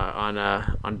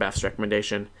 On Beth's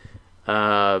recommendation.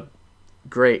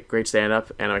 Great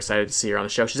stand-up, and I'm excited to see her on the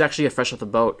show. She's actually a Fresh Off the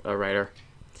Boat writer.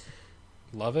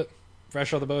 Love it.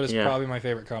 Fresh Off the Boat is probably my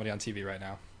favorite comedy on TV right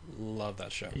now. Love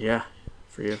that show. Yeah,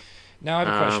 for you. Now I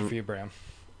have a question for you, Bram.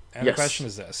 And the question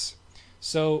is this.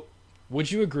 So,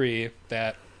 would you agree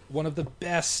that one of the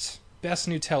best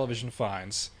new television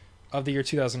finds of the year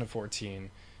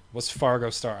 2014 was Fargo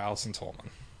star Alison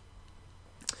Tolman?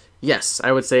 Yes,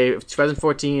 I would say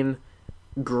 2014,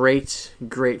 great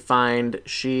find.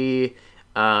 She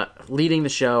leading the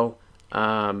show.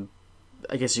 I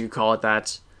guess you could call it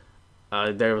that.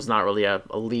 There was not really a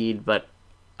lead, but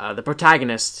the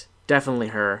protagonist definitely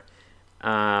her.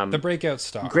 The breakout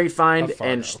star. Great find, of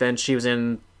Fargo. and then she was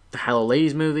in the Hello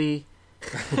Ladies movie.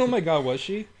 Oh my God, was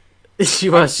she? She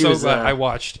was. I'm so glad. I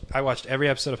watched every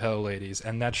episode of Hello Ladies,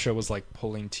 and that show was like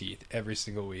pulling teeth every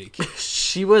single week.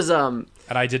 She was. And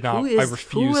I did not. I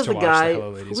refused to watch the Hello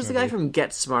Ladies. Who was the movie. guy from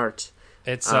Get Smart?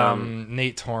 It's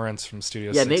Nate Torrance from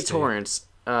Studio 60. Yeah, Nate Torrance,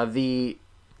 the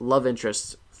love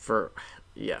interest for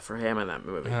him in that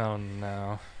movie. Oh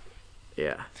no.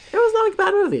 Yeah, it was not a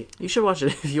bad movie. You should watch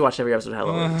it if you watch every episode of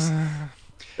Hello Ladies.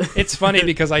 It's funny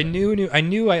because I knew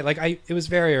it was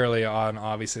very early on,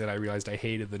 obviously, that I realized I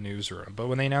hated the Newsroom. But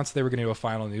when they announced they were going to do a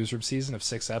final Newsroom season of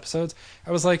 6 episodes,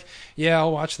 I was like, yeah,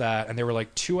 I'll watch that. And they were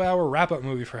like 2-hour wrap-up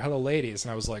movie for Hello Ladies,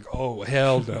 and I was like, oh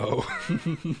hell no.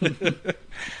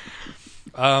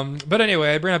 But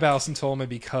anyway, I bring up Allison Tolman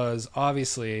because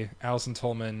obviously Allison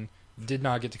Tolman did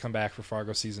not get to come back for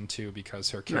Fargo season 2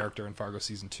 because her character in Fargo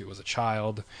season 2 was a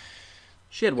child.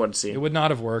 She had one scene. It would not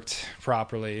have worked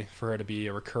properly for her to be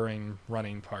a recurring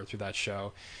running part through that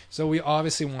show. So we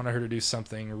obviously wanted her to do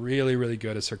something really, really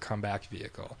good as her comeback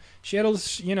vehicle. She had,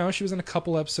 she was in a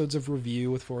couple episodes of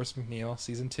Review with Forrest McNeil,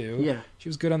 season 2. Yeah. She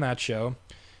was good on that show.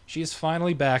 She is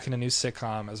finally back in a new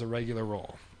sitcom as a regular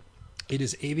role. It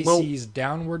is ABC's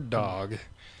Downward Dog.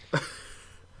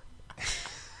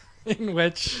 In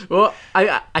which... Well,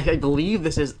 I believe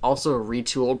this is also a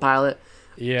retooled pilot.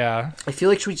 Yeah, I feel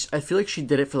like she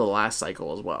did it for the last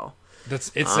cycle as well.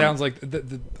 Sounds like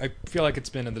I feel like it's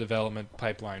been in the development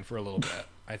pipeline for a little bit.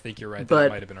 I think you're right. That it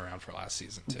might have been around for last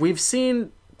season too. We've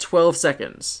seen 12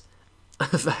 seconds,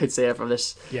 I'd say, from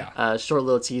this short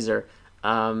little teaser.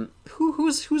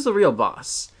 Who's the real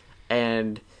boss?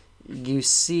 And you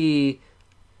see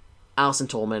Allison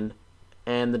Tolman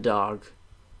and the dog,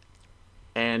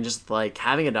 and just like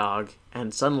having a dog,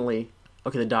 and suddenly.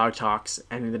 Okay, the dog talks,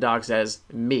 and the dog says,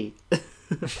 "Me."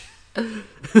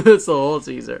 That's the whole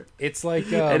teaser. It's like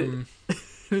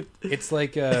it's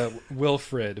like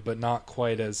Wilfred, but not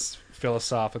quite as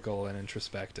philosophical and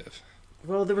introspective.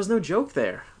 Well, there was no joke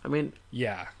there. I mean,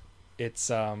 yeah, it's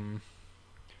I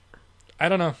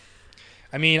don't know.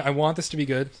 I mean, I want this to be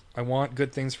good. I want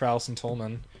good things for Allison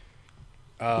Tolman.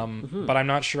 But I'm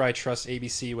not sure I trust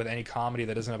ABC with any comedy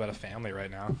that isn't about a family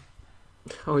right now.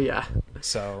 Oh yeah.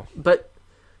 So, but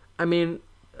I mean,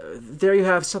 there you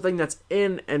have something that's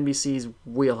in NBC's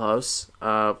wheelhouse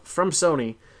from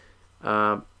Sony.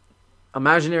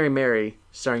 Imaginary Mary,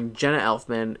 starring Jenna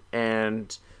Elfman,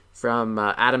 and from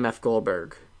Adam F.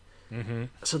 Goldberg. Mm-hmm.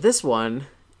 So this one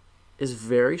is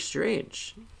very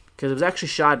strange because it was actually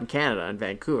shot in Canada, in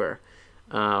Vancouver,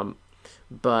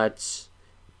 but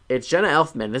it's Jenna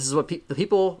Elfman. This is what the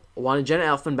people wanted: Jenna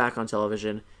Elfman back on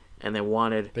television. And they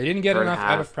didn't get enough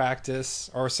out of practice,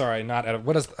 or sorry, not out of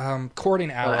what is courting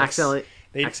Alex. Accidentally.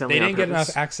 They didn't get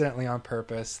enough accidentally on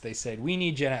purpose. They said we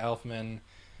need Jenna Elfman.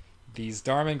 These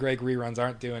Dharma and Greg reruns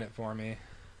aren't doing it for me.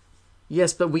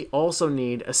 Yes, but we also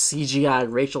need a CGI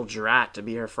Rachel Dratch to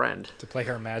be her friend, to play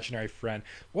her imaginary friend.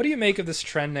 What do you make of this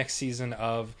trend next season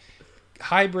of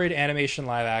hybrid animation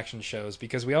live action shows?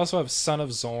 Because we also have Son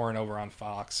of Zorn over on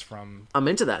Fox from... I'm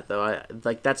into that though.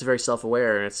 That's very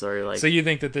self-aware, and it's sort of like... So you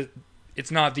think that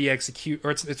it's not the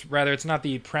it's not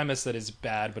the premise that is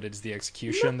bad, but it's the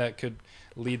execution that could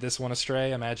lead this one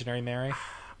astray, Imaginary Mary?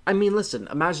 I mean, listen,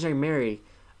 Imaginary Mary,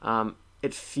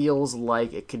 it feels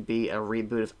like it could be a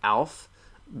reboot of Alf,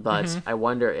 but I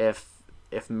wonder if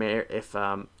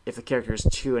the character is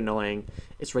too annoying.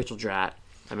 It's Rachel Dratch.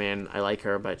 I mean, I like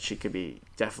her, but she could be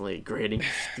definitely grating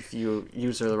if you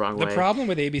use her the wrong way. The problem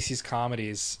with ABC's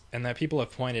comedies, and that people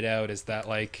have pointed out, is that,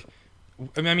 like...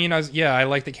 I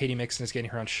like that Katie Mixon is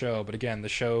getting her own show, but again, the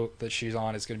show that she's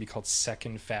on is going to be called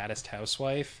Second Fattest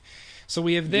Housewife. So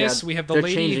we have this, we have the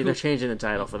lady... They're changing the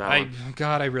title for that one.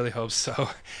 God, I really hope so.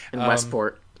 In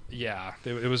Westport. Yeah,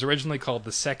 it was originally called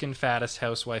The Second Fattest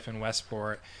Housewife in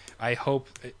Westport. I hope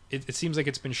it seems like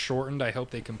it's been shortened. I hope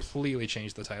they completely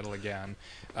change the title again.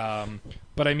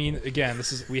 But I mean, again,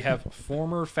 we have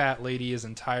former fat lady is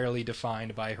entirely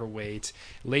defined by her weight,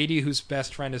 lady whose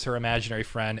best friend is her imaginary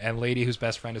friend, and lady whose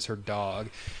best friend is her dog.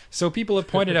 So people have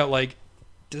pointed out, like,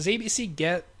 does ABC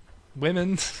get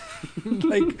women?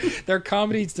 Like, their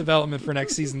comedy's development for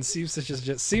next season seems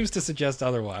to suggest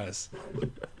otherwise.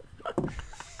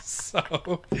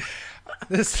 So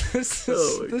this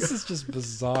is just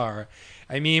bizarre.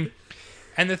 I mean,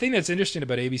 and the thing that's interesting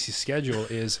about ABC's schedule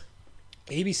is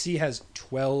ABC has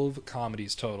 12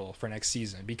 comedies total for next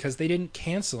season because they didn't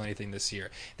cancel anything this year.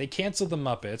 They canceled The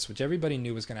Muppets, which everybody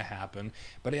knew was going to happen,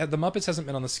 but The Muppets hasn't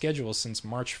been on the schedule since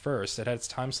March 1st. It had its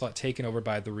time slot taken over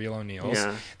by The Real O'Neills.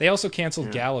 Yeah. They also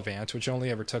canceled Gallivant, which only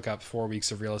ever took up 4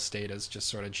 weeks of real estate as just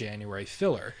sort of January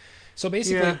filler. So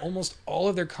basically, almost all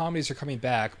of their comedies are coming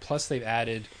back, plus they've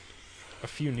added a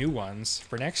few new ones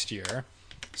for next year.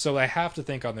 So I have to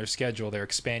think on their schedule, they're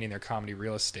expanding their comedy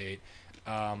real estate.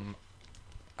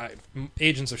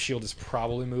 Agents of S.H.I.E.L.D. is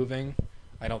probably moving.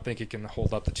 I don't think it can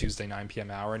hold up the Tuesday 9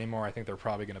 p.m. hour anymore. I think they're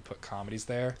probably going to put comedies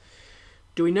there.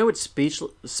 Do we know what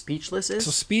Speechless is?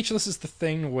 So Speechless is the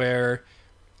thing where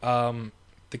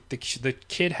the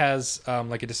kid has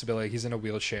like a disability. He's in a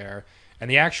wheelchair, and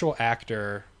the actual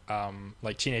actor,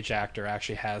 like teenage actor,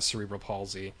 actually has cerebral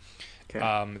palsy.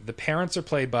 Okay. The parents are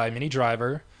played by Minnie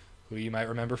Driver, who you might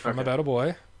remember from About a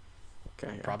Boy.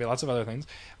 Okay. Yeah. Probably lots of other things.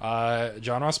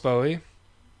 John Ross Bowie,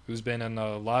 who's been in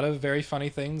a lot of very funny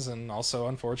things and also,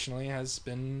 unfortunately, has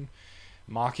been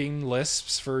mocking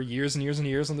lisps for years and years and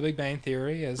years on The Big Bang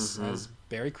Theory as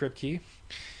Barry Kripke.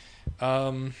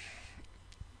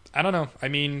 I don't know. I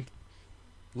mean,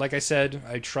 like I said,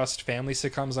 I trust family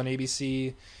sitcoms on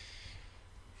ABC.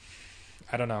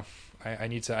 I don't know. I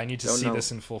need to see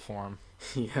this in full form.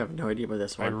 You have no idea about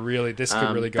this one. This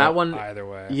could really go that one, either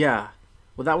way. Yeah.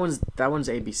 Well, that one's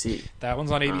ABC. That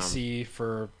one's on ABC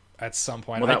for at some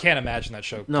point. I can't imagine that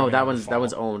show. No, that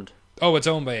one's owned. Oh, it's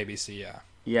owned by ABC. Yeah.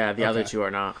 Yeah, the other two are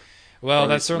not. Well,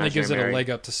 that certainly gives it a leg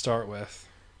up to start with.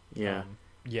 Yeah.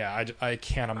 I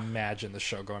can't imagine the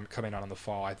show coming out in the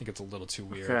fall. I think it's a little too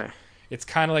weird. Okay. It's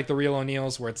kind of like The Real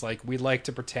O'Neills, where it's like we like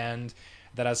to pretend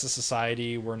that as a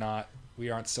society we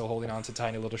aren't still holding on to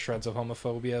tiny little shreds of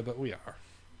homophobia, but we are.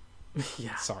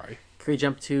 Yeah. Sorry. Can we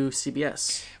jump to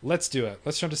CBS? Let's do it.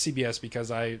 Let's jump to CBS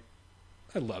because I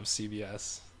love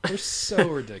CBS. They're so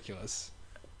ridiculous.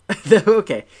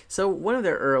 Okay, so one of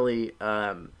their early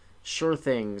sure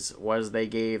things was they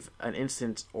gave an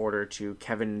instant order to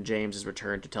Kevin James's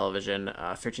return to television,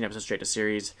 13 episodes straight to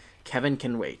series. Kevin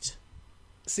Can Wait.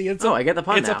 See, I get the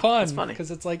pun. It's now. a pun. It's funny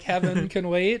because it's like Heaven Can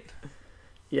Wait.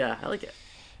 Yeah, I like it.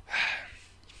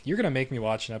 You're gonna make me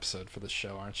watch an episode for this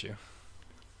show, aren't you?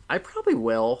 I probably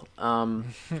will.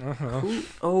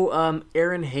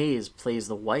 Erin Hayes plays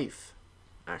the wife,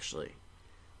 actually,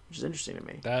 which is interesting to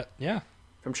me.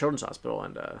 From Children's Hospital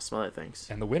and some other things.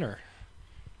 And The Winner.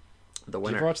 The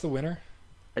Winner. Did you ever watch The Winner?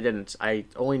 I didn't. I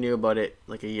only knew about it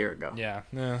like a year ago. Yeah.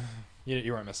 No,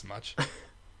 you weren't missing much.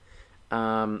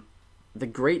 The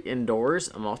Great Indoors,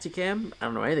 a multicam. I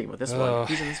don't know anything about this one.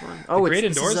 Who's in this one? Oh, The Great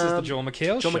Indoors is the Joel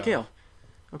McHale show. Joel McHale.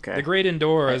 Okay. The Great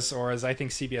Indoors, or as I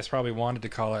think CBS probably wanted to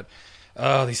call it,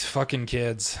 these fucking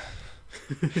kids.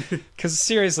 Because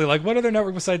seriously, like, what other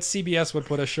network besides CBS would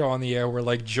put a show on the air where,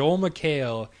 like, Joel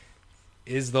McHale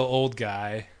is the old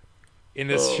guy in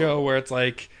this show where it's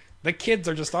like the kids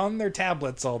are just on their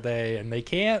tablets all day and they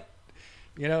can't,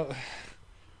 these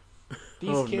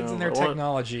kids and their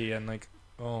technology and like,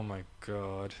 oh my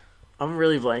god. I'm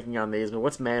really blanking on these, but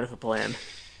what's Man with a Plan?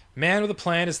 Man with a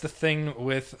Plan is the thing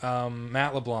with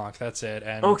Matt LeBlanc. That's it.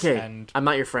 And and I'm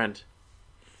Not Your Friend.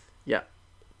 Yeah.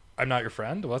 I'm Not Your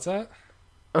Friend? What's that?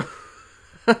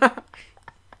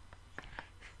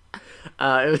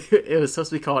 It was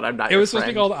supposed to be called I'm Not Your Friend. It was supposed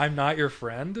to be called I'm Not Your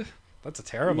Friend? That's a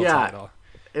terrible title.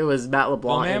 It was Matt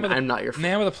LeBlanc and I'm Not Your Friend.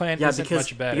 Man with a Plan isn't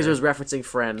much better. Because it was referencing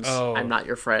Friends. I'm Not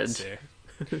Your Friend.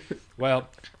 Well,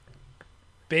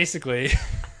 basically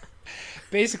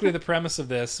the premise of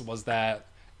this was that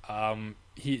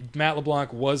Matt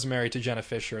LeBlanc was married to Jenna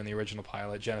Fisher in the original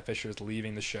pilot. Jenna Fisher is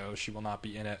leaving the show. She will not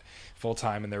be in it full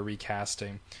time, and they're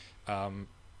recasting.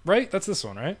 Right? That's this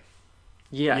one, right?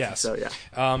 Yeah, yes. I think so,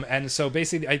 yeah. And so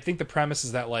basically, I think the premise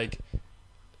is that, like,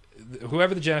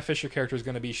 whoever the Jenna Fisher character is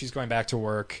going to be, she's going back to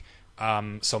work.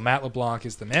 So Matt LeBlanc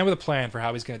is the man with a plan for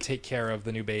how he's going to take care of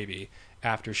the new baby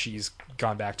after she's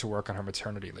gone back to work on her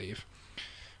maternity leave.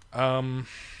 I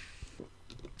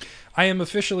am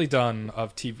officially done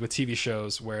with TV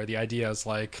shows where the idea is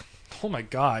like, oh my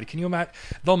god, can you imagine?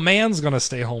 The man's going to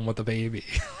stay home with the baby.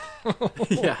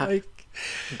 Yeah.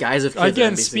 Guys with kids.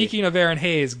 Again, speaking of Erin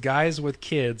Hayes, Guys with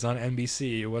Kids on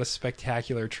NBC. What a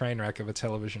spectacular train wreck of a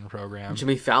television program.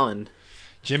 Jimmy Fallon.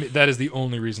 That is the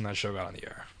only reason that show got on the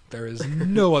air. There is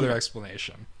no other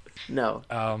explanation. No.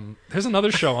 There's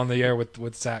another show on the air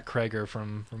with Zach Kreger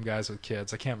from Guys with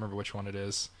Kids. I can't remember which one it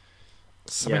is.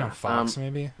 Something on Fox,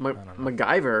 maybe? I don't know.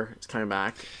 MacGyver is coming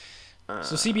back.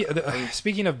 So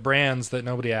speaking of brands that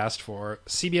nobody asked for,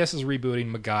 CBS is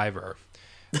rebooting MacGyver.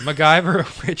 MacGyver,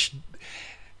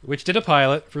 which did a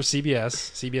pilot for CBS.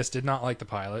 CBS did not like the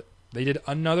pilot. They did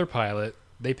another pilot.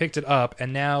 They picked it up,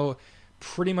 and now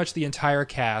pretty much the entire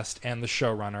cast and the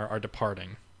showrunner are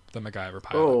departing the MacGyver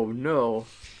pilot. Oh, no.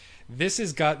 This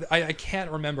has got... I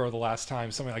can't remember the last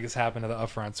time something like this happened to the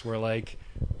Upfronts, where, like,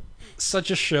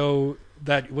 such a show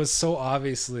that was so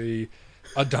obviously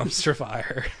a dumpster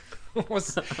fire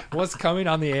was coming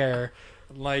on the air.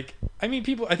 Like, I mean,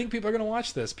 I think people are going to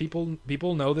watch this. People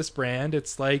know this brand.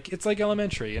 It's like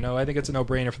Elementary, you know. I think it's a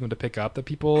no-brainer for them to pick up. That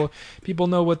people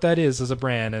know what that is as a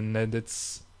brand, and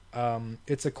it's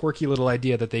a quirky little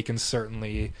idea that they can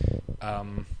certainly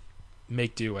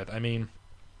make do with. I mean,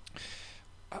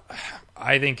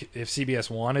 I think if CBS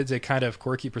wanted a kind of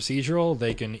quirky procedural,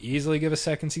 they can easily give a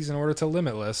second season order to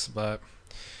Limitless, but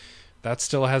that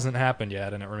still hasn't happened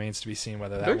yet, and it remains to be seen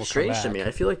whether that will come back. Very strange to me.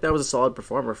 I feel like that was a solid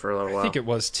performer for a little while. I think it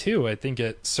was too. I think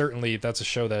it certainly, that's a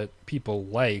show that people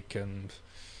like, and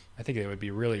I think it would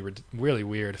be really, really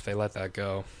weird if they let that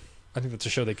go. I think that's a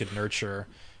show they could nurture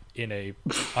in a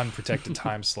unprotected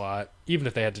time slot, even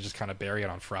if they had to just kind of bury it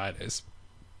on Fridays.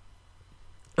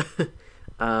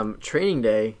 Training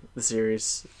Day, the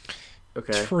series.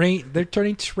 Okay. They're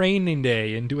turning Training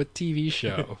Day into a TV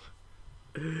show.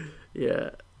 Yeah.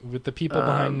 With the people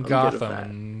behind Gotham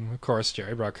and, of course,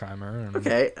 Jerry Bruckheimer. And...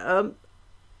 Okay.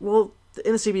 Well,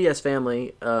 in the CBS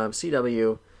family,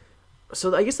 CW.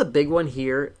 So I guess the big one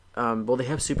here. Well, they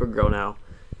have Supergirl now.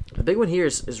 The big one here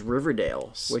is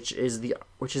Riverdale, which is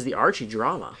the Archie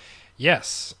drama.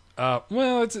 Yes.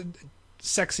 Well, it's a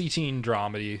sexy teen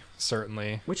dramedy,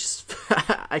 certainly. Which is,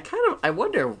 I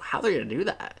wonder how they're gonna do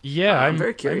that. Yeah, I'm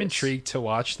very curious. I'm intrigued to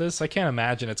watch this. I can't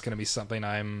imagine it's gonna be something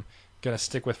I'm gonna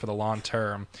stick with for the long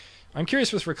term. I'm curious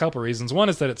for a couple of reasons. One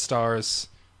is that it stars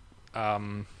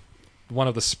one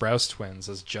of the Sprouse twins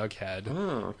as Jughead,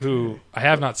 who I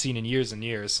have not seen in years and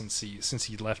years since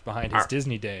he left behind his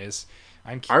Disney days.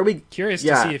 I'm curious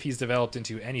to see if he's developed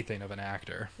into anything of an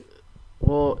actor.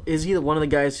 Well, is he one of the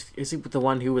guys? Is he the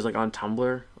one who was like on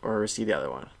Tumblr, or is he the other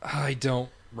one? I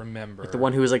don't remember. Like the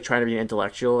one who was like trying to be an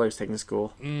intellectual, or was taking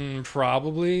school.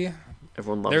 Probably.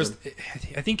 Everyone loves him.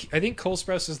 I think Cole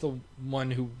Sprouse is the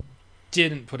one who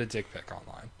didn't put a dick pic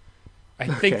online. I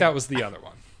think that was the other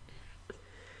one.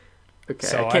 Okay,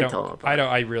 so I can't tell them apart.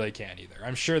 I really can't either.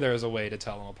 I'm sure there's a way to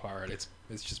tell them apart. It's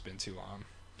just been too long.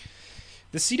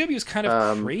 The CW is kind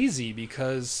of crazy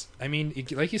because, I mean,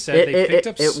 like you said, they picked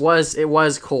up... It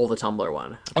was Cole, the Tumblr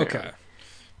one. Apparently. Okay.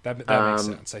 That makes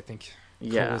sense. I think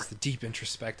Cole is the deep,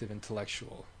 introspective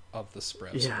intellectual of the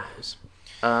Sprouse Bros.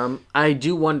 I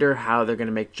do wonder how they're going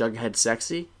to make Jughead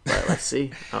sexy, but let's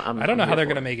see. I don't know how they're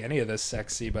going to make any of this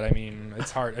sexy, but I mean,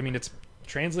 it's hard. I mean, it's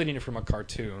translating it from a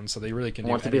cartoon, so they really can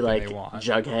do anything they want.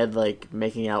 Jughead, like,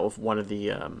 making out with one of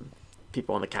the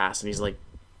people on the cast, and he's, like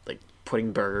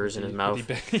putting burgers in his mouth.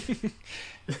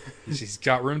 He's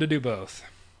got room to do both.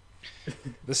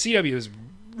 The CW is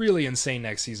really insane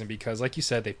next season because, like you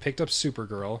said, they picked up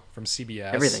Supergirl from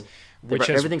CBS. Everything.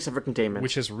 Everything except for Containment.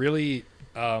 Which has really...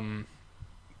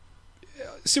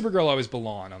 Supergirl always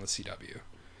belonged on the CW.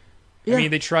 Yeah. I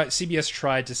mean, CBS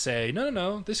tried to say,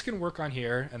 no, this can work on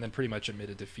here, and then pretty much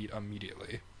admitted defeat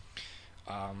immediately.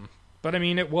 But I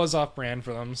mean, it was off-brand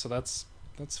for them, so that's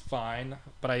fine.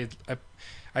 But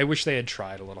I wish they had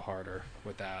tried a little harder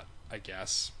with that, I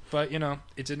guess. But,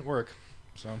 it didn't work.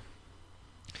 So,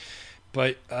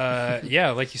 but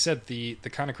yeah, like you said, the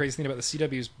kind of crazy thing about the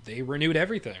CW is they renewed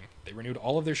everything. They renewed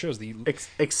all of their shows.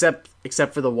 Except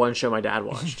for the one show my dad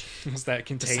watched. Was that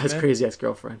Containment? His Crazy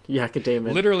Ex-Girlfriend. Yeah,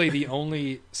 Containment. Literally the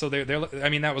only... So they're I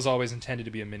mean, that was always intended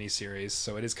to be a miniseries,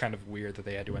 so it is kind of weird that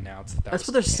they had to announce that. That's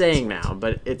what they're saying now,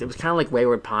 but it was kind of like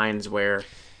Wayward Pines, where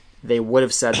they would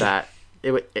have said that.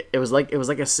 It was like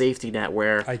a safety net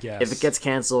where I guess if it gets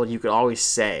canceled, you could always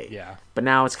say. Yeah. But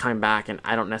now it's coming back, and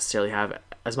I don't necessarily have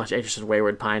as much interest in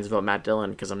Wayward Pines about Matt Dillon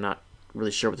because I'm not really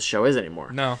sure what the show is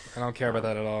anymore. No, I don't care about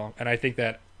that at all. And I think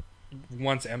that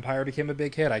once Empire became a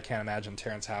big hit, I can't imagine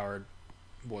Terrence Howard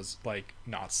was like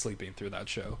not sleeping through that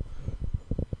show.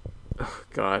 Oh,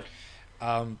 God.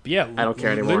 But yeah, I don't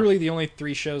care anymore. Literally the only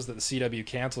 3 shows that the CW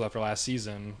canceled after last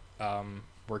season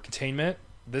were Containment.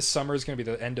 This summer is going to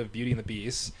be the end of Beauty and the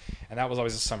Beast, and that was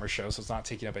always a summer show, so it's not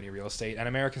taking up any real estate. And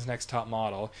America's Next Top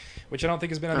Model, which I don't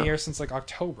think has been on the air since like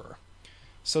October.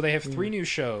 So they have 3 new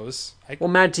shows. Well,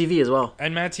 Mad TV as well.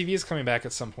 And Mad TV is coming back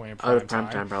at some point in prime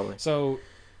time, probably. So,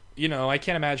 I literally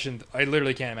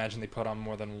can't imagine they put on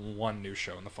more than 1 new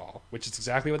show in the fall, which is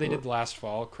exactly what they did last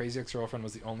fall. Crazy Ex-Girlfriend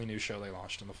was the only new show they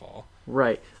launched in the fall.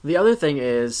 Right. The other thing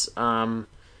is,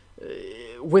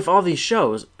 with all these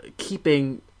shows,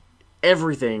 keeping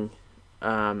everything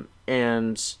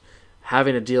and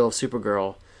having a deal of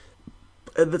Supergirl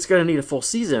that's going to need a full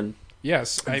season,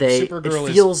 Yes, it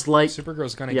feels like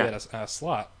Supergirl's going to yeah. get a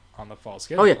slot on the fall Oh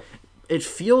schedule. yeah, it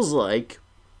feels like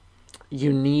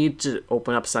you need to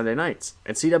open up Sunday nights,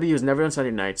 and CW has never done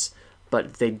Sunday nights,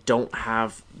 but they don't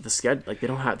have the schedule. Like they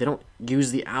don't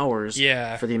use the hours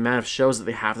Yeah. for the amount of shows that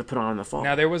they have to put on in the fall.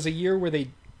 Now there was a year where they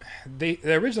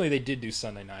originally they did do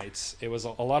Sunday nights. It was a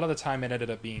lot of the time it ended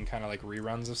up being kind of like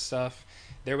reruns of stuff.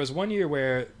 There was one year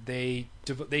where they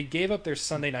gave up their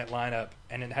Sunday night lineup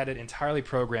and it had it entirely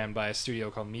programmed by a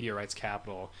studio called Media Rights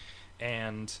Capital,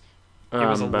 and it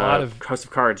was a lot of House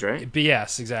of Cards, right?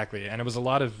 yes, exactly, and it was a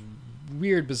lot of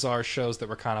weird, bizarre shows that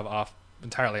were kind of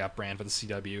entirely off brand for the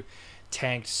CW.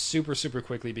 Tanked super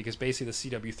quickly because basically the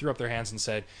CW threw up their hands and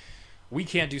said, "We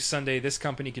can't do Sunday. This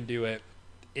company can do it."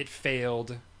 It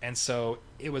failed, and so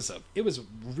it was a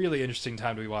really interesting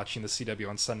time to be watching the CW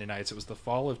on Sunday nights. It was the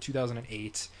fall of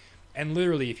 2008, and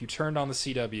literally, if you turned on the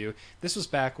CW, this was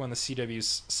back when the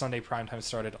CW's Sunday primetime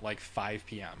started at like 5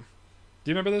 p.m.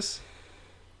 Do you remember this?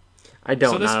 I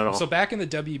don't, not at all. So back in the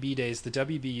WB days, the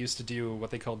WB used to do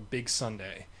what they called Big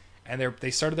Sunday, and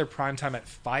they started their primetime at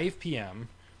 5 p.m.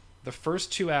 The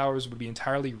first 2 hours would be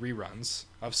entirely reruns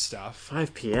of stuff.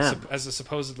 5 p.m. As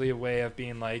supposedly a way of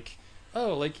being like,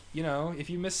 oh, like, you know,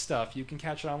 if you miss stuff, you can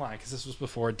catch it online, because this was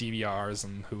before DVRs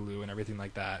and Hulu and everything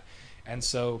like that. And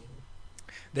so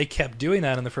they kept doing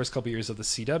that in the first couple years of the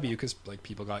CW because like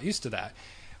people got used to that.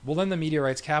 Well, then the Media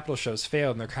Rights Capital shows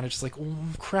failed, and they're kind of just like, oh,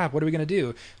 crap, what are we going to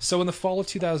do? So in the fall of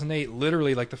 2008,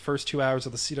 literally like the first 2 hours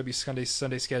of the CW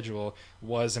Sunday schedule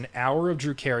was an hour of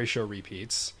Drew Carey show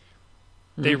repeats.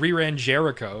 They reran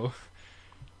Jericho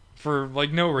for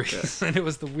like no reason. And it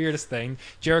was the weirdest thing.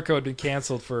 Jericho had been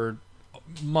canceled for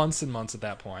months and months at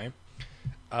that point.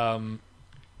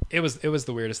 It was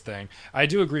the weirdest thing. I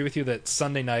do agree with you that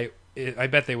Sunday night, I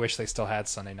bet they wish they still had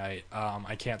Sunday night.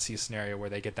 I can't see a scenario where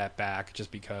they get that back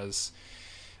just because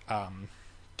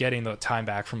getting the time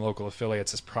back from local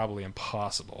affiliates is probably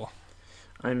impossible.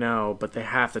 I know, but they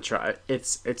have to try.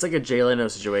 It's like a Jay Leno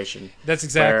situation. That's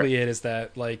exactly it. Is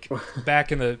that like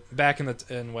back in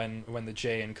when the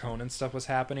Jay and Conan stuff was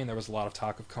happening, there was a lot of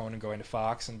talk of Conan going to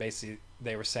Fox, and basically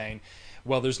they were saying,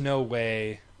 well, there's no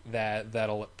way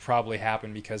that'll probably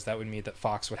happen because that would mean that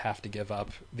Fox would have to give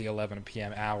up the 11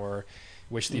 p.m. hour,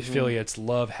 which the affiliates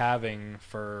love having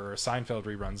for Seinfeld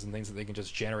reruns and things that they can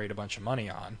just generate a bunch of money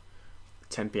on.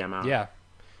 10 p.m. hour. Yeah.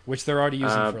 Which they're already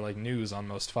using for like news on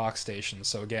most Fox stations.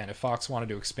 So again, if Fox wanted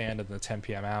to expand in the 10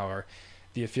 p.m. hour,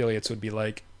 the affiliates would be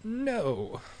like,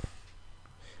 no.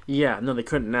 Yeah, no, they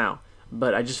couldn't now.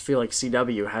 But I just feel like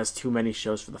CW has too many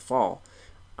shows for the fall.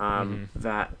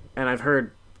 That, and I've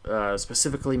heard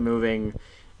specifically moving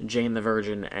Jane the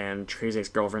Virgin and Crazy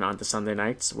Ex-Girlfriend onto Sunday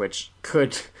nights, which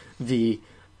could be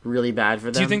really bad for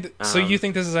them. Do you think so? You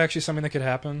think this is actually something that could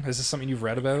happen? Is this something you've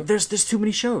read about? There's too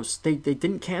many shows. They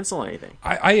didn't cancel anything.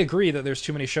 I agree that there's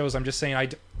too many shows. I'm just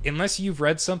saying, unless you've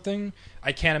read something,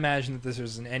 I can't imagine that this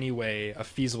is in any way a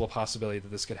feasible possibility that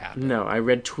this could happen. No, I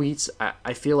read tweets.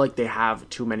 I feel like they have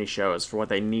too many shows for what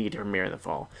they need to premiere in the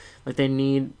fall. Like they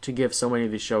need to give so many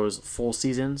of these shows full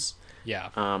seasons. Yeah.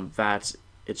 That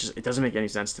it doesn't make any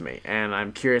sense to me, and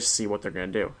I'm curious to see what they're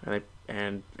going to do.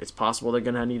 And it's possible they're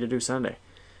going to need to do Sunday.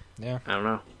 Yeah. I don't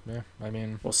know. Yeah. I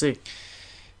mean, we'll see.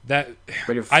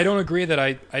 I don't agree that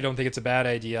I don't think it's a bad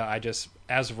idea. I just,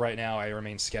 as of right now, I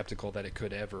remain skeptical that it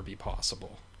could ever be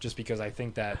possible. Just because I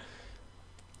think that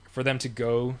for them to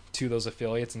go to those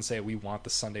affiliates and say, we want the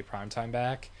Sunday primetime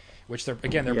back, which they're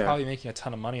probably making a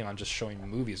ton of money on just showing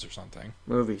movies or something.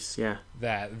 Movies, yeah.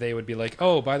 That they would be like,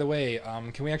 oh, by the way,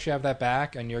 can we actually have that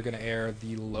back? And you're going to air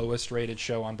the lowest rated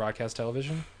show on broadcast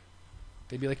television?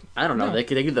 They'd be like, I don't know. No. They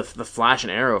could do the Flash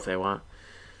and Arrow if they want,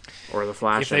 or the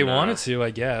Flash. If they wanted to, I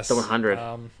guess. The 100.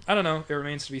 I don't know. It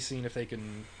remains to be seen if they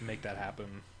can make that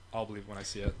happen. I'll believe when I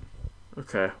see it.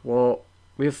 Okay. Well,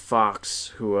 we have Fox,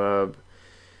 who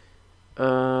Son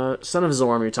of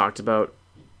Zorm. You talked about.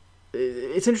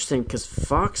 It's interesting because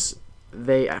Fox,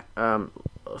 they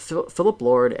Philip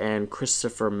Lord and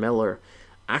Christopher Miller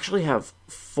actually have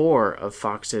 4 of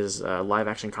Fox's live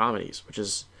action comedies, which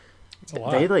is a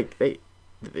lot. They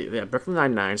Brooklyn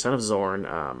Nine-Nine, Son of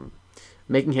Zorn,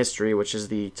 Making History, which is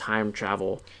the time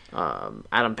travel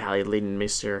Adam Pally,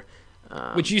 Leidenmeister,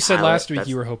 which you said last week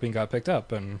you were hoping got picked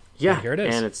up, and here it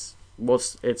is. And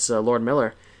it's Lord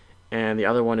Miller, and the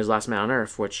other one is Last Man on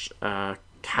Earth, which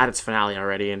had its finale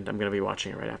already, and I'm going to be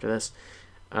watching it right after this.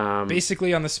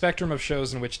 Basically, on the spectrum of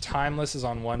shows in which Timeless is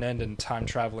on one end and Time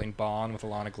Traveling Bond with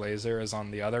Alana Glazer is on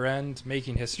the other end,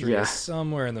 Making History is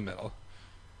somewhere in the middle.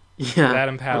 Yeah, with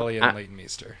Adam Pally and Leighton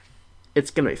Meester. It's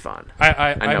gonna be fun.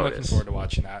 I'm looking forward to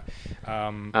watching that.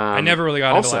 I never really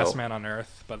got into Last Man on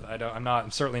Earth, but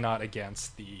I'm certainly not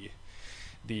against the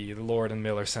Lord and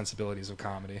Miller sensibilities of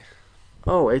comedy.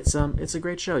 Oh, it's a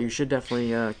great show. You should definitely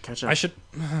catch up.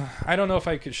 I don't know if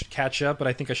I should catch up, but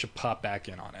I think I should pop back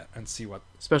in on it and see what.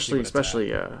 Especially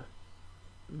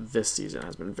this season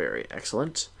has been very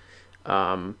excellent.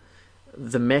 The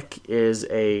Mick is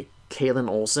a Caitlin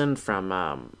Olsen from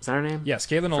is that her name? Yes,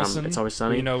 Caitlin Olsen. It's Always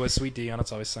Sunny. You know, as Sweet D on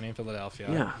It's Always Sunny in Philadelphia.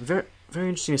 Yeah, very very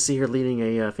interesting to see her leading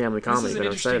a family comedy. This is an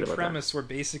interesting premise that. where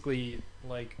basically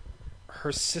like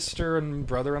her sister and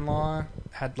brother-in-law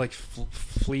had like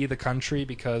flee the country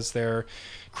because they're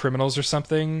criminals or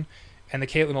something, and the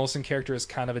Caitlin Olsen character is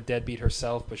kind of a deadbeat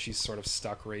herself, but she's sort of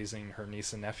stuck raising her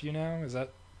niece and nephew now. Is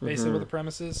that basically what the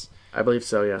premise is? I believe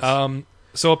so. Yes.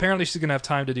 So apparently she's gonna have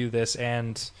time to do this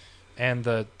and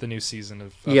the new season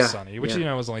of Sunny, which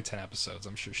was only 10 episodes.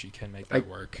 I'm sure she can make that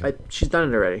work. She's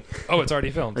done it already. Oh, it's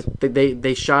already filmed.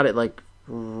 They shot it like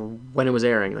when it was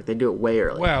airing. Like they do it way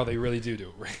early. Wow, they really do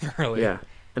it way early. Yeah,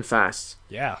 and fast.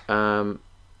 Yeah.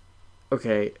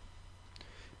 Okay.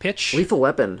 Pitch. Lethal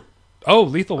Weapon. Oh,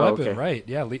 Lethal Weapon, okay. Right.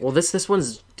 Yeah. Well, this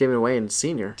one's Damon Wayans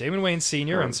Sr. Damon Wayans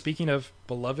Sr. And speaking of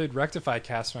beloved Rectify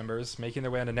cast members making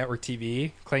their way onto network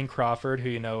TV, Clayne Crawford, who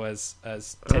you know as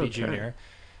Teddy Jr.,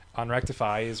 on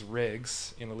Rectify is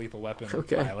Riggs in the Lethal Weapon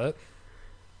pilot.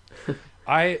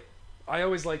 I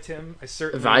always liked him. I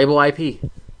certainly valuable IP.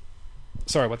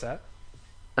 Sorry, what's that?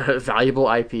 Valuable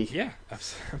IP. Yeah,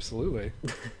 absolutely.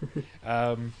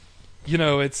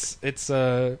 This is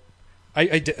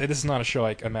not a show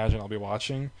I imagine I'll be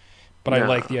watching, but I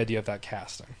like the idea of that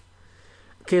casting.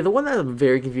 Okay, the one that I'm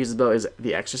very confused about is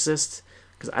The Exorcist,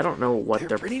 because I don't know what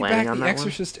they're planning back on The that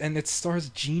Exorcist, and it stars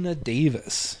Gina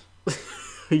Davis.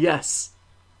 Yes.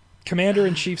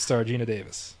 Commander-in-Chief star Gina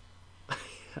Davis.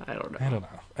 I don't know.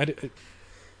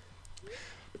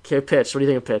 Okay, Pitch. What do you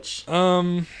think of Pitch?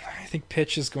 I think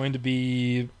Pitch is going to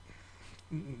be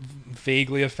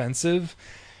vaguely offensive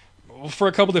for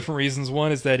a couple different reasons.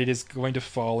 One is that it is going to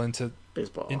fall into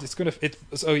baseball.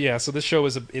 So this show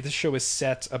is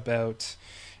set about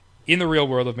in the real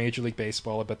world of Major League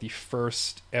Baseball about the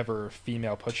first ever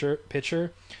female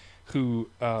pitcher who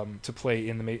to play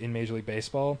in Major League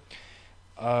Baseball.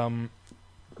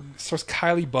 Stars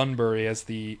Kylie Bunbury as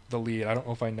the lead. I don't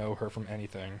know if I know her from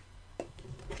anything.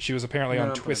 She was apparently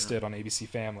on Twisted on ABC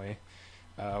Family,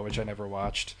 which I never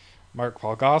watched. Mark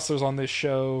Paul Gosselaar's on this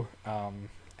show.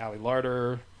 Ali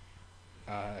Larder,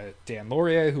 Dan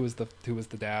Laurier, who was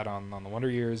the dad on the Wonder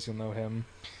Years. You'll know him.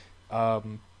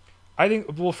 I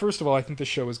think. Well, first of all, I think the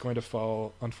show is going to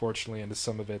fall, unfortunately, into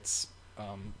some of its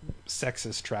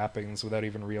sexist trappings without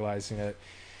even realizing it.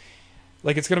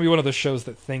 Like, it's going to be one of those shows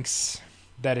that thinks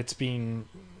that it's being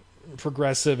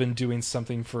progressive and doing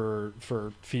something for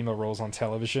female roles on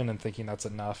television and thinking that's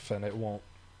enough, and it won't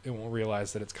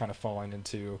realize that it's kind of falling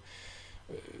into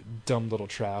dumb little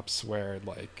traps where,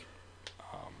 like,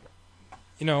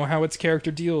 how its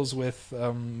character deals with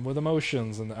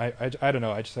emotions, and I don't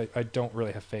know. I don't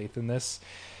really have faith in this.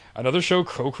 Another show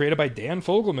co-created by Dan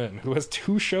Fogelman, who has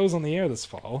 2 shows on the air this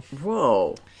fall.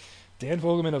 Whoa. Dan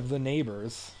Fogelman of The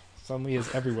Neighbors suddenly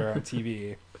is everywhere on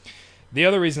TV. The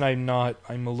other reason I'm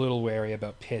a little wary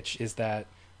about Pitch is that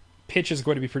Pitch is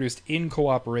going to be produced in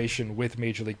cooperation with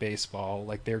Major League Baseball.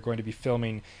 Like, they're going to be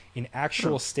filming in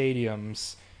actual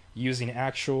stadiums using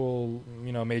actual,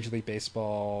 Major League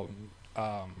Baseball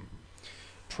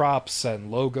props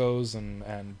and logos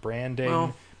and branding.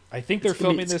 Well, I think they're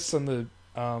filming this on the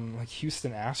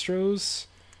Houston Astros.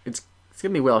 It's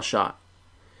gonna be well shot.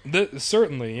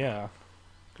 Certainly, yeah.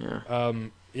 Yeah.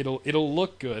 It'll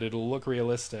look good. It'll look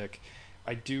realistic.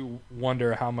 I do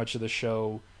wonder how much of the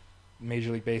show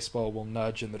Major League Baseball will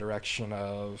nudge in the direction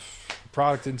of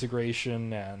product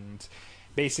integration and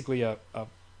basically a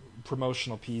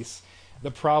promotional piece.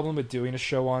 The problem with doing a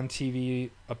show on TV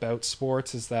about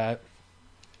sports is that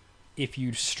if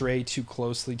you stray too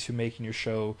closely to making your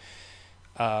show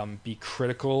be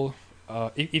critical,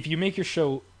 if you make your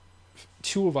show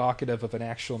too evocative of an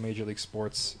actual major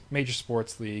sports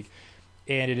league,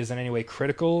 and it is in any way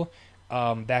critical,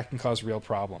 that can cause real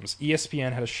problems.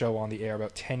 ESPN had a show on the air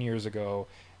about 10 years ago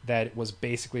that was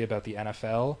basically about the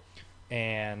NFL,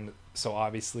 and so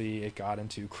obviously it got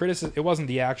into criticism. It wasn't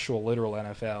the actual literal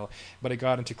NFL, but it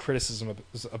got into criticism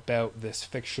about this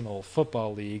fictional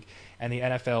football league, and the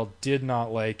NFL did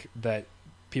not like that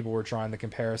people were drawing the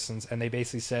comparisons, and they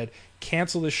basically said,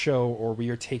 cancel this show or we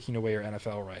are taking away your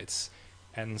NFL rights.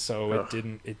 And so it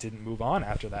didn't move on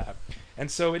after that. And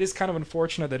so it is kind of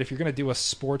unfortunate that if you're going to do a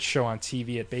sports show on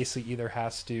TV, it basically either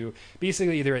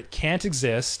it can't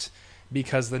exist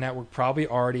because the network probably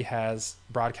already has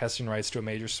broadcasting rights to a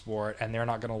major sport and they're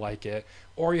not going to like it,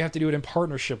 or you have to do it in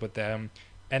partnership with them,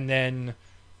 and then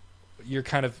you're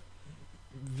kind of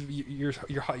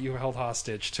you're held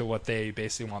hostage to what they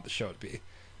basically want the show to be.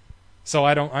 So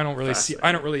I don't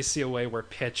really see a way where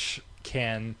pitch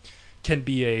can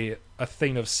be a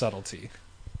thing of subtlety.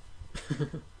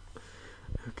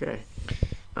 Okay.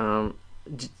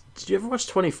 Did you ever watch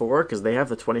 24? Because they have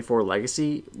the 24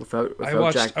 Legacy without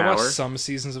Jack Bauer. I watched some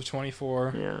seasons of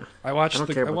 24. Yeah. I watched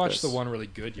the one really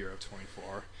good year of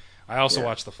 24. I also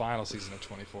watched the final season of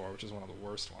 24, which is one of the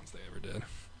worst ones they ever did.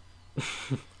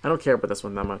 I don't care about this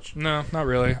one that much. No, not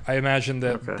really. I imagine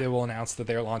that they will announce that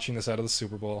they're launching this out of the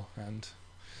Super Bowl, and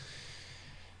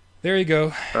there you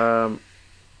go.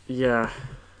 Yeah.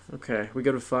 Okay, we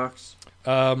go to Fox.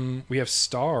 We have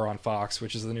Star on Fox,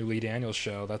 which is the new Lee Daniels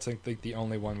show. That's I think the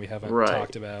only one we haven't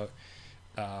talked about.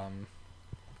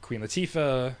 Queen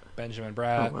Latifah, Benjamin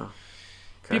Bratt, Oh, wow.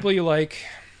 people you like.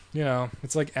 You know,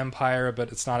 it's like Empire,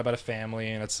 but it's not about a family,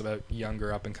 and it's about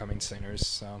younger up and coming singers.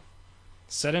 So,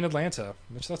 set in Atlanta,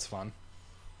 which that's fun.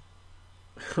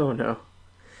 Oh no.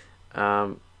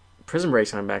 Prison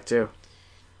Break's coming back too.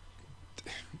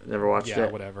 Never watched it. Yeah,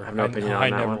 whatever. I have no opinion on that I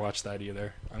never one. watched that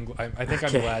either. I think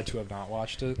I'm glad to have not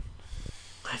watched it.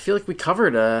 I feel like we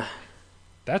covered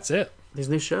That's it, these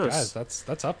new shows. guys. That's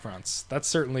Upfronts. That's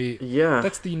certainly Yeah.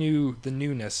 That's the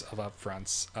newness of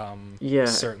Upfronts. Yeah.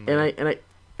 Certainly.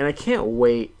 And I can't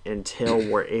wait until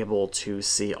we're able to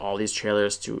see all these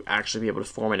trailers to actually be able to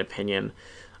form an opinion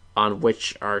on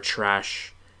which are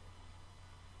trash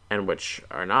and which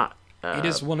are not. It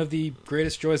is one of the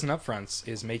greatest joys in Upfronts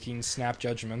is making snap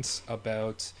judgments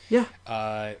about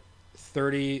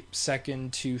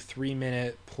 30-second to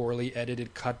 3-minute poorly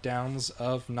edited cut downs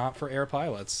of not for air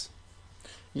pilots.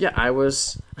 Yeah, I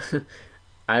was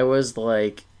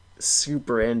like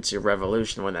super into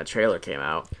Revolution when that trailer came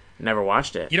out. Never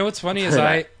watched it. You know what's funny is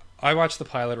I watched the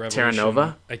pilot Revolution Terra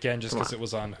Nova? again just because it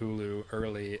was on Hulu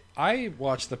early. I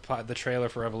watched the trailer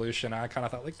for Revolution. And I kind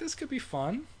of thought like this could be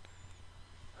fun.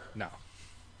 No,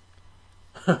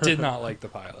 did not like the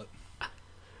pilot.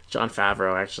 Jon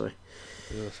Favreau, actually.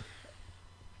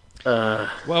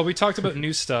 Well, we talked about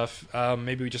new stuff.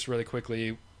 Maybe we just really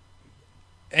quickly.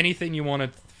 Anything you want to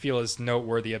feel is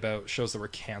noteworthy about shows that were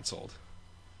canceled?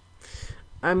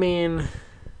 I mean,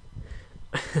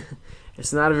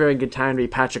 it's not a very good time to be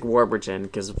Patrick Warburton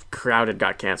because Crowded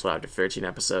got canceled after 13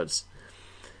 episodes.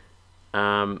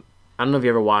 I don't know if you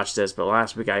ever watched this, but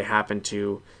last week I happened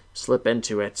to slip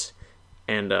into it,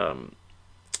 and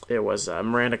it was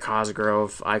Miranda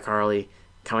Cosgrove, iCarly,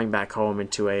 coming back home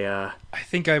into a... I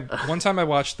think one time I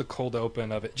watched the cold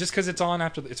open of it just because it's on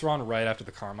right after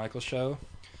the Carmichael show.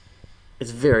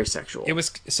 It's very sexual. It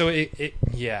was so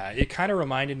it kind of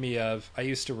reminded me of I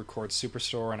used to record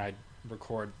Superstore and I'd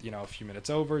record a few minutes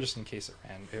over just in case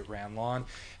it ran long.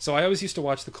 So I always used to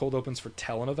watch the cold opens for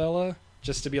telenovela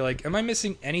just to be like, am I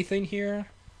missing anything here?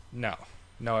 No,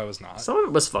 I was not. Some of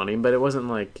it was funny, but it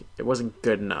wasn't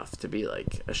good enough to be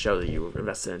like a show that you were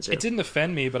invested into. It didn't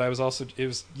offend me, but I was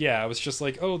just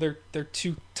like, oh, they're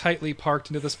too tightly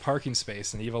parked into this parking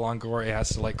space, and Eva Longoria has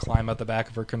to like climb out the back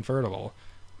of her convertible.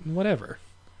 Whatever.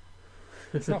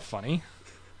 It's not funny.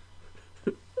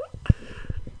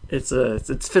 It's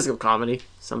physical comedy.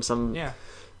 Some people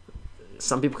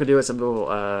can do it. Some people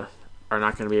are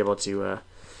not going to be able to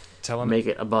make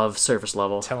it above surface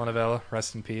level. Telenovela,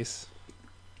 rest in peace.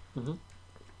 Mm-hmm.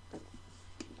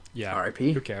 Yeah.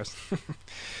 R.I.P. Who cares?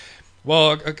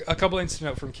 Well, a couple things to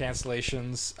note from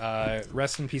cancellations.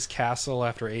 Rest in peace, Castle,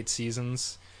 after 8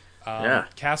 seasons.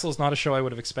 Castle's not a show I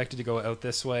would have expected to go out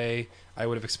this way. I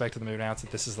would have expected them to announce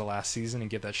that this is the last season and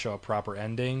give that show a proper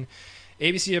ending.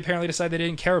 ABC apparently decided they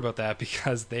didn't care about that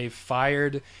because they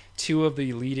fired 2 of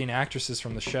the leading actresses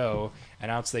from the show,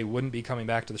 announced they wouldn't be coming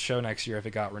back to the show next year if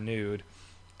it got renewed.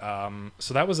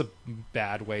 So that was a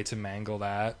bad way to mangle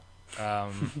that.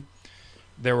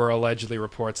 There were allegedly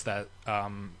reports that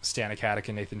Stana Katic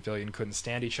and Nathan Fillion couldn't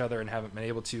stand each other and haven't been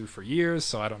able to for years,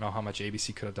 so I don't know how much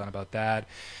ABC could have done about that.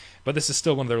 But this is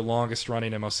still one of their longest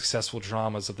running and most successful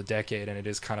dramas of the decade, and it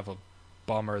is kind of a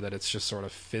bummer that it's just sort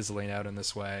of fizzling out in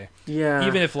this way. Yeah.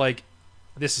 Even if,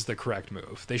 this is the correct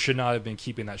move. They should not have been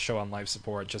keeping that show on life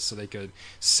support just so they could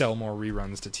sell more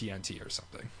reruns to TNT or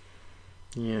something.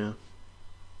 Yeah.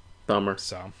 Bummer.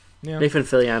 So, yeah. Nathan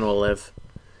Fillion will live.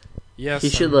 Yes. He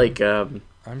should,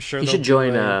 I'm sure he should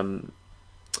join,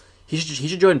 he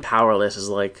should join Powerless as,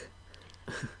 a that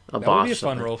boss. would be a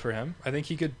fun role for him. I think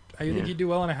he could. I think he'd do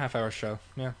well in a half-hour show.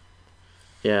 Yeah.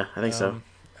 Yeah, I think so.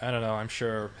 I don't know. I'm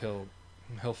sure he'll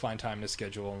find time to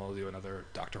schedule and they'll do another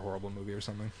Dr. Horrible movie or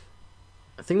something.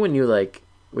 I think when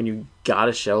you got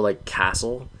a show like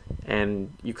Castle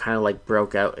and you kind of like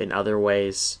broke out in other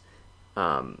ways,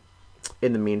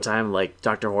 in the meantime, like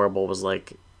Doctor Horrible was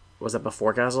that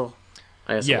before Castle?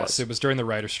 I guess Yes, it was during the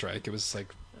writer's strike. It was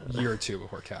like a year or two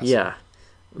before Castle. Yeah,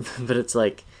 but it's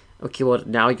like, okay, well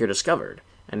now you're discovered,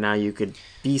 and now you could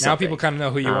be something. Now people kind of know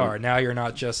who you are. Now you're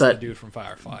not just the dude from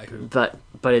Firefly. But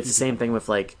it's the same thing with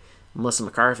like Melissa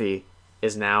McCarthy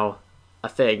is now a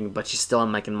thing, but she's still in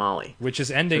Mike and Molly, which is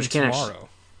ending tomorrow.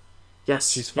 Yes,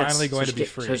 she's finally going to be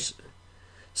free.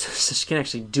 So she can't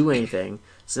actually do anything.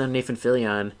 So now Nathan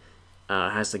Fillion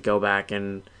has to go back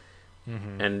and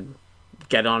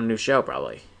get on a new show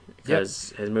probably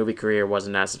because his movie career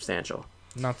wasn't as substantial.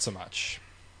 Not so much.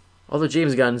 Although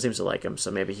James Gunn seems to like him, so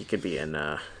maybe he could be in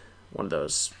one of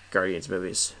those Guardians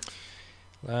movies.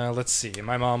 Let's see.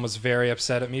 My mom was very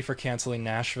upset at me for canceling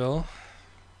Nashville,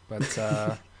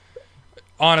 but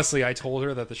honestly, I told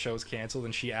her that the show was canceled,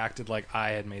 and she acted like I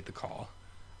had made the call.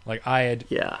 Like I had...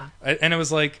 Yeah. And it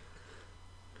was like,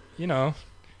 you know,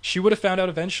 she would have found out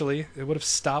eventually. It would have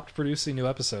stopped producing new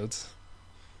episodes.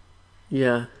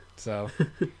 Yeah. So,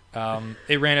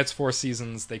 it ran its 4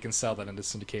 seasons. They can sell that into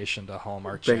syndication to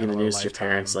Hallmark Breaking Channel the news or to your Lifetime.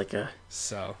 parents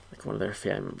like one of their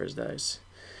family members dies.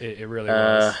 It really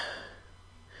was.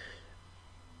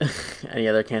 Any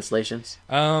other cancellations?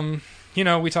 You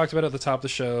know, we talked about it at the top of the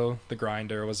show. The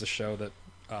Grinder was a show that,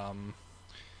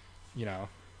 you know,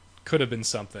 could have been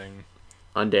something.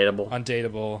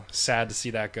 Undateable. Sad to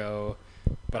see that go.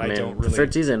 But I don't really... The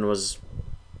third season was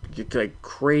like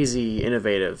crazy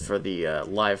innovative for the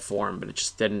live form, but it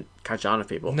just didn't catch on to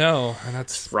people. No, and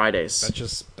that's... Fridays.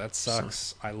 That sucks.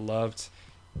 So. I loved...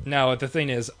 Now, the thing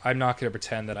is, I'm not going to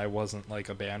pretend that I wasn't like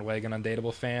a bandwagon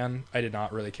Undateable fan. I did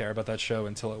not really care about that show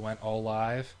until it went all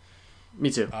live. Me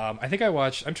too. I think I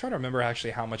watched... I'm trying to remember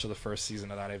actually how much of the first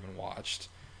season of that I even watched.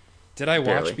 Did I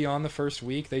watch Beyond the first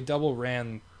week? They double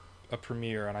ran a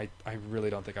premiere, and I really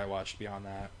don't think I watched Beyond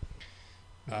that.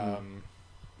 Mm-hmm.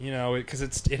 You know, because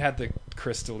it had the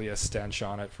Chris D'Elia stench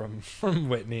on it from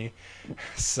Whitney.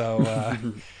 So,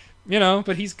 you know,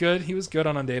 but he's good. He was good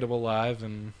on Undateable Live,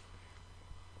 and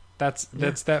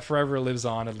that forever lives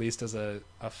on, at least as a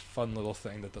fun little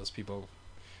thing that those people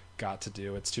got to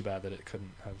do. It's too bad that it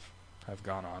couldn't have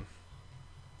gone on.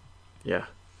 Yeah.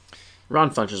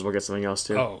 Ron Funches will get something else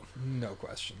too. Oh, no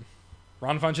question.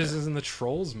 Ron Funches is in the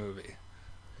Trolls movie.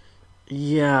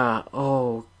 Yeah.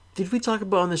 Oh, did we talk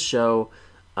about on the show?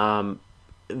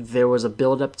 There was a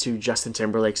build up to Justin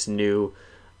Timberlake's new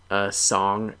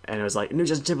song, and it was like a new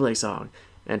Justin Timberlake song,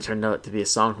 and it turned out to be a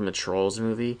song from the Trolls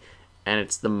movie, and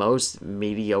it's the most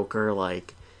mediocre.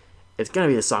 Like, it's gonna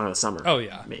be the song of the summer. Oh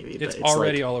yeah, maybe it's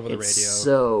already all over the radio.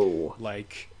 So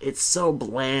like it's so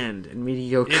bland and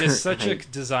mediocre. It is such a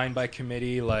design by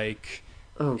committee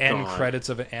end credits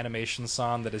of an animation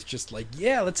song that is just like,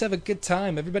 yeah, let's have a good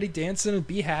time, everybody dancing and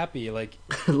be happy, like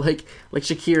like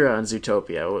Shakira on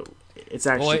Zootopia. It's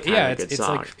actually a good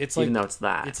song, even though it's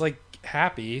that. It's like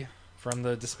Happy from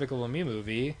the Despicable Me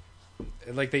movie.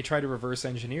 Like they try to reverse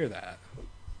engineer that,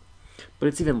 but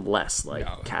it's even less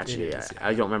catchy.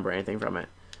 I don't remember anything from it.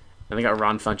 And they got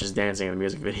Ron Funches dancing in the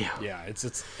music video. Yeah,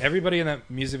 it's everybody in that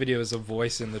music video is a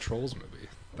voice in the Trolls movie.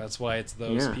 That's why it's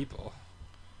those people.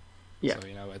 Yeah. So,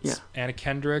 you know, it's Anna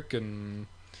Kendrick and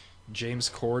James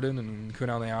Corden and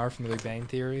Kunal Nayar from The Big Bang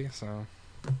Theory, so...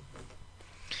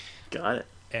 Got it.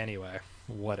 Anyway,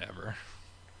 whatever.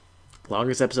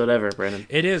 Longest episode ever, Brandon.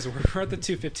 It is. We're at the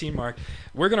 2:15 mark.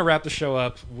 We're going to wrap the show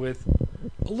up with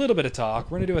a little bit of talk.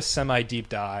 We're going to do a semi-deep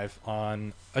dive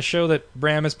on a show that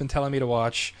Bram has been telling me to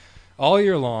watch all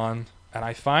year long, and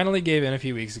I finally gave in a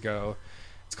few weeks ago.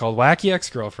 It's called Wacky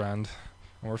Ex-Girlfriend.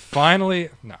 And we're finally...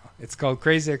 No, it's called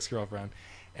Crazy Ex-Girlfriend.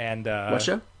 And, what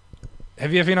show?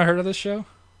 Have you not heard of this show?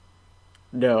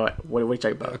 No. What are you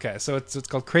talking about? Okay, so it's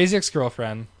called Crazy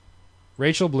Ex-Girlfriend.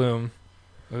 Rachel Bloom,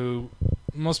 who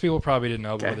most people probably didn't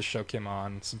know before the show came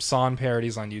on. Some song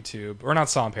parodies on YouTube. Or not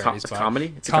song parodies, but...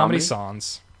 comedy? It's comedy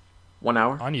songs. 1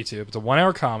 hour? On YouTube. It's a 1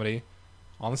 hour comedy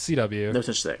on the CW. No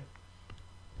such thing.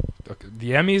 Okay,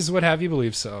 the Emmys would have you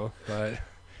believe so, but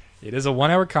it is a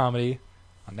 1 hour comedy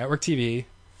on network TV.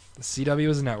 The CW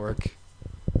is a network.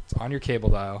 It's on your cable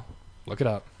dial. Look it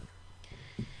up.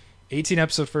 18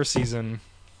 episode first season.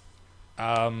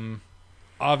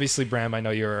 Obviously, Bram, I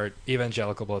know you're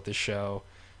evangelical about this show.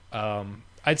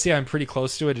 I'd say I'm pretty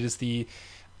close to it.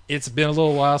 It's been a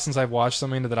little while since I've watched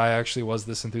something that I actually was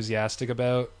this enthusiastic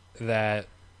about that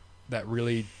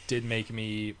really did make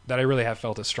me, that I really have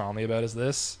felt as strongly about as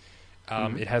this.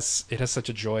 It has such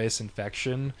a joyous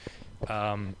infection.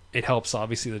 It helps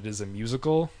obviously that it is a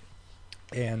musical,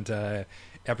 and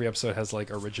every episode has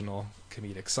like original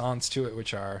comedic songs to it,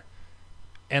 which are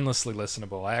endlessly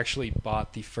listenable. I actually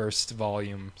bought the first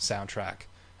volume soundtrack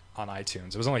on iTunes.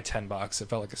 It was only $10. It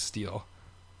felt like a steal.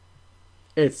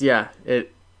 It's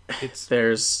It's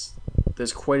there's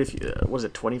quite a few. Was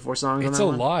it 24 songs? It's on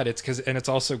a that one? lot. It's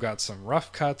also got some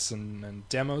rough cuts and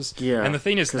demos. Yeah, and the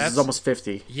thing is, because that's it's almost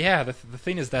 50. yeah. The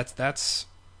thing is that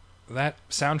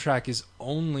soundtrack is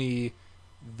only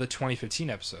the 2015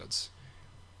 episodes.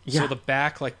 Yeah. So the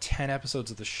back like 10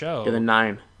 episodes of the show. Yeah, the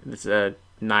 9. It's 9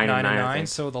 and 9. I think.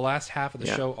 So the last half of the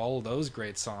Yeah. show, all of those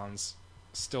great songs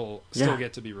still Yeah.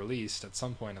 get to be released at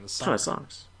some point in the Ton summer. of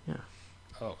songs. Yeah.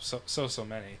 Oh, so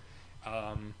many.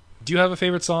 Do you have a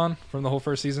favorite song from the whole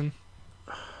first season?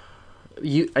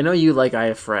 I know you like I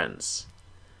Have Friends.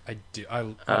 I do. I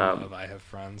love I Have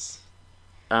Friends.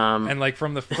 Um, And like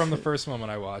from the first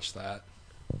moment I watched that.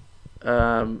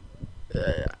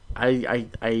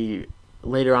 I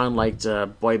later on liked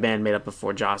Boy Band Made Up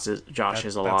Before Josh is a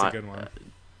That's lot. a good one.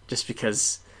 Just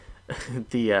because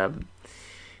the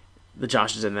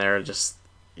Josh is in there, just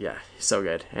he's so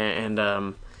good. And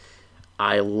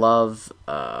I love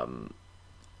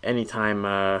anytime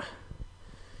I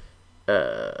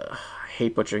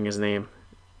hate butchering his name,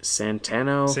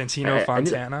 Santino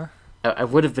Fontana. I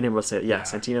would have been able to say it. Yeah, Yeah.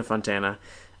 Santino Fontana.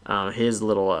 His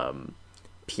little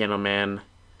piano man.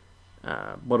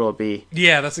 What'll it be?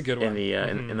 Yeah, that's a good one. In the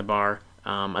in the bar.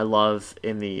 I love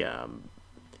in the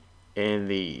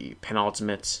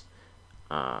penultimate.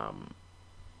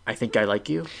 I Think I Like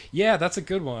You. Yeah, that's a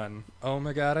good one. Oh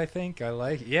my god, I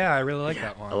really like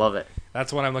that one. I love it.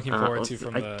 That's what I'm looking forward to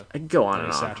from I could go on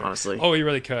and on, soundtrack. honestly. Oh, you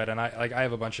really could, and I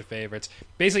have a bunch of favorites.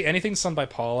 Basically, anything sung by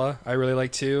Paula, I really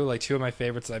like too. Like two of my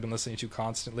favorites that I've been listening to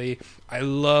constantly. I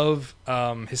love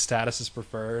His Status Is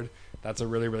Preferred. That's a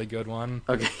really, really good one.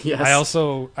 Okay, yes.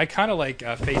 I kind of like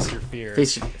Face Your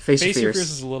Fears. Face Your Fears.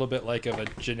 is a little bit like of a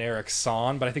generic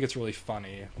song, but I think it's really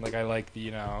funny. Like I like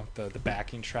the the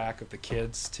backing track of the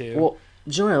kids too. Well,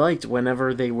 do you know what I liked?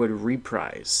 Whenever they would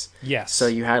reprise. Yes. So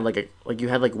you had like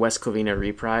West Covina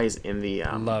reprise in the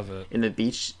Love it. in the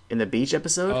beach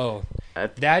episode. Oh,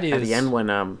 at that is the end when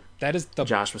that is the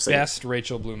Josh was saying, best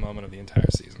Rachel Bloom moment of the entire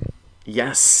season.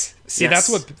 Yes. See, yes.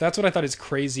 that's what I thought is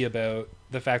crazy about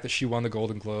the fact that she won the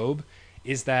Golden Globe,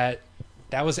 is that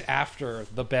was after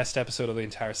the best episode of the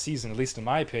entire season, at least in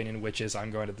my opinion, which is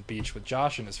I'm Going to the Beach with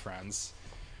Josh and his friends.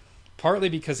 Partly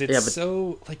because it's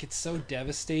so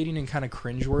devastating and kind of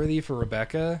cringeworthy for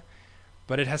Rebecca,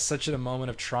 but it has such a moment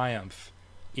of triumph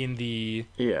in the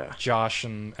Josh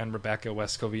and Rebecca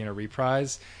West Covina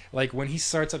reprise. Like when he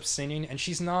starts up singing, and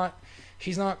she's not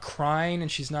crying and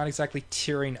she's not exactly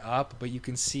tearing up, but you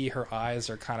can see her eyes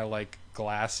are kind of like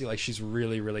glassy, like she's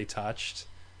really, really touched.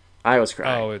 I was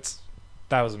crying. Oh,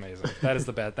 that was amazing. That's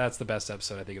the best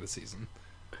episode I think of the season.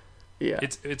 Yeah.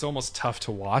 It's almost tough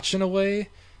to watch in a way,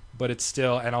 but it's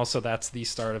still, and also that's the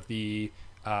start of the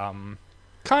it's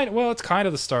kind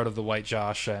of the start of the White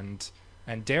Josh and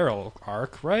Daryl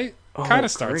arc, right? Kind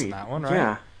of starts in that one, right?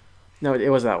 Yeah. No, it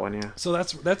was that one, yeah. So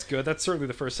that's good. That's certainly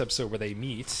the first episode where they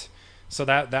meet. So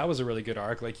that was a really good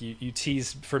arc. Like you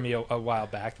teased for me a while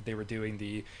back that they were doing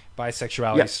the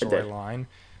bisexuality storyline.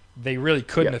 They really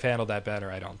couldn't have handled that better,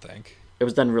 I don't think. It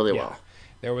was done really well.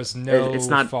 There was no It's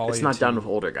not done with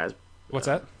older guys. What's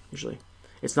that? Usually.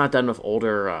 It's not done with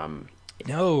older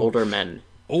older men.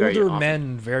 Older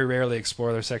men very rarely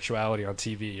explore their sexuality on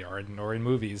TV or in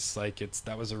movies. Like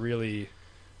that was a really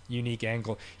unique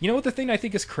angle. You know what the thing I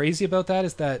think is crazy about that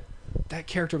is that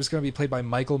character was going to be played by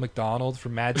Michael McDonald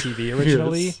from Mad TV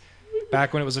originally, yes.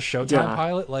 Back when it was a Showtime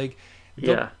pilot. Like,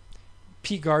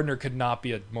 Pete Gardner could not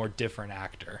be a more different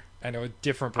actor. I know, a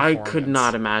different performance. I could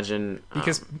not imagine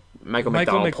because Michael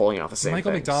McDonald pulling off the same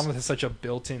Michael things. McDonald has such a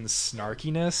built-in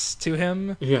snarkiness to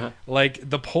him. Yeah, like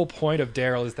the whole point of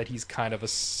Daryl is that he's kind of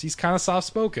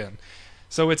soft-spoken.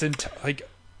 So it's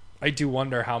I do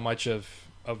wonder how much of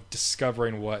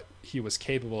discovering what he was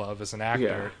capable of as an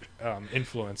actor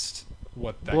influenced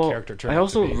what that character turned out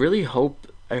to be. I also really hope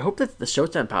that the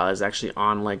Showtime pilot is actually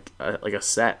on like a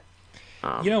set.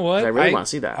 You know what? I really want to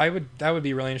see that. That would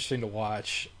be really interesting to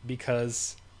watch,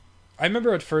 because I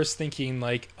remember at first thinking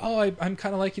like, oh, I'm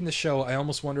kind of liking the show. I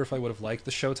almost wonder if I would have liked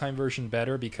the Showtime version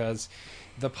better, because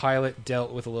the pilot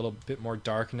dealt with a little bit more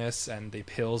darkness and the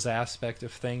pills aspect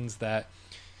of things that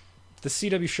the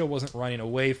CW show wasn't running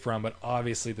away from, but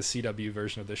obviously the CW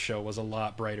version of the show was a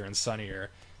lot brighter and sunnier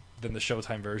than the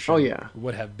Showtime version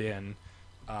would have been.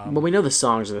 But we know the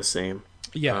songs are the same.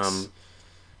 Yes.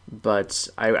 But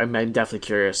I'm definitely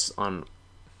curious on,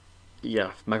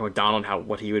 Michael McDonald,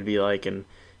 what he would be like, and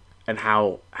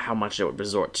how much it would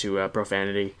resort to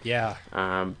profanity. Yeah.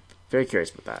 Very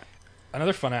curious about that.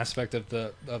 Another fun aspect of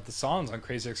the songs on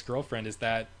Crazy Ex-Girlfriend is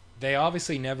that they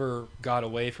obviously never got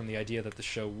away from the idea that the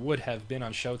show would have been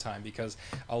on Showtime, because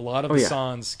a lot of the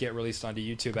songs get released onto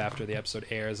YouTube after the episode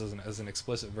airs as an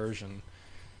explicit version.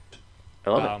 I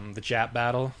love it. The Jap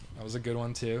battle, that was a good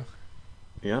one too.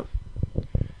 Yep.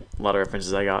 A lot of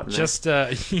references I got in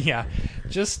there.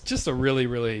 Just a really,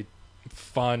 really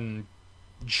fun,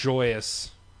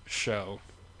 joyous show,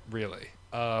 really.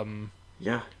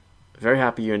 Yeah. Very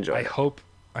happy you enjoyed it.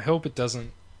 I hope it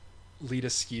doesn't lead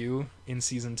askew in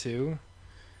season 2.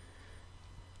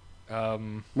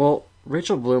 Well,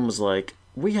 Rachel Bloom was like,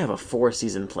 we have a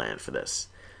 4-season plan for this.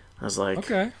 I was like,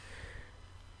 okay.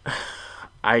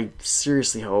 I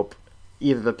seriously hope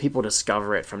either the people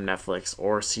discover it from Netflix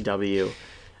or CW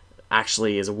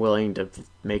actually is willing to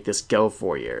make this go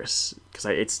 4 years, because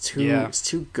it's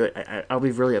too good. I'll be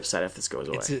really upset if this goes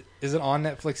away. Is it on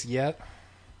Netflix yet?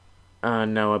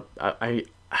 No,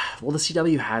 well, the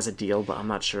CW has a deal, but I'm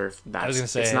not sure if that's. I was gonna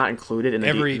say, it's not included in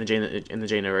the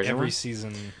Jane original. Every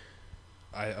season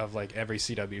of like every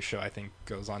CW show, I think,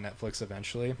 goes on Netflix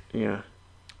eventually. Yeah.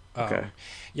 Okay.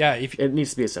 Yeah, if it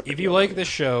needs to be a separate. If you like this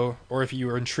show, or if you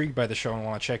are intrigued by the show and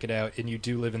want to check it out, and you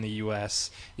do live in the U.S.,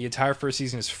 the entire first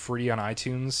season is free on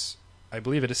iTunes. I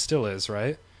believe it still is,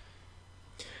 right?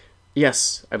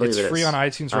 Yes, I believe it's free on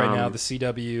iTunes right now. The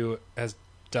CW has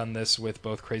done this with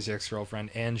both Crazy Ex-Girlfriend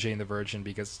and Jane the Virgin,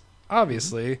 because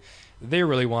obviously they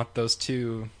really want those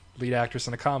 2 lead actress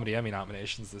in a comedy Emmy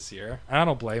nominations this year. And I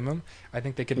don't blame them. I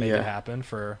think they could make it happen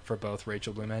for both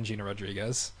Rachel Bloom and Gina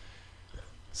Rodriguez.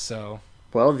 So,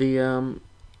 well,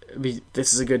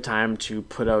 this is a good time to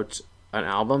put out an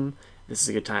album. This is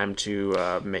a good time to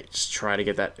try to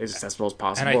get that as accessible as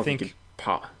possible. And I think,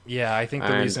 I think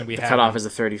the reason the cutoff is the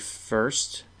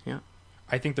 31st. Yeah,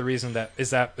 I think the reason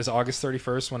is August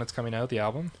 31st when it's coming out, the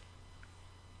album.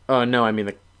 Oh no, I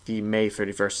mean the May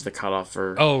 31st is the cutoff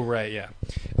for. Oh right, yeah.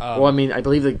 Well, I mean, I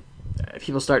believe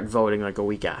people start voting like a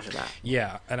week after that.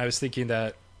 Yeah, and I was thinking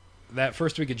that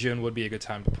first week of June would be a good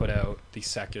time to put out the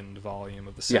second volume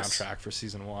of the soundtrack for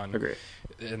season 1. Agreed.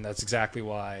 And that's exactly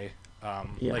why,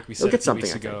 like we They'll said a get few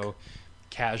weeks something, ago,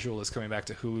 Casual is coming back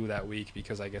to Hulu that week,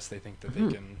 because I guess they think that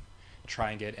they can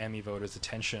try and get Emmy voters'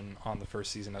 attention on the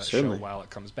first season of that show while it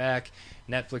comes back.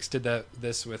 Netflix did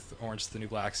this with Orange is the New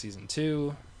Black season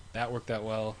 2. That worked out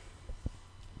well.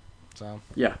 So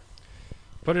yeah,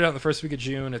 put it out in the first week of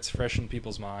June. It's fresh in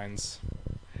people's minds.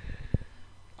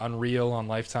 Unreal on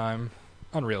Lifetime.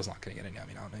 Unreal's not going to get any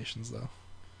Emmy nominations, though.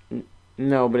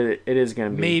 No, but it is going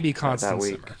to be maybe Constant that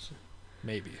week. Simmer.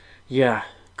 Maybe. Yeah,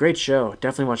 great show.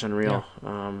 Definitely watch Unreal.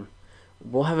 Yeah.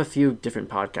 We'll have a few different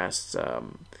podcasts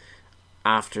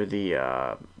after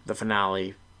the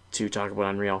finale to talk about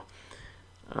Unreal.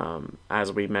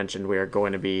 As we mentioned, we are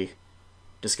going to be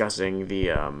discussing the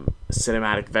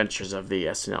cinematic ventures of the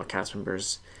SNL cast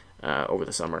members over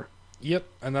the summer. Yep,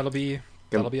 and that'll be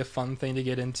a fun thing to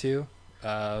get into.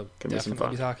 Definitely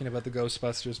be talking about the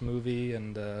Ghostbusters movie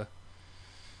and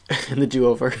and the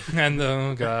do-over and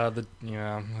the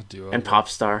do-over and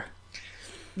Popstar.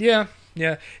 Yeah.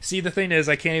 See, the thing is,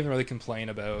 I can't even really complain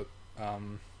about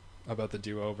the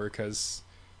do-over, because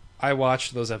I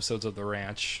watched those episodes of The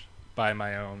Ranch by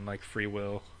my own free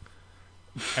will,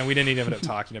 and we didn't even end up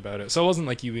talking about it. So it wasn't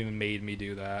like you even made me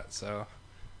do that. So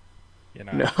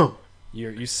no,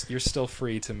 you're still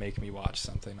free to make me watch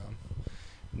something on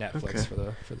Netflix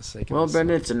for the sake of Well,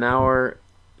 Brendan, it's an hour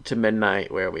to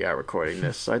midnight where we are recording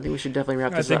this, so I think we should definitely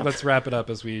wrap this up. Let's wrap it up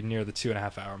as we near the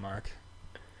 2.5 hour mark.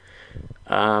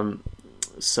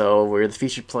 So we're the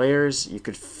Featured Players. You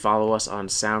could follow us on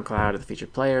SoundCloud at the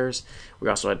Featured Players. We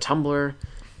also had Tumblr,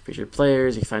 Featured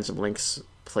Players. You can find some links,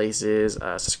 places.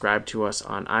 Subscribe to us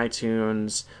on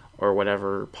iTunes or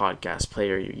whatever podcast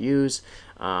player you use.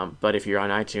 But if you're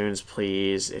on iTunes,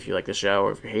 please, if you like the show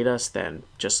or if you hate us, then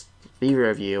just leave a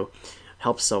review.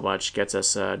 Helps so much, gets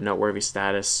us a noteworthy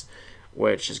status,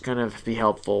 which is going to be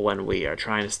helpful when we are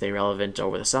trying to stay relevant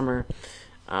over the summer.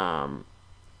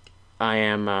 I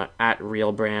am at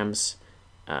ReelBrams,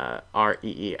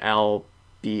 ReelBramz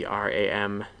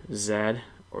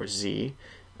or Z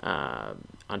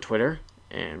on Twitter.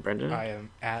 And Brendan? I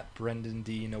am at Brendan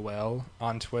D. Noel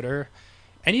on Twitter.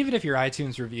 And even if your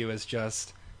iTunes review is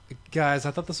just, guys,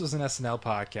 I thought this was an SNL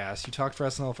podcast. You talked for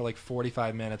SNL for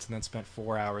 45 minutes and then spent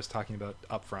 4 hours talking about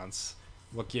Upfronts.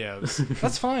 What gives?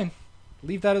 That's fine.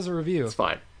 Leave that as a review. It's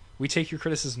fine. We take your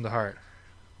criticism to heart.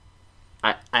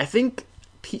 I think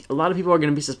a lot of people are going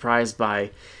to be surprised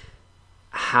by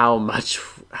how much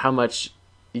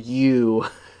you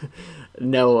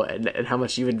know and how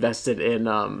much you've invested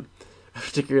in,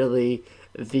 particularly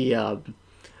the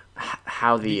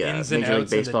how the ins and Major League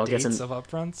outs and Baseball the gets dates in. of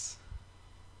upfronts.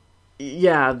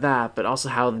 Yeah, that, but also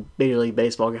how Major League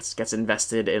Baseball gets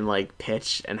invested in like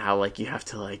pitch and how like you have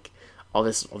to like all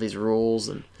these rules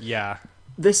and Yeah,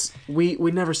 this we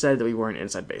never said that we weren't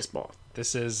inside baseball.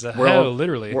 this is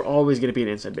literally. We're always going to be an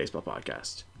inside baseball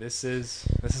podcast. This is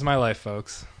my life,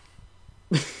 folks.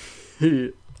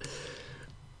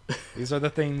 These are the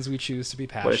things we choose to be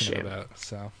passionate about.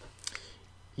 So,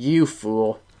 you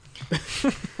fool.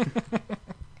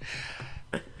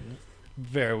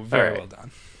 very right. well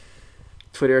done.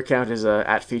 Twitter account is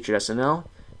at featuredsnl,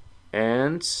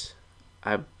 and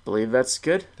I believe that's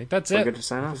good. I think that's We're it. good to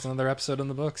sign off. That's another episode in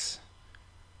the books.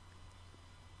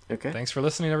 Okay. Thanks for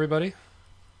listening, everybody.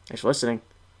 Thanks for listening.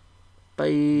 Bye.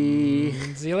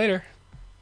 See you later.